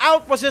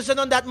out position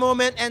on that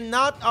moment, and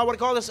not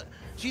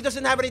she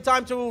doesn't have any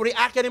time to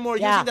react anymore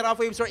using the Rough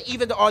Waves or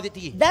even the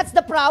Oddity. That's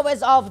the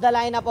prowess of the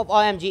lineup of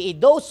OMGE.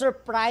 Those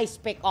surprise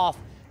pick-off.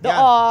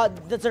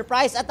 The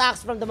surprise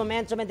attacks from the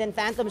Momentum and then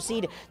Phantom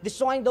Seed,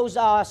 destroying those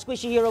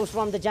squishy heroes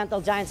from the Gentle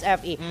Giants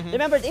FE.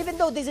 Remember, even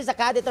though this is a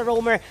Kadita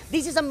roamer,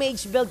 this is a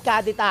mage build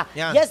Kadita.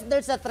 Yes,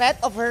 there's a threat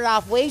of her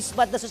Rough Waves,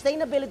 but the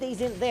sustainability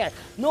isn't there.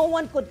 No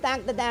one could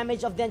tank the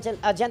damage of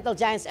Gentle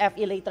Giants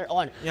FE later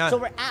on. So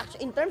we're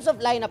actually, in terms of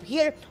lineup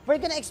here, we're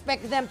gonna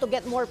expect them to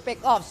get more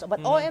pick-offs. But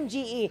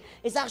OMGE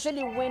is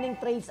actually winning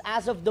trades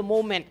as of the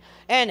moment.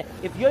 And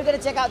if you're gonna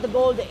check out the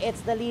gold,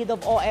 it's the lead of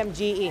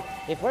OMGE.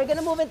 If we're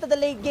gonna move into the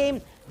late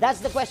game, that's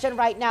the question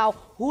right now.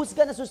 Who's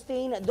gonna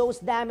sustain those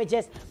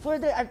damages?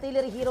 Further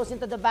artillery heroes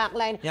into the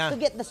backline to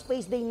get the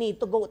space they need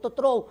to go to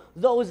throw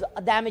those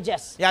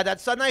damages. Yeah,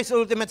 that's a nice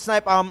ultimate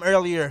snipe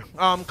earlier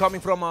coming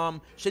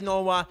from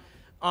Shinoa.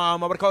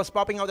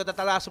 Popping out at the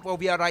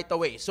Thalassophobia right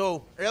away.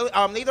 So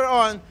later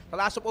on,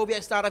 Thalassophobia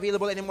is not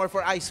available anymore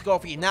for Ice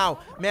Coffee. Now,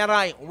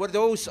 Merai with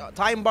those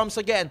time bombs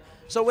again.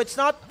 So it's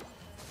not.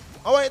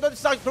 Oh, wait,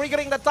 it's not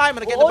triggering that time.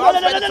 And again, the bounce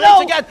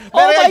again.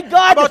 Oh my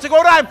God! About to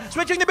go rhyme.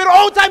 Switching the mirror.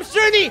 Oh, time's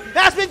journey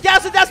has been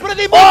casted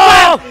desperately.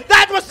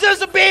 That was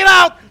just a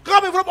bailout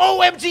coming from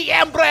OMG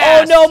Empress.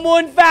 Oh no,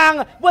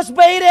 Moonfang was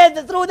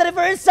baited through the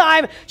reverse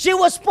time. She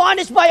was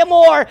punished by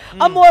Amor.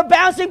 Amor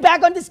bouncing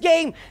back on this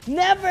game.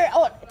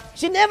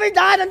 She never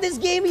died on this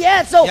game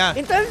yet. So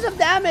in terms of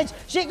damage,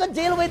 she could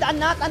deal with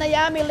Anat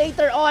Anayami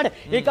later on.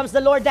 Here comes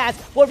the Lord Dance.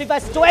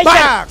 4v5 situation.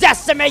 Bang!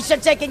 Decimation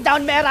taking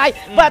down Merai.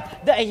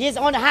 But he's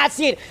on the hot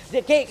seat.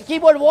 The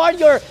keyboard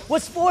warrior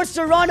was forced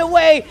to run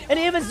away. And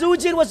even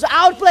Zujin was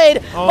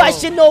outplayed by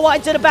Shinoa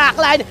into the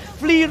backline.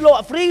 Free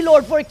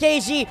Lord for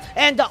KG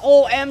and the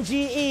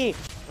OMGE.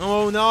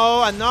 Oh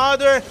no,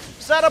 another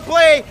set of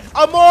play.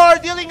 Amor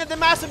dealing with the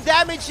massive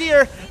damage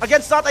here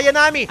against Not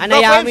Ayanami.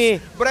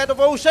 Anayami. Breath of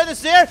Ocean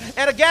is there.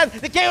 And again,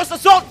 the Chaos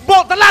Assault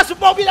Bolt, the last of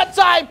Bobby that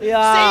time.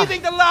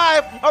 Saving the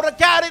life of the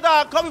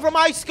Carita coming from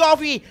Ice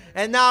Coffee.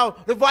 And now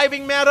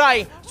reviving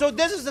Merai. So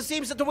this is the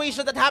same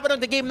situation that happened on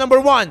the game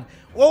number 1.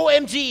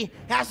 OMG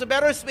has a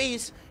better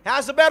space,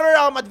 has a better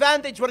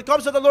advantage when it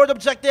comes to the Lord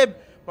objective.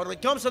 But when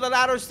it comes to the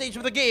latter stage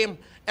of the game,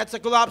 it's a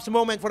collapse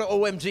moment for the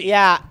OMG.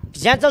 Yeah,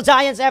 Gentle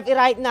Giants FE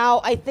right now,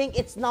 I think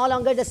it's no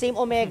longer the same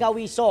Omega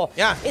we saw.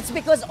 Yeah. It's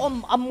because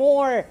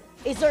Amor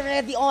is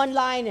already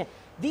online.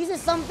 This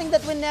is something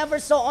that we never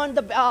saw on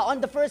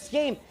the first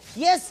game.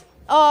 Yes,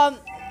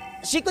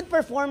 she could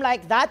perform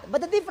like that,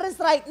 but the difference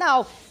right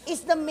now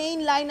is the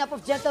main lineup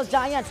of Gentle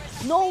Giants.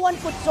 No one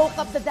could soak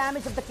up the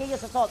damage of the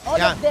Chaos Assault. All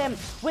of them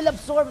will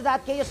absorb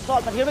that Chaos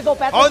Assault. But here we go,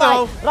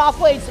 Petrify. Rough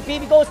waves,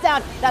 PB goes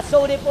down. That's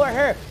so deep for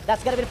her.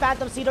 That's gonna be the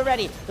Phantom Seed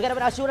already. Together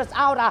with Ashura's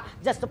Aura,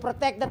 just to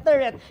protect the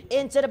turret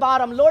into the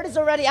bottom. Lord is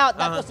already out.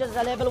 That was just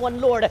a level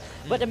 1 Lord.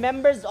 But the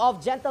members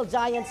of Gentle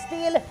Giants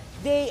still,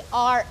 they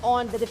are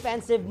on the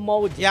defensive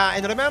mode. Yeah,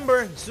 and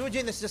remember,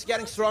 Sujin is just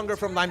getting stronger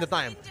from time to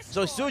time.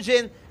 So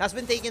Sujin has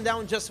been taken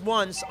down just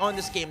once on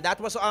this game. That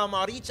was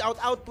a reach-out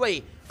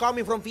outplay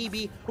coming from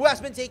PB, who has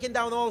been taken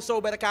down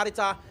also by the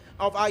Carita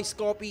of Ice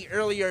Copy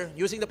earlier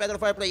using the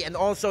Petrify play and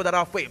also the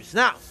Rough Waves.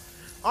 Now,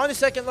 on the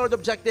second Lord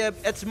objective,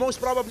 it's most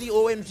probably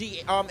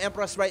OMG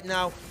Empress right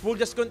now. Will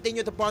just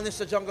continue to punish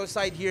the jungle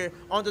side here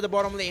onto the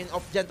bottom lane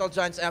of Gentle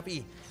Giants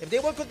FE. If they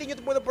will continue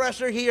to put the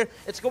pressure here,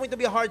 it's going to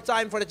be a hard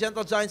time for the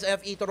Gentle Giants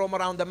FE to roam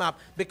around the map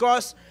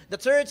because the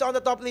turrets on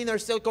the top lane are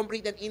still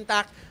complete and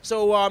intact.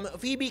 So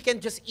Phoebe can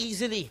just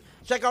easily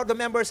check out the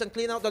members and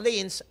clean out the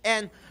lanes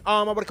and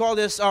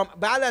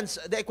balance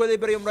the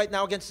equilibrium right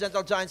now against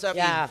Gentle Giants FE.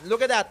 Yeah.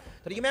 Look at that.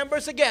 3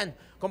 members again,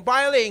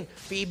 compiling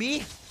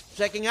Phoebe,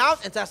 checking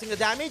out and testing the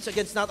damage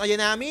against Not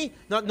Ayanami,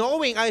 not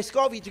knowing Ice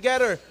Coffee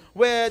together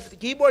with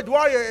Keyboard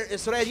Warrior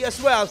is ready as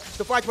well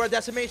to fight for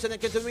decimation and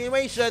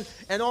continuation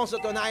and also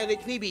to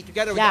annihilate Phoebe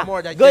together with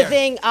Amor. Good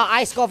thing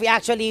Ice Coffee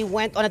actually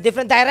went on a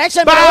different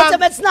direction. But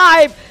Ultimate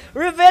Snipe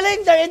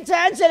revealing their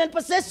intention and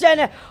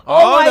position.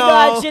 Oh my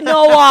God,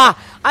 Shinoa.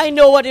 I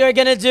know what you're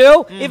gonna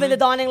do. Even the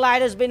Dawning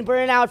Light has been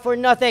burned out for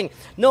nothing.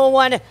 No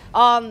one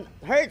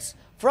hurts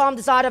from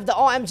the side of the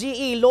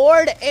OMGE.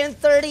 Lord in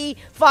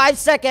 35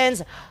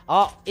 seconds.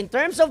 In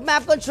terms of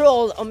map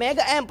control,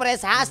 Omega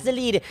Empress has the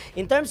lead.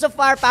 In terms of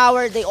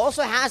firepower, they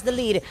also has the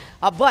lead.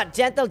 But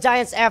Gentle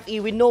Giants FE,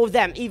 we know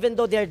them. Even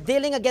though they're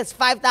dealing against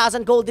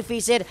 5,000 gold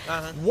deficit,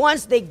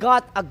 once they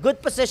got a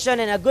good position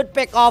and a good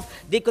pick-off,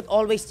 they could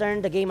always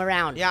turn the game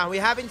around. Yeah, we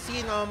haven't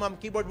seen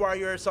Keyboard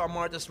Warriors or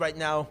Mortis right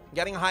now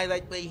getting a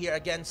highlight play here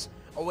against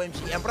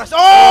OMG Empress.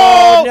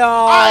 Oh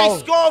no!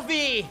 Ice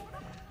Coffee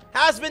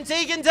has been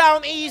taken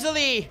down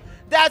easily.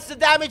 That's the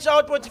damage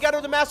output together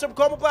with the Master of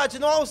Camouflage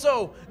and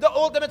also the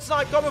Ultimate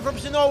Snipe coming from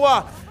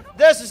Shinoa.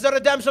 This is the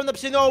redemption of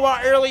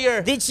Shinoa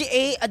earlier. Did she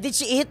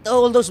hit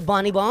all those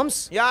bunny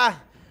bombs? Yeah,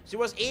 she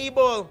was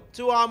able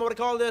to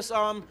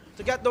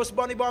to get those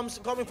bunny bombs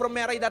coming from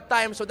Merai that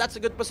time. So that's a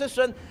good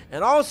position.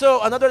 And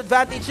also another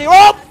advantage here.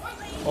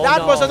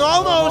 That was an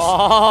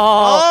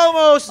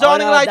almost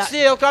Dawning Light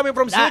steal coming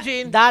from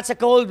Sujin. That's a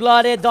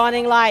cold-blooded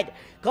Dawning Light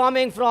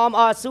coming from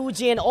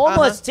Sujin,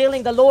 almost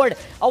stealing the Lord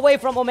away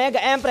from Omega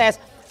Empress.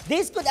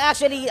 This could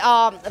actually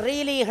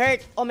really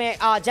hurt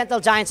Gentle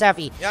Giants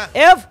FE. Yeah.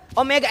 If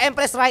Omega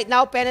Empress right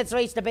now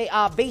penetrates the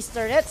base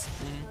turrets,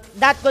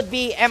 that could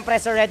be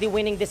Empress already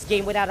winning this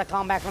game without a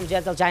comeback from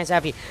Gentle Giants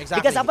FE. Exactly.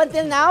 Because up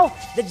until now,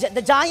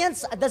 the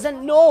Giants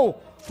doesn't know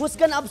who's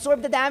gonna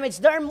absorb the damage.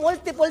 There are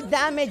multiple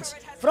damage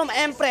from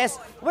Empress.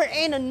 We're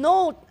in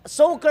no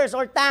soakers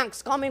or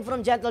tanks coming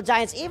from Gentle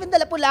Giants. Even the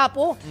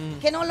Lapu-Lapu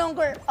can no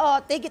longer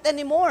take it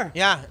anymore.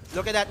 Yeah,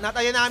 look at that. Not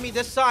Ayanami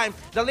this time.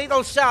 The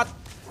little shot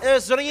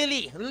is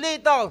really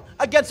lethal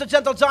against the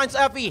Gentle Giants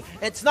FE.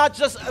 It's not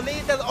just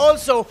lethal,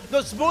 also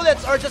those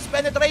bullets are just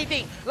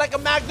penetrating like a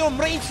magnum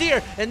range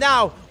here. And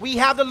now we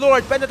have the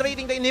Lord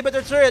penetrating the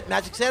inhibitor turret.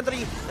 Magic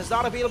Sentry is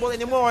not available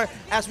anymore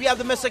as we have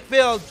the Mystic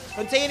Field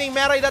containing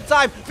Merai that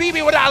time.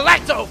 Phoebe with a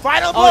Electro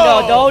final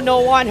blow. Oh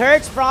no one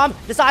hurts from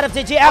the side of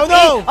TGFE. Oh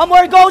no!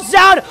 Amor goes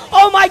down.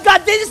 Oh my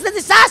God, this is the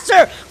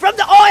disaster from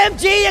the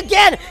OMG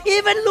again.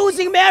 Even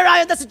losing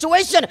Merai in the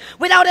situation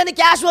without any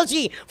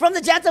casualty from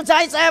the Gentle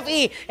Giants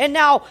FE. And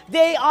now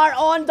they are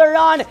on the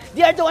run.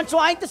 They are the one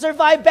trying to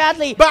survive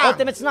badly. Bam!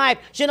 Ultimate snipe.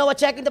 Shinoa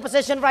checking the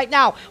position right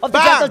now of the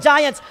Bam! Gentle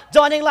Giants.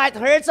 Dawning Light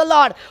hurts a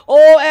lot.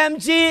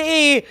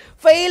 OMGE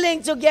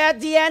failing to get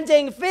the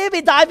ending.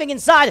 Phoebe diving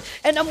inside.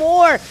 And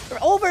Amor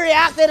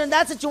overreacted in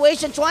that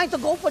situation, trying to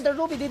go for the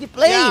Ruby. Did he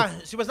play? Yeah,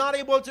 she was not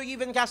able to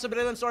even cast a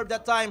Brilliant Orb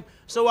that time.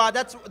 So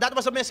that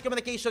was a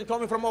miscommunication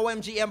coming from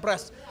OMG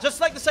Empress.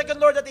 Just like the second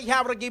Lord that they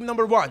have in game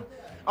number 1.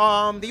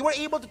 They were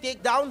able to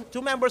take down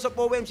 2 members of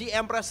OMG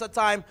Empress that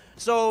time.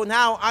 So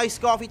now Ice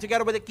Coffee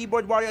together with the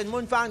Keyboard Warrior and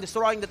Moonfang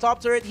destroying the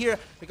top turret here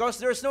because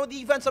there's no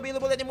defense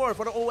available anymore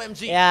for the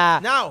OMG. Yeah.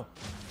 Now,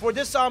 for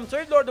this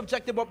third Lord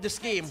objective of this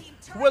game,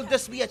 will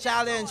this be a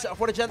challenge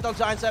for the Gentle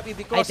Giants FE?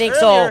 Because I think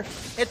earlier,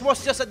 so. it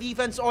was just a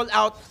defense all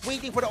out,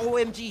 waiting for the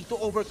OMG to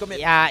overcommit.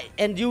 Yeah,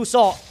 and you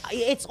saw,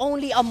 it's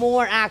only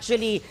Amor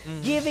actually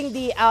giving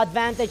the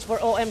advantage for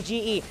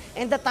OMGE.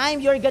 And the time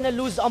you're gonna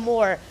lose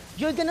Amor,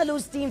 you're gonna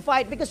lose team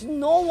fight because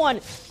no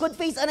one could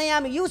face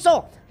Anayami. You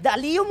saw, the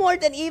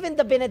Leomord and even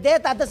the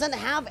Benedetta doesn't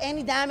have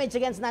any damage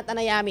against Nat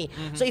Anayami.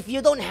 So if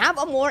you don't have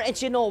Amor and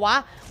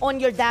Shinoa on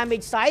your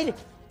damage side,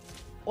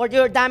 or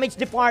your damage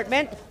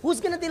department, who's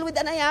gonna deal with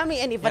Anayami?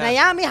 And if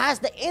Anayami has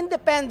the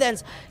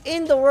independence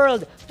in the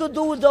world to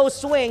do those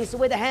swings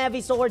with a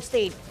heavy sword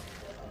state,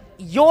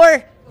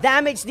 your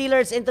damage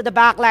dealers into the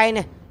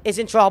backline is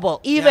in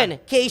trouble. Even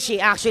Keishi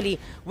actually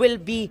will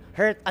be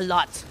hurt a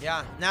lot.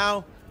 Yeah,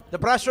 now the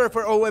pressure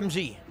for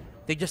OMG.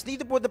 They just need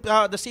to put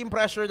the same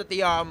pressure that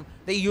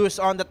they use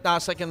on the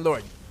second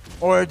Lord.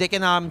 Or they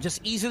can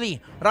just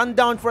easily run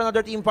down for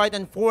another team fight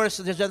and force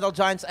the Gentle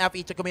Giants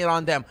FE to commit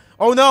on them.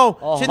 Oh no!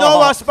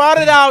 Shinoa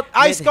spotted out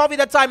Ice Coffee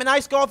that time, and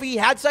Ice Coffee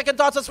had second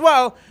thoughts as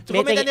well to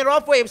commit any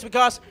rough waves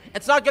because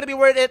it's not going to be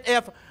worth it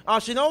if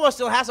Shinoa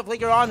still has a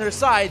flicker on her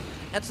side.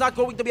 It's not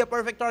going to be a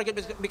perfect target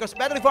because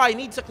Petrify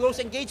needs a close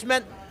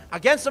engagement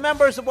against the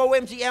members of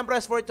OMG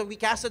Empress for it to be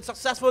casted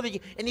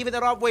successfully and even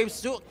the rough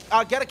waves to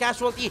get a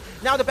casualty.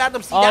 Now the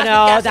Phantom Steed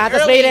has been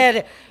casted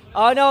early.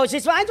 Oh no,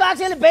 she's trying to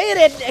actually bait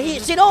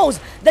it. She knows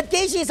that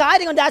Keishi is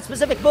hiding on that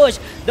specific bush.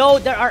 Though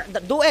there are the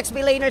 2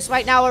 XP laners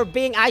right now are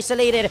being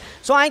isolated,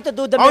 trying to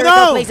do the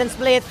miracle place and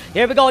split.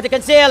 Here we go, to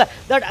conceal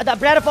the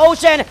Breath of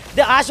Ocean.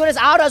 The Ashwin is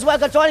out as well,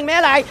 controlling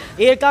melee.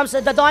 Here comes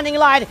the Dawning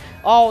Light.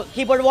 Oh,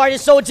 Keyboard Warrior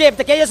is so gypped.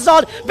 The Chaos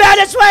Assault.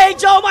 Bandage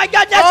Rage! Oh my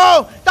goodness!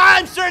 Oh,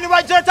 time's turning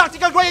right there.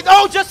 Tactical grade.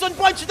 Oh, just on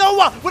point.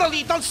 Shinoa with a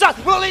lethal shot,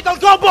 with a lethal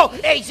combo.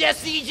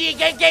 HSCG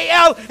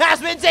KKL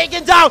has been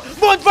taken down.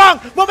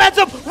 Moonfang,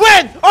 momentum,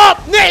 win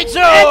of nature!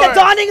 And the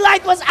Dawning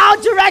Light was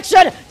out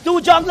direction. 2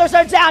 junglers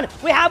are down.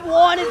 We have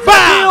 1 in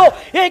the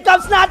 2. Here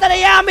comes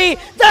Natanayami,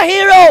 the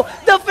hero,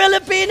 the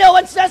Filipino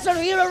ancestor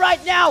hero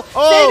right now,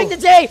 saving the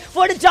day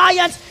for the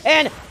Giants.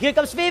 And here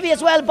comes Phoebe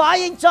as well,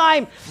 buying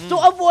time to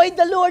avoid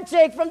the Lord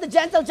take from the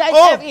Gentle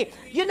Giants FE.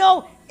 You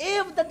know,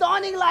 if the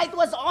Dawning Light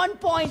was on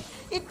point,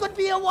 it could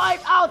be a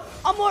wipe out.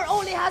 Amor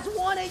only has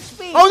 1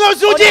 HP. Oh no,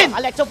 Sujin! Oh, no.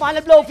 Electro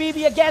final blow,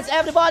 Phoebe against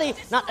everybody.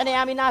 Not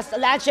Anayami Nas.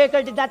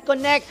 Landshaker did not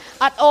connect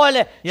at all.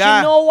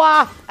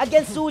 Shinoa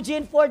against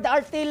Sujin for the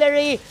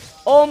artillery.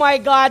 Oh my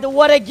God,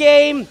 what a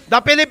game.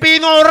 The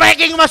Filipino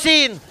wrecking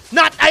machine.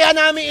 Not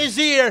Ayanami is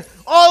here.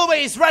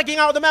 Always wrecking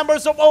out the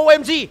members of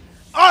OMG.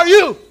 Are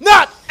you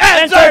not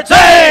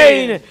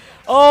entertained?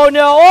 Oh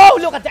no, oh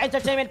look at the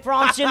entertainment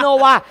from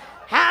Shinoa.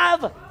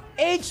 Have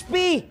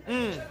HP.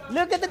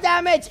 Look at the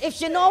damage. If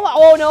Shinoa,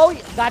 oh no,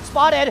 got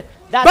spotted.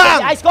 That's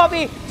the Ice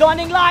Coffee.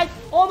 Dawning Light,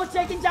 almost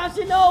taking down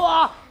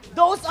Shinoa.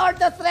 Those are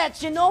the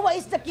threats. Shinoa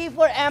is the key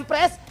for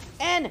Empress,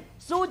 and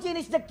Sujin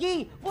is the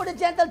key for the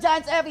Gentle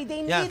Giants FE.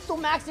 They need to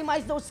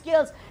maximize those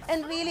skills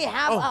and really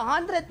have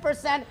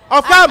 100%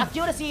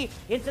 accuracy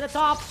into the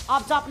top.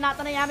 Up top,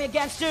 Natanayami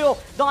against 2.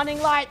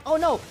 Dawning Light. Oh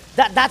no,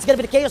 that's gonna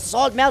be the Chaos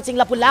Assault melting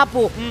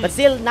Lapu-Lapu. But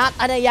still,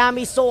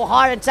 Natanayami so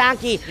hard and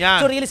tanky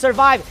to really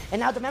survive.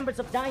 And now the members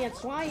of Giants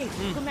trying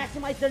to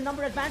maximize their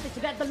number advantage to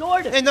get the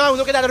Lord. And now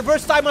look at that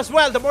reverse time as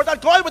well. The Mortal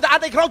Coil with the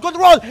anti-crowd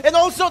control. And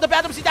also the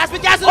Phantom Steed has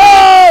been casted.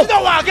 Oh!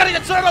 Shinoa getting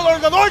the turtle or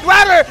the Lord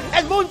Rather.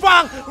 And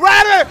Moonfang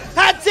Rather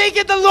had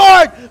taken the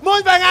Lord.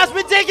 Moonfang has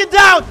been taken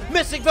down.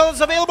 Mystic Villain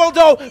is available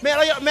though.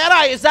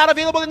 Merai is not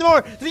available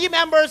anymore. 3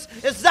 members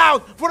is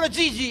down for the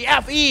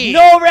GGFE.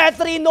 No Red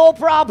 3, no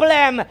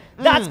problem.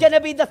 That's gonna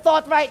be the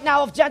thought right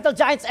now of Gentle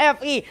Giants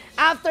FE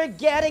after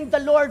getting the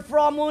Lord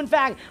from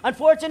Moonfang.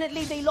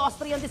 Unfortunately, they lost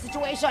 3 on this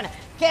situation.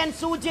 Can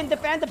Sujin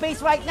defend the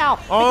base right now?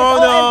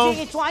 Because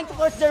OMG is trying to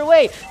force their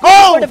way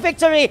for the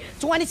victory.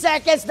 20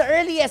 seconds, the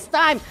earliest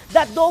time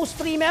that those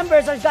 3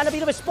 members are gonna be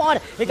to respond.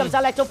 Here comes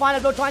Electro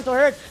Final Blow trying to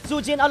hurt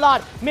Sujin a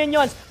lot.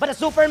 Minions, but the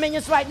super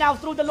minions right now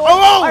through the Lord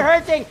are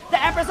hurting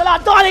the Empress a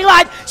lot. Dawning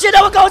Light,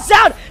 Shinoa goes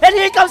down, and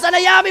here comes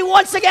Anayami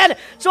once again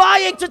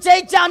trying to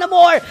take down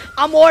Amor.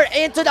 Amor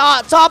into the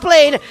top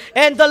lane,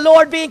 and the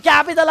Lord being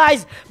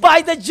capitalized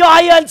by the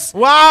Giants.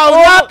 Wow,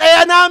 not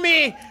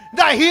Ayanami.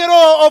 the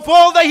hero of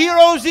all the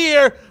heroes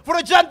here for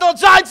the Gentle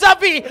Giants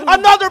FE.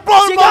 Another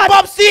purple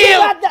pop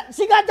steal.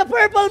 She got the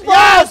purple bomb.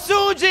 Yeah,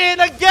 Sujin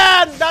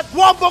again. That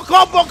wombo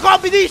combo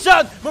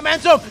combination.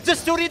 Momentum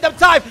just to read them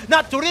time,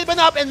 not to read them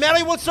up, and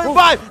Mary will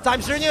survive.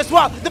 Time's turning as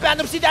well. The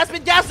Phantom Seed has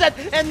been gaslit,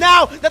 and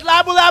now that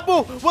Labu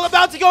Labu will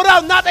about to go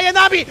down. Not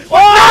Ayanami.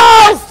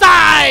 Oh, this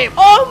time.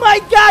 Oh my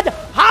God!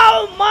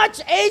 How much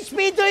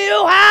HP do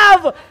you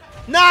have?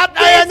 Not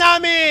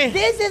Ayanami!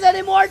 This is an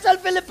immortal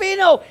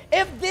Filipino.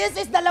 If this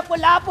is the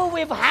Lapu-Lapu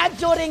we've had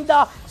during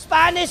the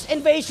Spanish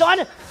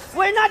invasion,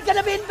 we're not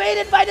gonna be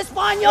invaded by the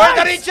Spaniards.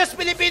 We're the richest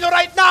Filipino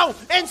right now.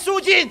 And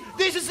Sujin,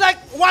 this is like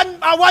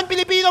one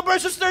Filipino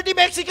versus 30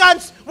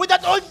 Mexicans with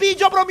that old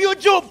video from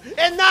YouTube.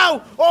 And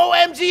now,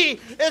 OMG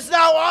is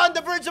now on the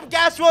verge of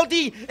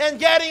casualty and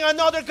getting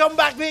another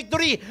comeback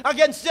victory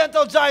against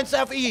Gentle Giants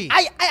FE.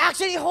 I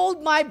actually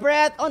hold my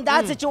breath on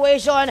that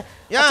situation.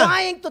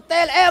 Trying to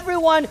tell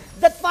everyone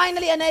that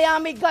finally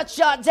Anayami got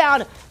shot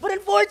down. But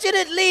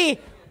unfortunately,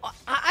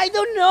 I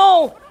don't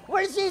know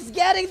where she's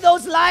getting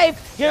those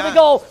life. Here we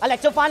go.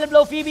 Electro final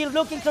blow. Phoebe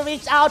looking to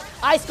reach out.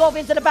 Ice Coffee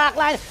into the back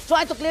line.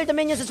 Trying to clear the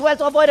minions as well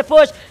to avoid a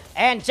push.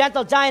 And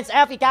Gentle Giants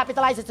FE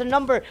capitalizes the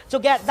number to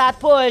get that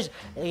push.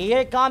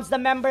 Here comes the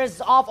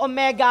members of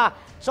Omega,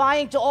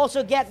 trying to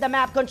also get the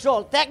map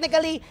control.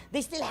 Technically,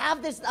 they still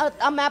have this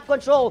map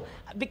control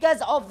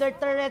because of their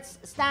turrets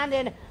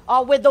standing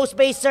with those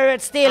base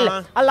turrets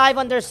still alive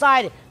on their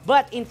side.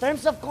 But in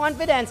terms of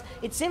confidence,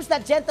 it seems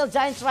that Gentle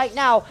Giants right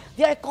now,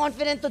 they are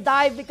confident to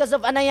dive because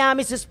of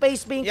Anayami's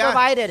space being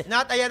provided.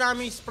 Not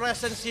Ayanami's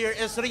presence here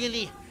is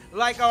really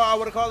like I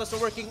would call this a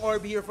working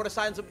orb here for the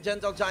signs of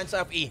Gentle Giants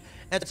FE.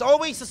 And it's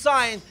always a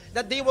sign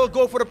that they will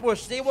go for the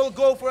push. They will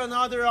go for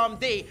another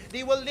day.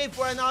 They will live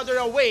for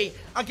another way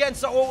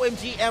against the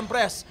OMG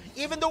Empress.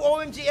 Even though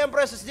OMG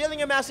Empress is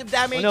dealing a massive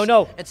damage,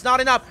 it's not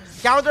enough.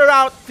 Counter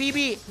out,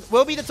 Phoebe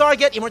will be the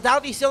target.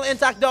 Immortality is still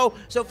intact though,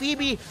 so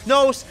Phoebe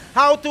knows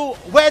how to,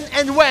 when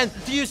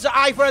to use the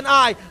eye for an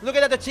eye. Look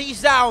at that, the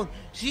chase down.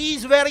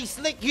 She's very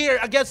slick here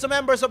against the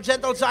members of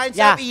Gentle Giants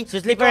FE.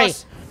 She's slippery.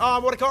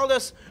 What I call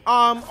this,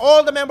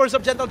 all the members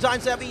of Gentle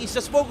Giants FE is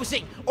just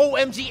focusing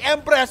OMG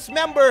Empress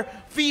member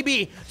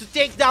Phoebe to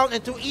take down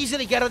and to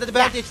easily get an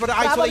advantage for the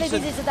isolation.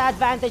 Probably this is the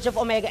advantage of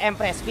Omega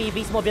Empress,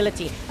 Phoebe's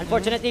mobility.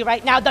 Unfortunately,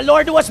 right now, the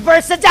Lord was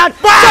bursted down.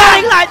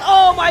 Dawning Light!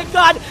 Oh my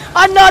God!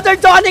 Another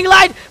Dawning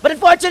Light! But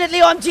unfortunately,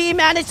 OMG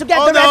managed to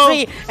get the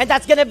red 3. And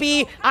that's gonna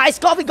be Ice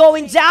Coffee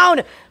going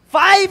down.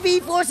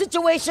 5v4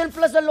 situation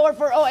plus the Lord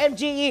for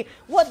OMG.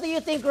 What do you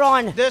think,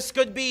 Ron? This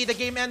could be the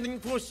game-ending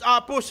push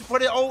for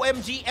the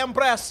OMG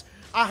Empress.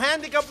 A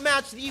handicap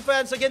match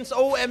defense against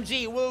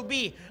OMG will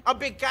be a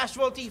big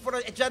casualty for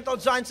the Gentle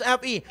Giants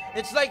FE.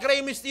 It's like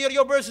Rey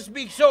Mysterio versus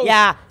Big Show.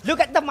 Yeah, look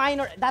at the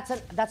minor.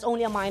 That's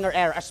only a minor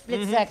error, a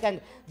split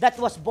second that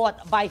was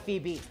bought by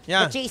Phoebe.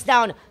 The chase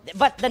down,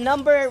 but the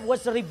number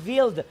was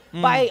revealed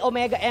by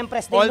Omega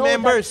Empress. They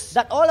know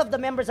that all of the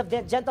members of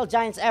the Gentle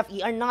Giants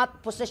FE are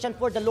not positioned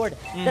for the Lord.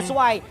 That's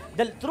why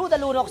through the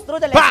Lunox,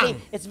 through the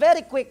Leslie, it's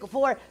very quick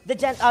for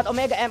the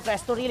Omega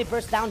Empress to really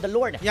burst down the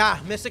Lord. Yeah,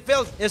 Mystic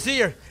Field is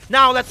here.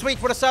 Now let's wait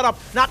for the setup.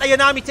 Not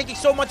Ayanami taking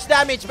so much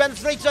damage.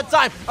 Penetration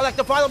time.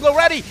 Electro final blow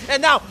ready.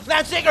 And now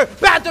Landshaker,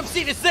 Phantom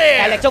Seed is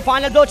there. Electro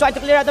final blow trying to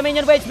clear out the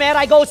minion waves.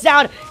 Merai goes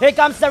down. Here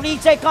comes the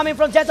retake coming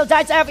from Gentle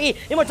Giants FE.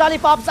 Immortality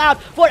pops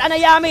out for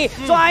Anayami,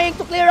 trying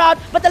to clear out,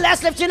 but the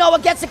last left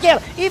Shinoa gets the kill.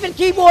 Even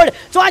Keyboard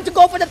trying to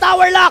go for the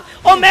tower lock.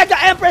 Omega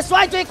Empress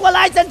trying to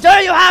equalize, and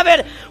there you have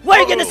it.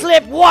 We're gonna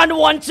slip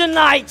 1-1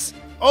 tonight.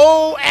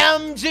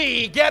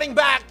 OMG getting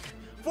back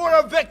for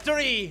a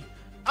victory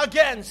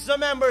against the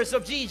members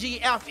of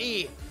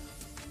GGFE.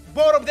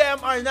 Both of them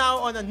are now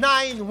on a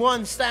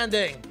 9-1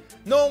 standing.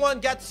 No one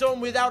gets home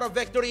without a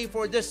victory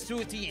for these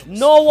two teams.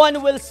 No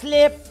one will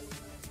slip,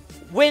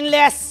 win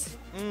less,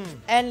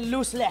 and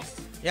lose less.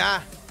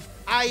 Yeah.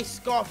 Ice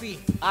Coffee.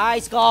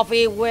 Ice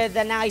Coffee with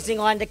the icing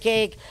on the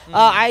cake.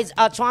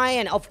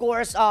 Trying, of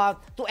course,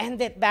 to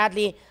end it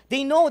badly.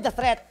 They know the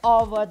threat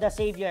of the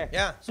Savior.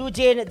 Yeah.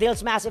 Sujin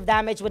deals massive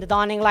damage with the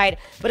Dawning Light.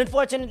 But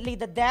unfortunately,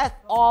 the death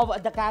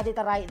of the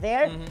Kadita right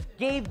there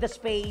gave the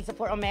space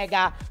for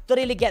Omega to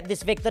really get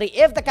this victory.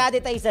 If the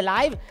Kadita is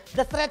alive,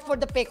 the threat for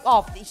the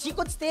pick-off, she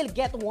could still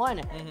get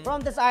one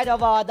from the side of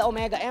the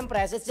Omega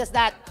Empress. It's just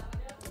that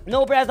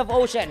no Breath of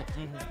Ocean.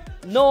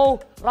 No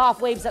rough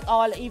waves at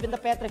all, even the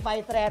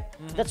petrified threat.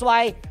 That's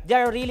why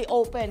they're really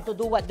open to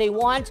do what they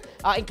want,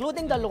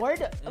 including the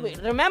Lord.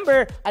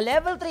 Remember, a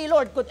level 3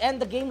 Lord could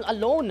end the game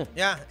alone.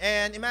 Yeah,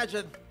 and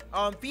imagine,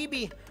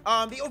 Phoebe,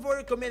 they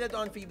overcommitted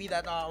on Phoebe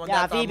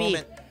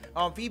moment.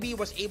 Phoebe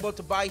was able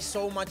to buy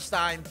so much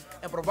time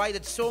and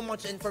provided so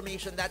much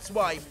information. That's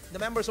why the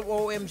members of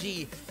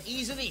OMG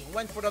easily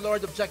went for the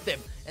Lord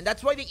objective. And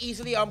that's why they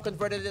easily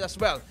converted it as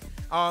well.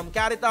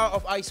 Karita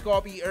of Ice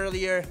Coffee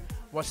earlier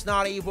was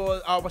not able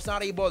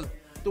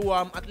to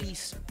at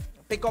least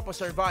pick up or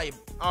survive.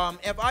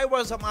 If I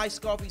was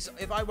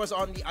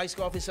on the Ice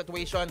Coffee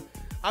situation,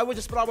 I would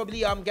just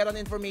probably get an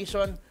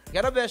information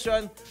get a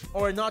vision,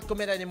 or not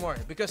commit anymore.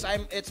 Because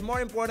it's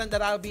more important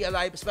that I'll be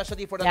alive,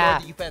 especially for the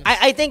Lord defense.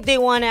 I think they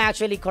want to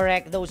actually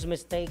correct those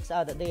mistakes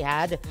that they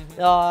had,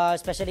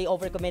 especially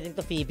overcommitting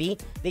to Phoebe.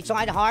 They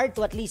tried hard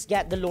to at least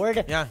get the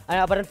Lord,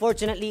 but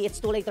unfortunately, it's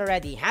too late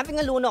already. Having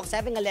a Lunox,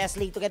 having a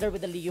Leslie, together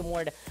with the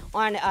Leomord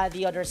on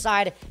the other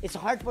side, it's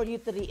hard for you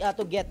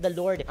to get the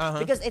Lord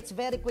because it's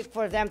very quick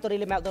for them to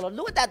really melt the Lord.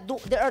 Look at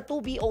that. There are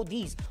 2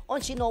 BODs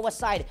on Shinoa's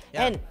side,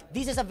 and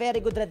this is a very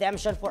good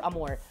redemption for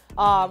Amor.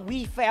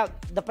 We felt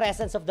the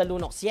presence of the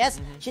Lunox. Yes,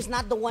 she's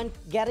not the one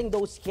getting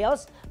those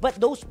kills, but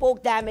those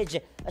poke damage,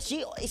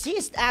 she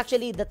is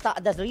actually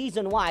the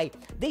reason why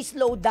they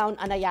slowed down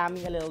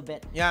Anayami a little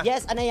bit.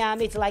 Yes,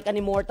 Anayami, it's like an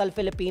immortal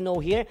Filipino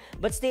here,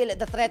 but still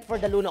the threat for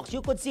the Lunox.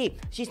 You could see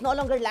she's no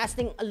longer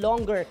lasting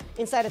longer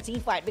inside a team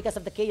fight because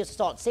of the Chaos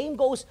Assault. Same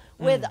goes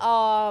with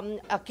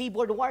a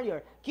Keyboard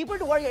Warrior.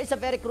 Keyboard Warrior is a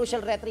very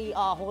crucial retry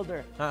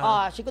holder.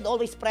 She could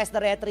always press the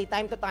retry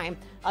time to time.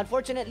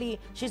 Unfortunately,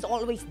 she's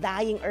always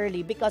dying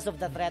early because of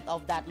the threat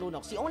of that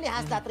Lunox. She only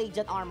has that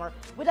Radiant Armor.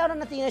 Without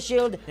an Athena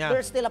Shield,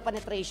 there's still a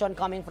penetration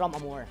coming from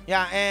Amor.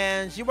 Yeah,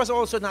 and she was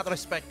also not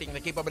respecting the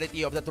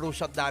capability of the true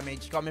shot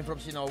damage coming from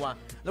Shinoa.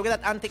 Look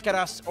at that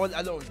anti-Karas all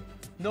alone.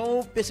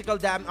 No physical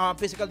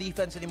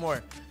defense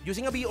anymore.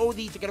 Using a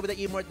BOD together with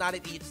the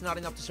immortality, it's not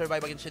enough to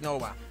survive against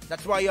Shinoa.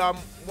 That's why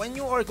when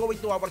you are going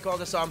to call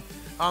this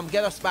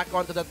get us back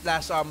onto that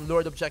last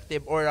Lord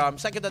objective, or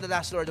second to the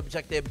last Lord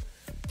objective,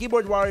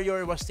 Keyboard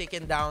Warrior was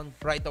taken down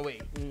right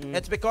away.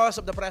 It's because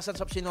of the presence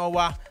of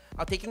Shinoa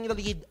taking the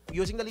lead,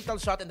 using the lethal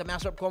shot and the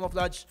Master of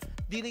Camouflage,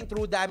 dealing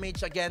true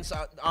damage against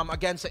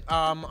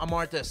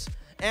Amortis.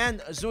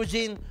 And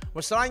Zujin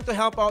was trying to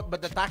help out,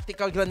 but the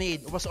tactical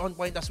grenade was on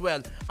point as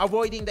well,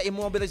 avoiding the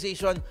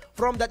immobilization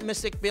from that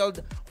Mystic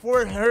Field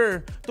for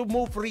her to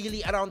move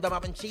freely around the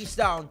map and chase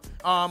down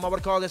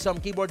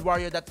Keyboard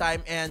Warrior that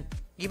time. And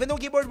even though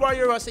Keyboard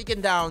Warrior was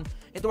taken down,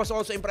 it was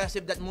also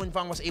impressive that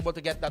Moonfang was able to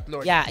get that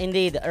Lord. Yeah,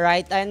 indeed,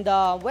 right. And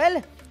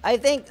well, I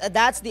think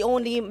that's the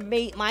only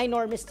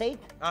minor mistake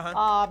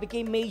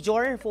became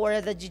major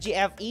for the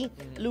GGFE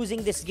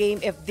losing this game.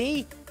 If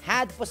they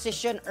had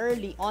position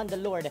early on the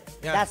Lord,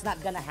 that's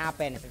not gonna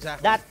happen.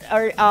 Exactly.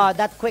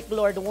 That quick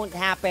Lord won't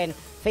happen,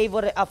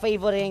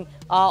 favoring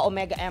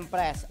Omega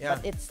Empress.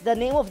 But it's the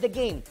name of the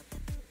game.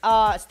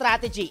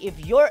 Strategy.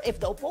 If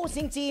the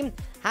opposing team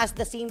has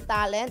the same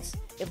talents,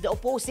 if the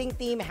opposing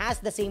team has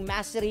the same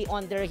mastery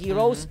on their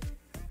heroes,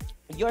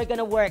 you're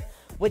gonna work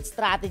with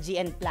strategy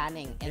and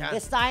planning. And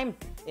this time,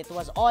 it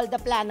was all the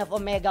plan of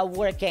Omega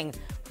working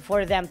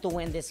for them to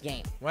win this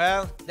game.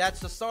 Well, that's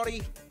the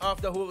story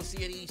of the whole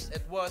series.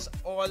 It was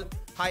all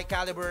high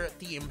caliber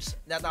teams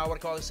that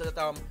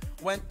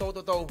went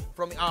toe-to-toe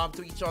from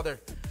to each other.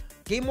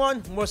 Game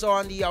 1 was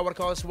on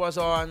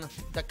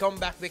the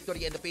comeback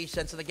victory and the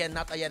patience, and again,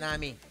 not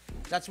Ayanami.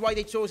 That's why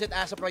they chose it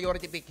as a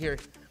priority pick here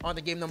on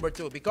the game number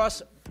 2,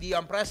 because the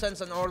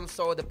presence and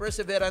also the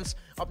perseverance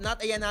of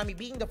not Ayanami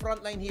being the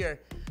front line here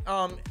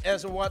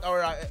is what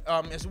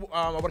is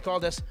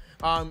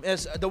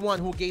the one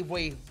who gave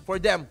way for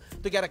them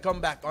to get a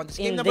comeback on this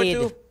game number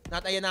 2.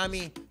 Not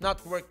Ayanami,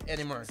 not worked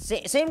anymore.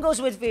 Same goes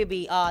with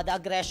Phoebe. The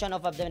aggression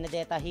of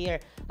Benedetta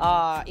here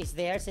is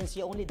there since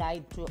she only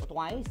died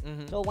twice.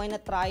 So why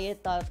not try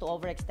it to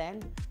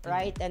overextend,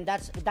 right? And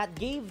that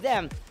gave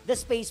them the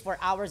space for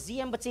our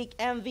ZM Boutique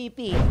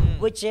MVP,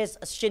 which is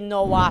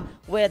Shinoa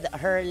with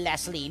her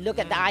Leslie. Look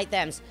at the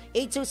items.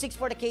 826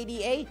 for the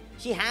KDA.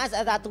 She has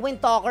that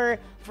Wind Talker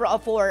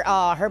for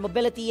her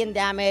mobility and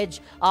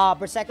damage,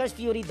 Berserker's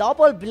Fury,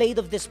 Double Blade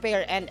of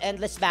Despair, and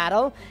Endless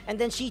Battle. And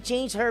then she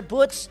changed her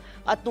boots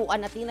to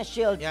an Athena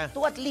Shield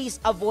to at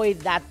least avoid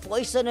that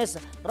poisonous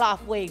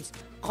rough waves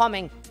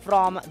coming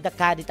from the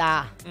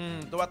Kadita.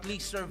 To at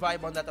least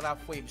survive on that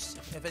rough waves,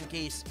 if in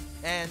case.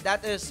 And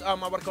that is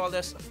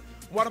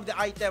one of the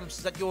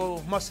items that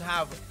you must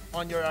have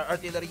on your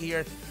artillery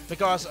here,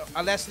 because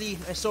Leslie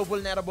is so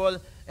vulnerable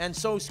and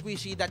so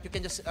squishy that you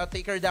can just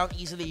take her down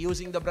easily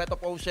using the Breath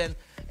of Ocean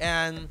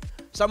and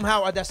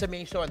somehow a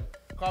decimation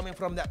coming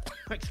from that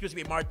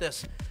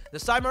Martis.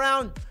 This time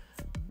around,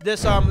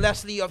 this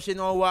Leslie of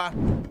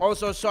Shinoa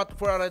also shot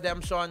for a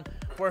redemption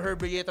for her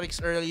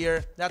Beatrix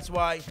earlier. That's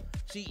why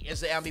she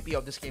is the MVP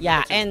of this game.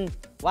 Yeah, and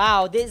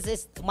wow, this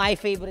is my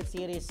favorite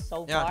series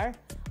so far.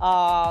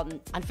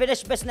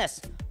 Unfinished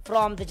business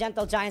from the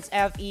Gentle Giants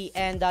FE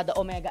and the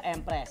Omega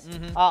Empress.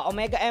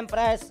 Omega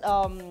Empress,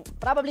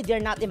 probably they're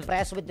not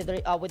impressed with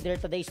their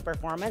today's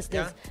performance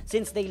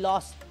since they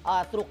lost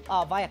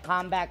via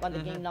comeback on the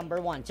game number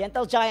 1.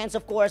 Gentle Giants,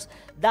 of course,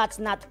 that's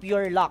not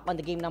pure luck on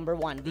the game number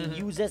 1. They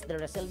uses their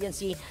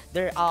resiliency,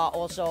 their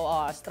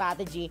also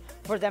strategy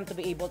for them to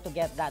be able to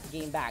get that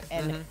game back.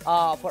 And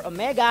for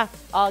Omega,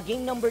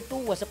 game number 2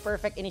 was a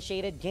perfect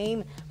initiated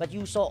game, but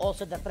you saw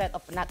also the threat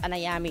of not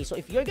Anayami. So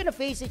if you're gonna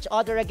face each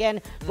other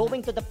again,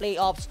 going to the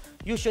playoffs,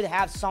 you should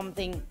have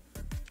something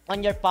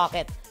on your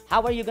pocket.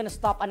 How are you gonna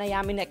stop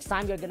Anayami next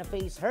time you're gonna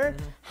face her?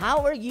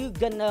 How are you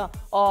gonna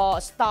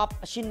stop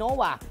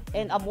Shinoa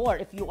and Amor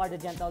if you are the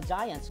Gentle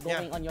Giants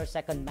going on your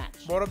second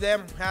match? Both of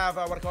them have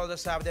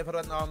have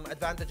different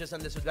advantages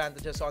and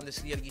disadvantages on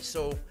this series,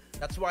 so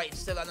that's why it's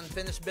still an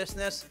unfinished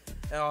business.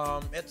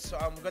 It's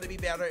gonna be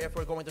better if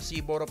we're going to see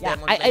both of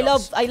them on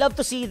playoffs. I love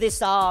to see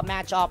this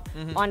matchup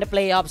on the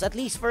playoffs. At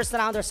least first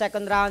round or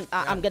second round,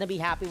 I'm gonna be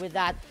happy with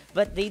that.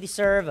 But they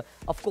deserve,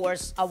 of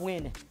course, a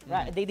win.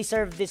 Right? They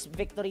deserve these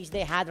victories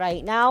they had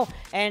right now.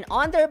 And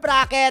on their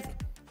bracket,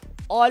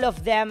 all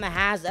of them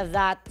has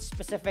that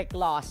specific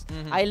loss.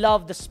 I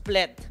love the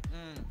split.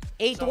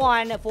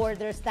 8-1 for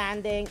their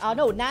standing.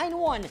 No,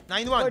 9-1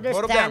 for their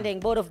standing.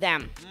 Both of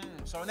them.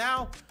 So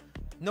now,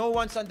 no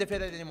one's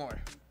undefeated anymore.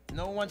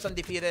 No one's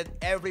undefeated.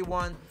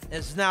 Everyone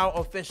is now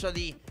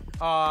officially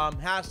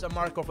has a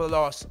mark of a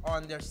loss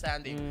on their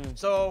standing.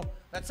 So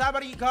let's have a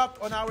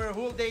recap on our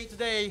whole day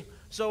today.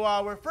 So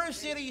our first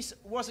series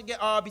was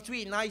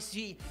between Nice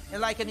G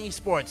and Lycan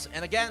Esports.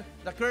 And again,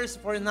 the curse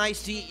for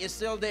Nice G is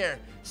still there,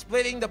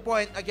 splitting the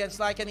point against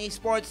Lycan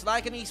Esports.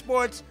 Lycan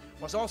Esports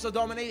was also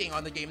dominating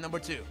on the game number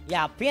 2.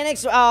 Yeah,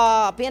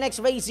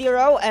 PNX Ray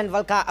Zero and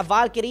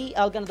Valkyrie,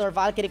 Elganador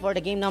Valkyrie for the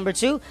game number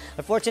 2.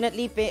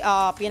 Unfortunately,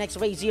 PNX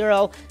Ray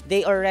Zero,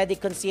 they already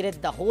conceded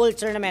the whole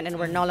tournament and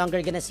we're no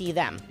longer gonna see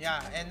them.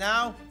 Yeah, and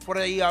now for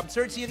the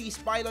third series,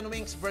 Pylon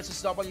Wings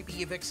versus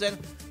WPE Vixen.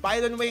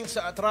 Pylon Wings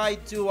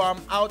tried to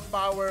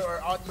outpower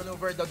or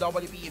outmaneuver the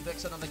WPE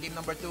Vixen on the game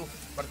number 2,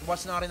 but it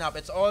was not enough.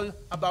 It's all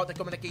about the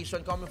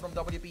communication coming from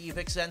WPE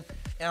Vixen.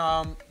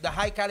 The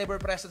high caliber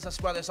presence as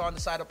well is on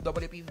the side of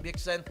WPE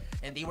Vixen,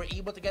 and they were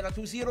able to get a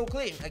 2-0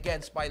 claim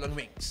against Pylon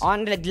Wings.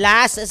 On the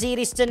last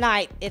series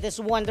tonight, it is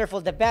wonderful.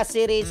 The best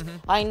series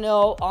I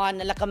know on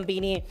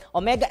Lakambini.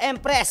 Omega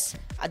Empress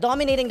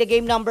dominating the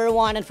game number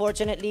 1.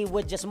 Unfortunately,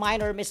 with just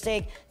minor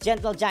mistake,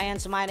 Gentle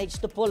Giants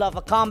managed to pull off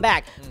a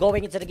comeback.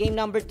 Going into the game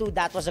number 2,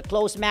 that was a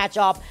close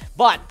matchup,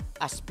 but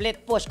a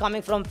split push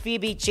coming from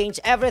Phoebe changed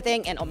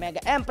everything, and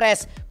Omega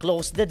Empress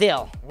closed the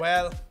deal.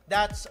 Well,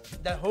 that's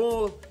the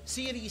whole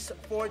series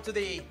for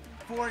today.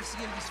 4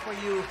 series for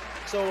you.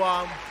 So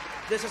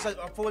this is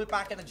a full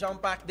pack and a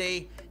jump pack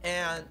day,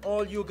 and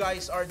all you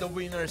guys are the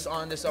winners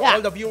on this. All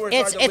the viewers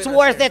are the winners. It's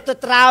worth it to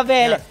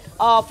travel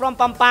from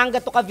Pampanga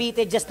to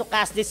Cavite just to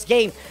cast this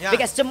game,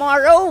 because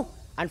tomorrow,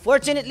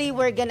 unfortunately,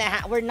 we're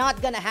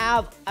not gonna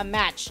have a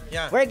match.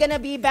 We're gonna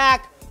be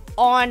back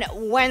on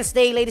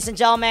Wednesday, ladies and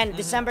gentlemen,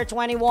 December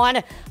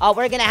 21.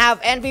 We're gonna have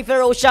Envy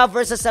Ferocia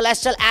versus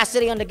Celestial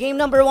Astery on the game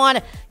number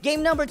 1.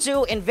 Game number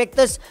 2,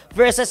 Invictus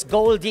versus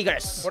Gold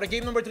Diggers. For the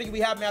game number 3,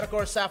 we have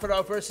Metacore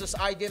Sapphiroth versus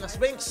Idina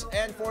Sphinx.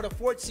 And for the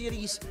 4th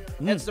series,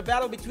 it's the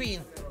battle between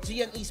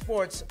GN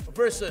Esports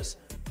versus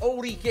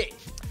Orike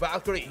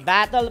Valkyrie.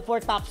 Battle for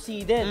top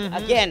seeded.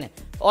 Again,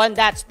 on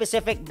that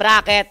specific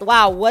bracket.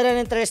 Wow, what an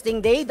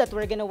interesting day that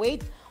we're gonna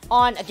wait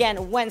on.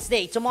 Again,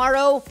 Wednesday.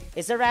 Tomorrow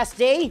is a rest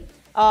day.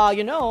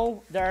 You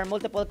know, there are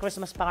multiple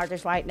Christmas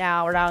parties right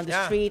now around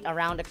the street,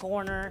 around the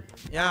corner.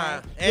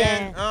 Your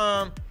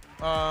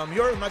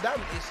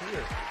madam is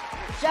here.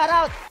 Shout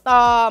out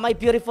my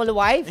beautiful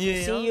wife.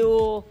 See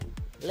you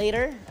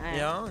later.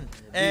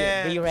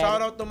 And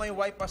shout out to my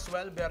wife as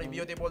well. Very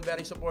beautiful,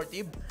 very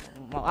supportive.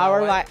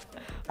 Our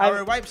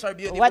wives are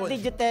beautiful. What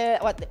did you tell?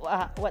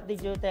 What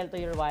did you tell to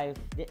your wife?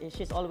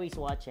 She's always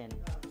watching.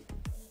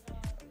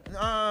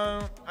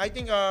 I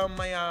think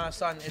my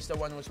son is the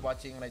one who's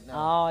watching right now.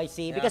 Oh, I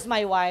see. Because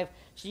my wife,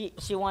 she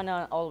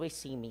wanna always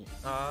see me.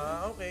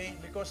 Okay.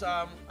 Because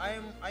I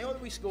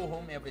always go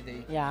home every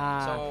day.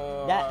 Yeah.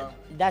 So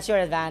that's your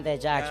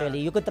advantage actually.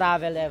 You could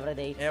travel every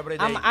day. Every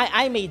day.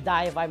 I may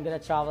die if I'm gonna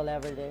travel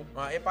every day.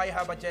 If I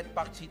have a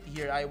jetpack seat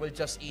here, I will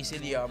just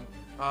easily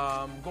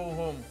go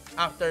home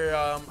after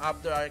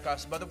our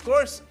cast. But of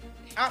course,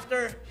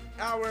 after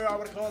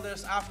our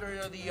callers, after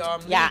the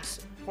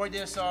leagues for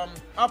this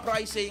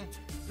uprising,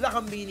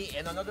 Lakambini,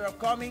 and another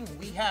upcoming,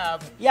 we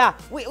have... Yeah,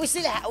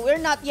 we're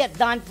not yet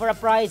done for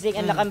uprising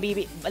and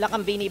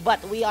Lakambini,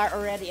 but we are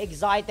already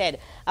excited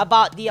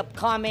about the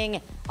upcoming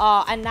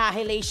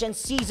Annihilation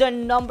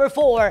Season number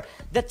 4,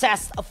 the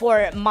test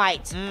for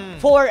might.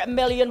 4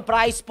 million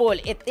prize pool.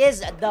 It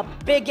is the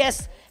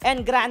biggest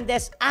and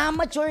grandest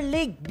amateur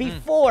league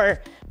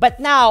before, but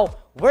now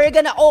we're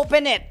gonna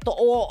open it to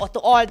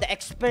all the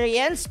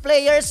experienced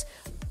players,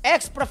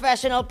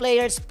 ex-professional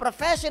players,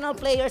 professional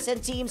players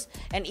and teams,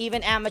 and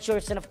even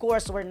amateurs. And of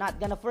course, we're not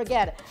gonna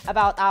forget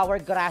about our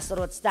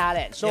grassroots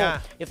talent. So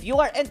if you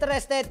are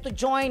interested to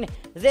join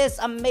this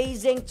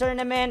amazing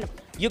tournament,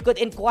 you could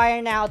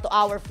inquire now to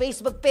our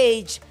Facebook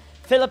page,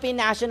 Philippine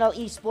National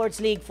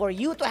Esports League, for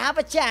you to have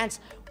a chance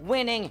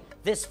winning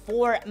this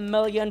 4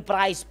 million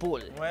prize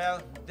pool.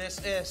 Well, this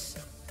is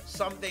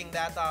something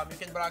that you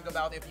can brag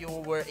about if you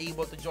were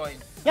able to join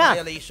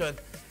Annihilation.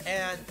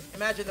 And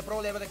imagine the pro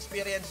level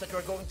experience that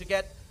you're going to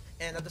get,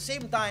 and at the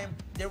same time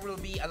there will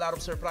be a lot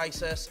of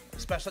surprises,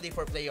 especially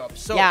for playoffs.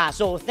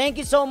 So thank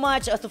you so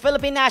much to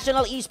Philippine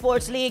National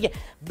Esports League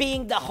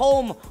being the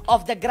home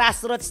of the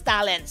grassroots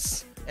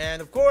talents.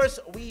 And of course,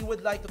 we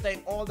would like to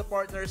thank all the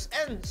partners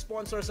and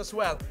sponsors as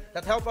well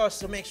that help us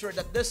to make sure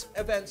that these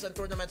events and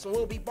tournaments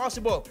will be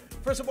possible.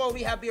 First of all,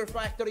 we have Beer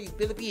Factory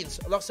Philippines,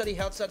 Luxury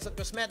Health Science and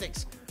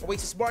Cosmetics,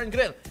 Oasis Bar and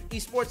Grill,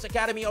 Esports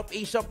Academy of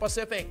Asia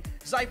Pacific,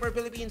 Zyper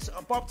Philippines,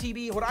 Pop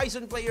TV,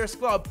 Horizon Players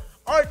Club,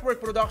 Artwork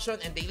Production,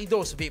 and Daily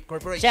Dose Vape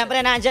Corporation. Siyempre,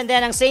 nandyan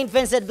din ang St.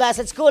 Vincent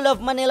Blessed School of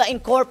Manila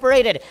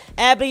Incorporated,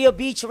 Ebrio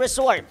Beach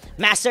Resort,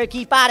 Master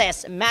Key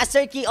Pares,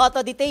 Master Key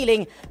Auto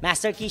Detailing,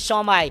 Master Key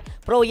Siomai,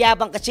 Pro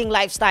Yabang Kaching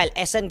Lifestyle,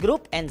 SN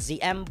Group, and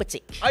ZM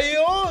Boutique.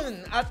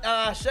 Ayun! At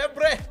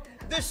syempre,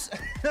 this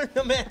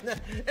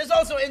is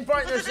also in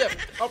partnership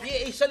of the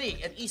Asia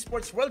League and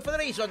Esports World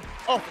Federation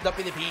of the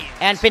Philippines.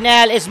 And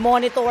Pnel is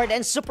monitored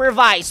and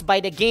supervised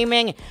by the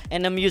Gaming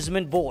and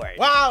Amusement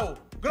Board. Wow!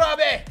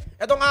 Grabe!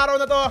 Itong araw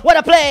na to, What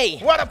a play!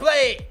 what a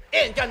play!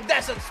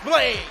 Incandescent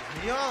play!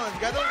 Yun,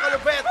 ganun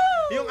kalupet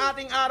yung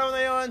ating araw na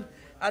yon.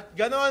 At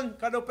ganon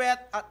kalupet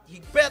at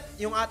higpit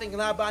yung ating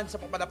laban sa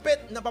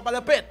papalapit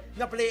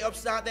na playoffs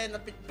natin.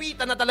 At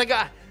pitpitan na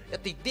talaga at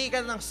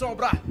titikan ng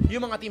sobra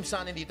yung mga teams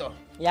natin dito.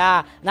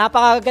 Yeah,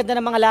 napakaganda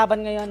ng mga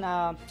laban ngayon.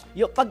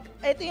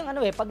 Ito yung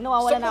pag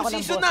nawawala na ako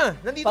ng season boss. na,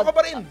 nandito ka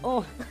pa rin.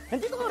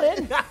 Nandito ka rin.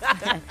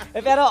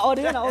 Pero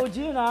OG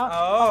yun ha.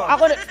 Oo.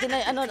 Ako,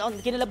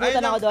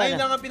 kinalabutan ako doon. Ayun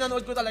lang ang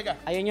pinanood ko talaga.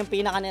 Ayun yung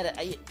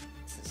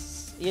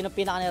yun ang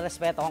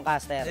pinaka-nirespeto kong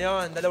caster.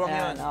 Ayun, dalawang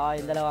yun. Oo,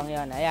 yung dalawang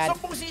yun. Ayan.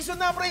 10 season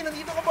na, pre.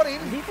 Nandito ka pa rin.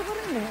 Nandito ka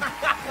rin eh.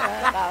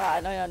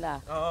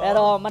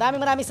 Pero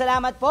maraming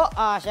salamat po.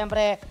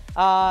 Siyempre,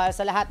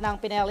 sa lahat ng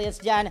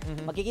Pinelians dyan.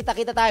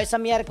 Magkikita-kita tayo sa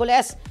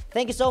Miyerkules.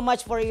 Thank you so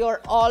much for your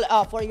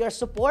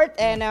support.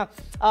 And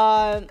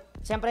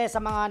siyempre, sa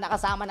mga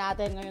nakasama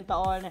natin ngayong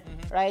taon.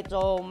 Right?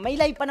 So, may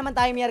live pa naman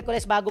tayo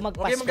Miyerkules bago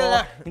magpasko.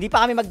 Hindi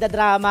pa kami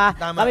magdadrama.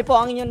 Tama. Kami po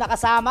ang inyong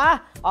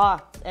nakasama.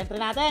 Entry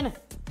natin.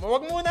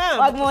 Wag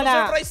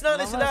muna. Surprise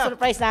natin sila.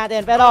 Surprise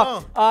natin.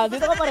 Pero,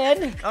 dito ka pa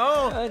rin.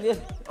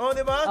 Oo,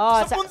 di ba?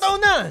 10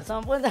 taon na.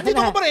 10 taon dito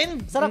na. ka pa rin.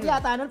 Sarap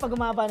yata nun pag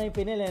umaba na yung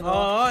Pnel, no?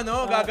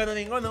 Oo,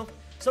 gaganunin ko, no?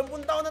 10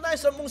 taon na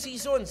tayo, 10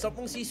 season.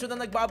 10 season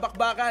na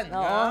nagbabakbakan.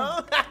 Oo.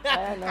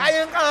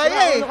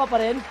 Kayang-kaya eh. Ulo ka pa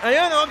rin.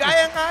 Ayun,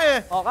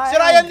 kayang-kaya. Okay. Si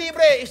Ryan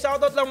Libre,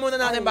 i-shoutout lang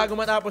muna natin bago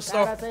matapos to.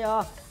 Shoutout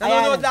sa'yo.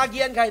 Nanonood lagi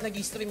yan kahit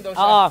nag-stream daw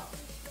siya. Oo.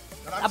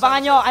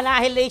 Abangan nyo,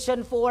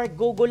 Annihilation 4,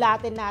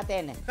 gugulatin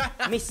natin.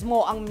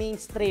 Mismo ang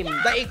mainstream.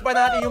 Daig pa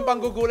natin yung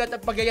panggugulat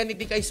at pagyayanig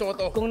ni Kay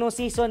Soto. Kung nung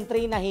season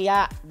 3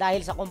 nahiya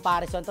dahil sa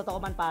comparison,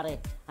 totoo man pare,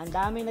 ang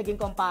daming naging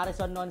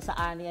comparison noon sa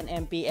ANI and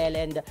MPL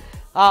and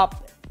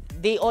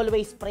they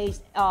always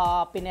praise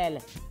Pnel.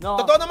 No?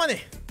 Totoo naman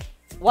eh.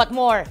 What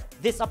more?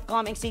 This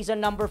upcoming season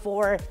number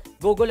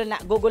 4,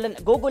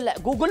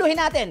 guguluhin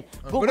natin.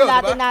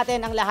 Gugulatin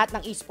natin ang lahat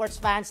ng esports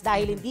fans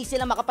dahil hindi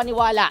sila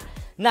makapaniwala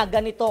na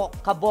ganito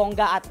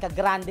kabongga at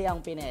kagrande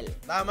ang Pnel.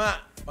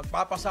 Tama.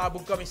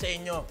 Magpapasabog kami sa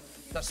inyo.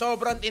 Sa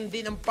sobrang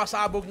tindi ng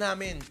pasabog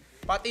namin.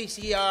 Pati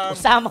si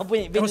Osama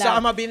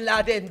Bin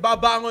Laden.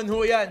 Babangon ho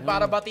yan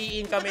para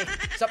batiin kami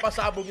sa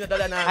pasabog na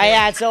dala namin.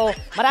 Ayan, so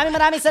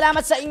maraming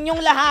salamat sa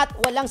inyong lahat.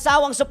 Walang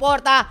sawang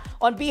suporta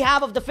on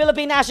behalf of the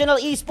Philippine National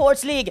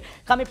Esports League.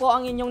 Kami po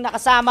ang inyong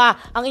nakasama,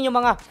 ang inyong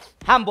mga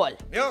humble,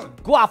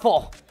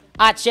 guwapo,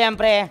 at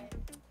syempre,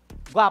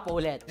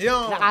 guwapo ulit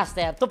na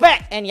caster,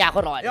 Tupek and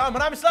Yakuron.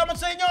 Maraming salamat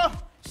sa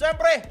inyo.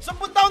 Siyempre, 10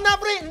 taon na,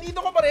 pre. Nandito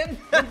ka pa rin.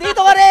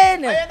 Nandito ka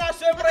rin. Ayan na,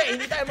 siyempre.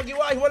 Hindi tayo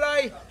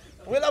mag-iwalay.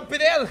 Walang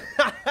Pnel.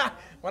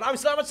 Maraming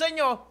salamat sa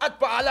inyo at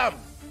paalam.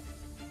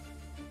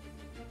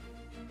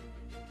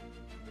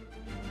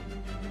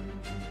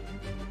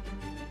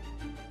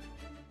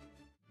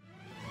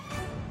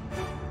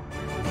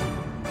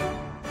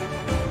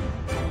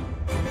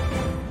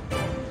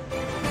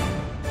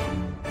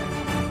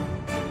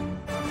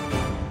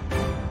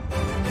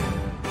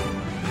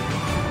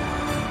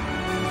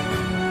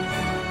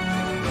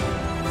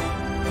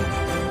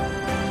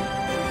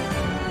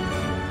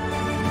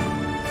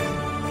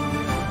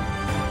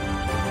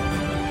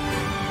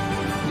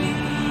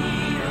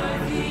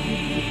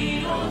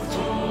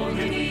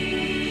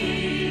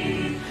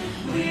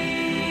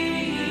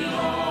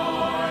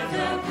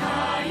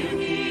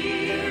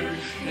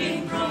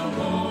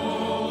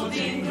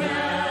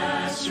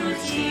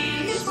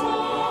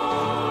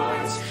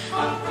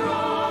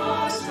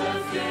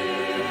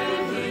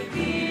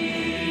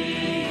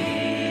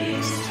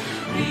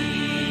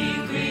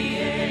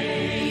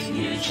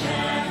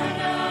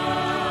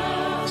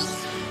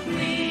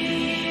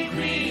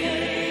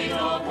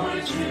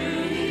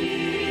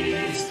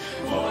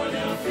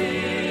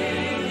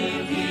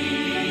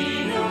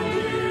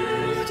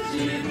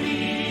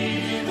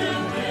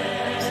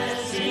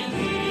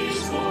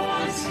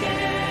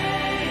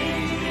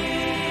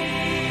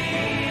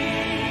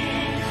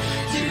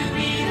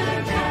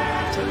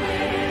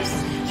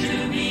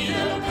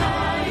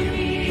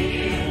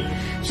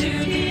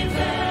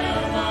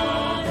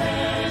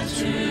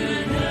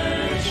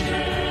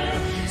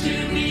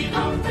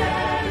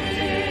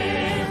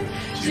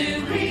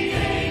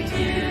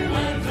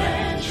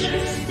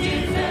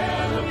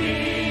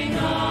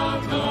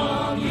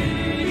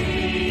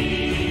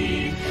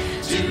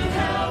 To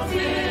help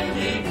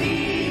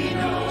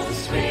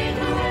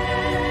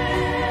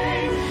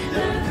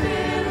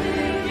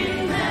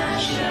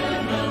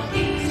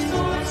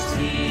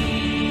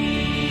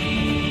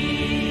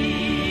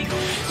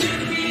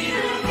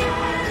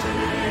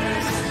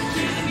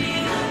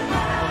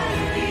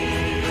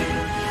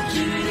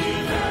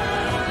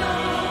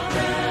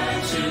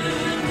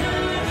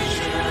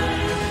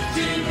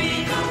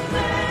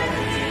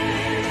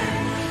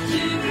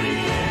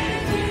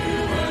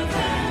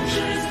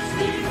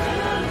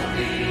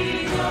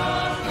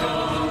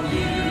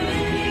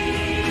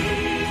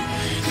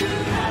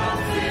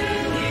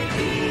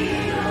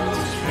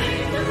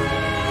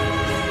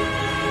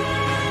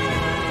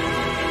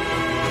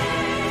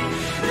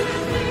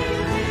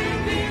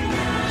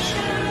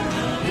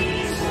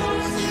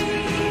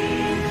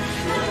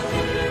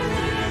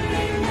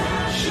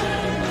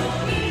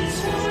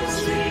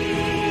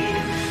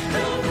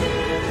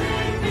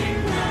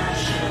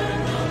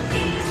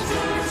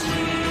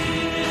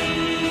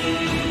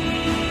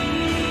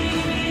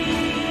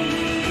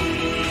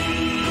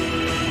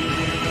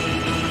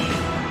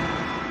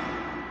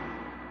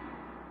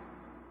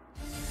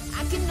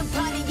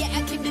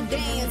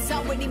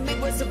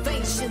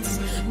reservations.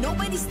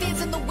 Nobody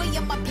stands in the way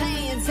of my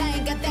plans. I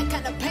ain't got that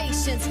kind of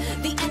patience.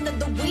 The end of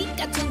the week,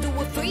 I turn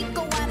to a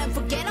freak.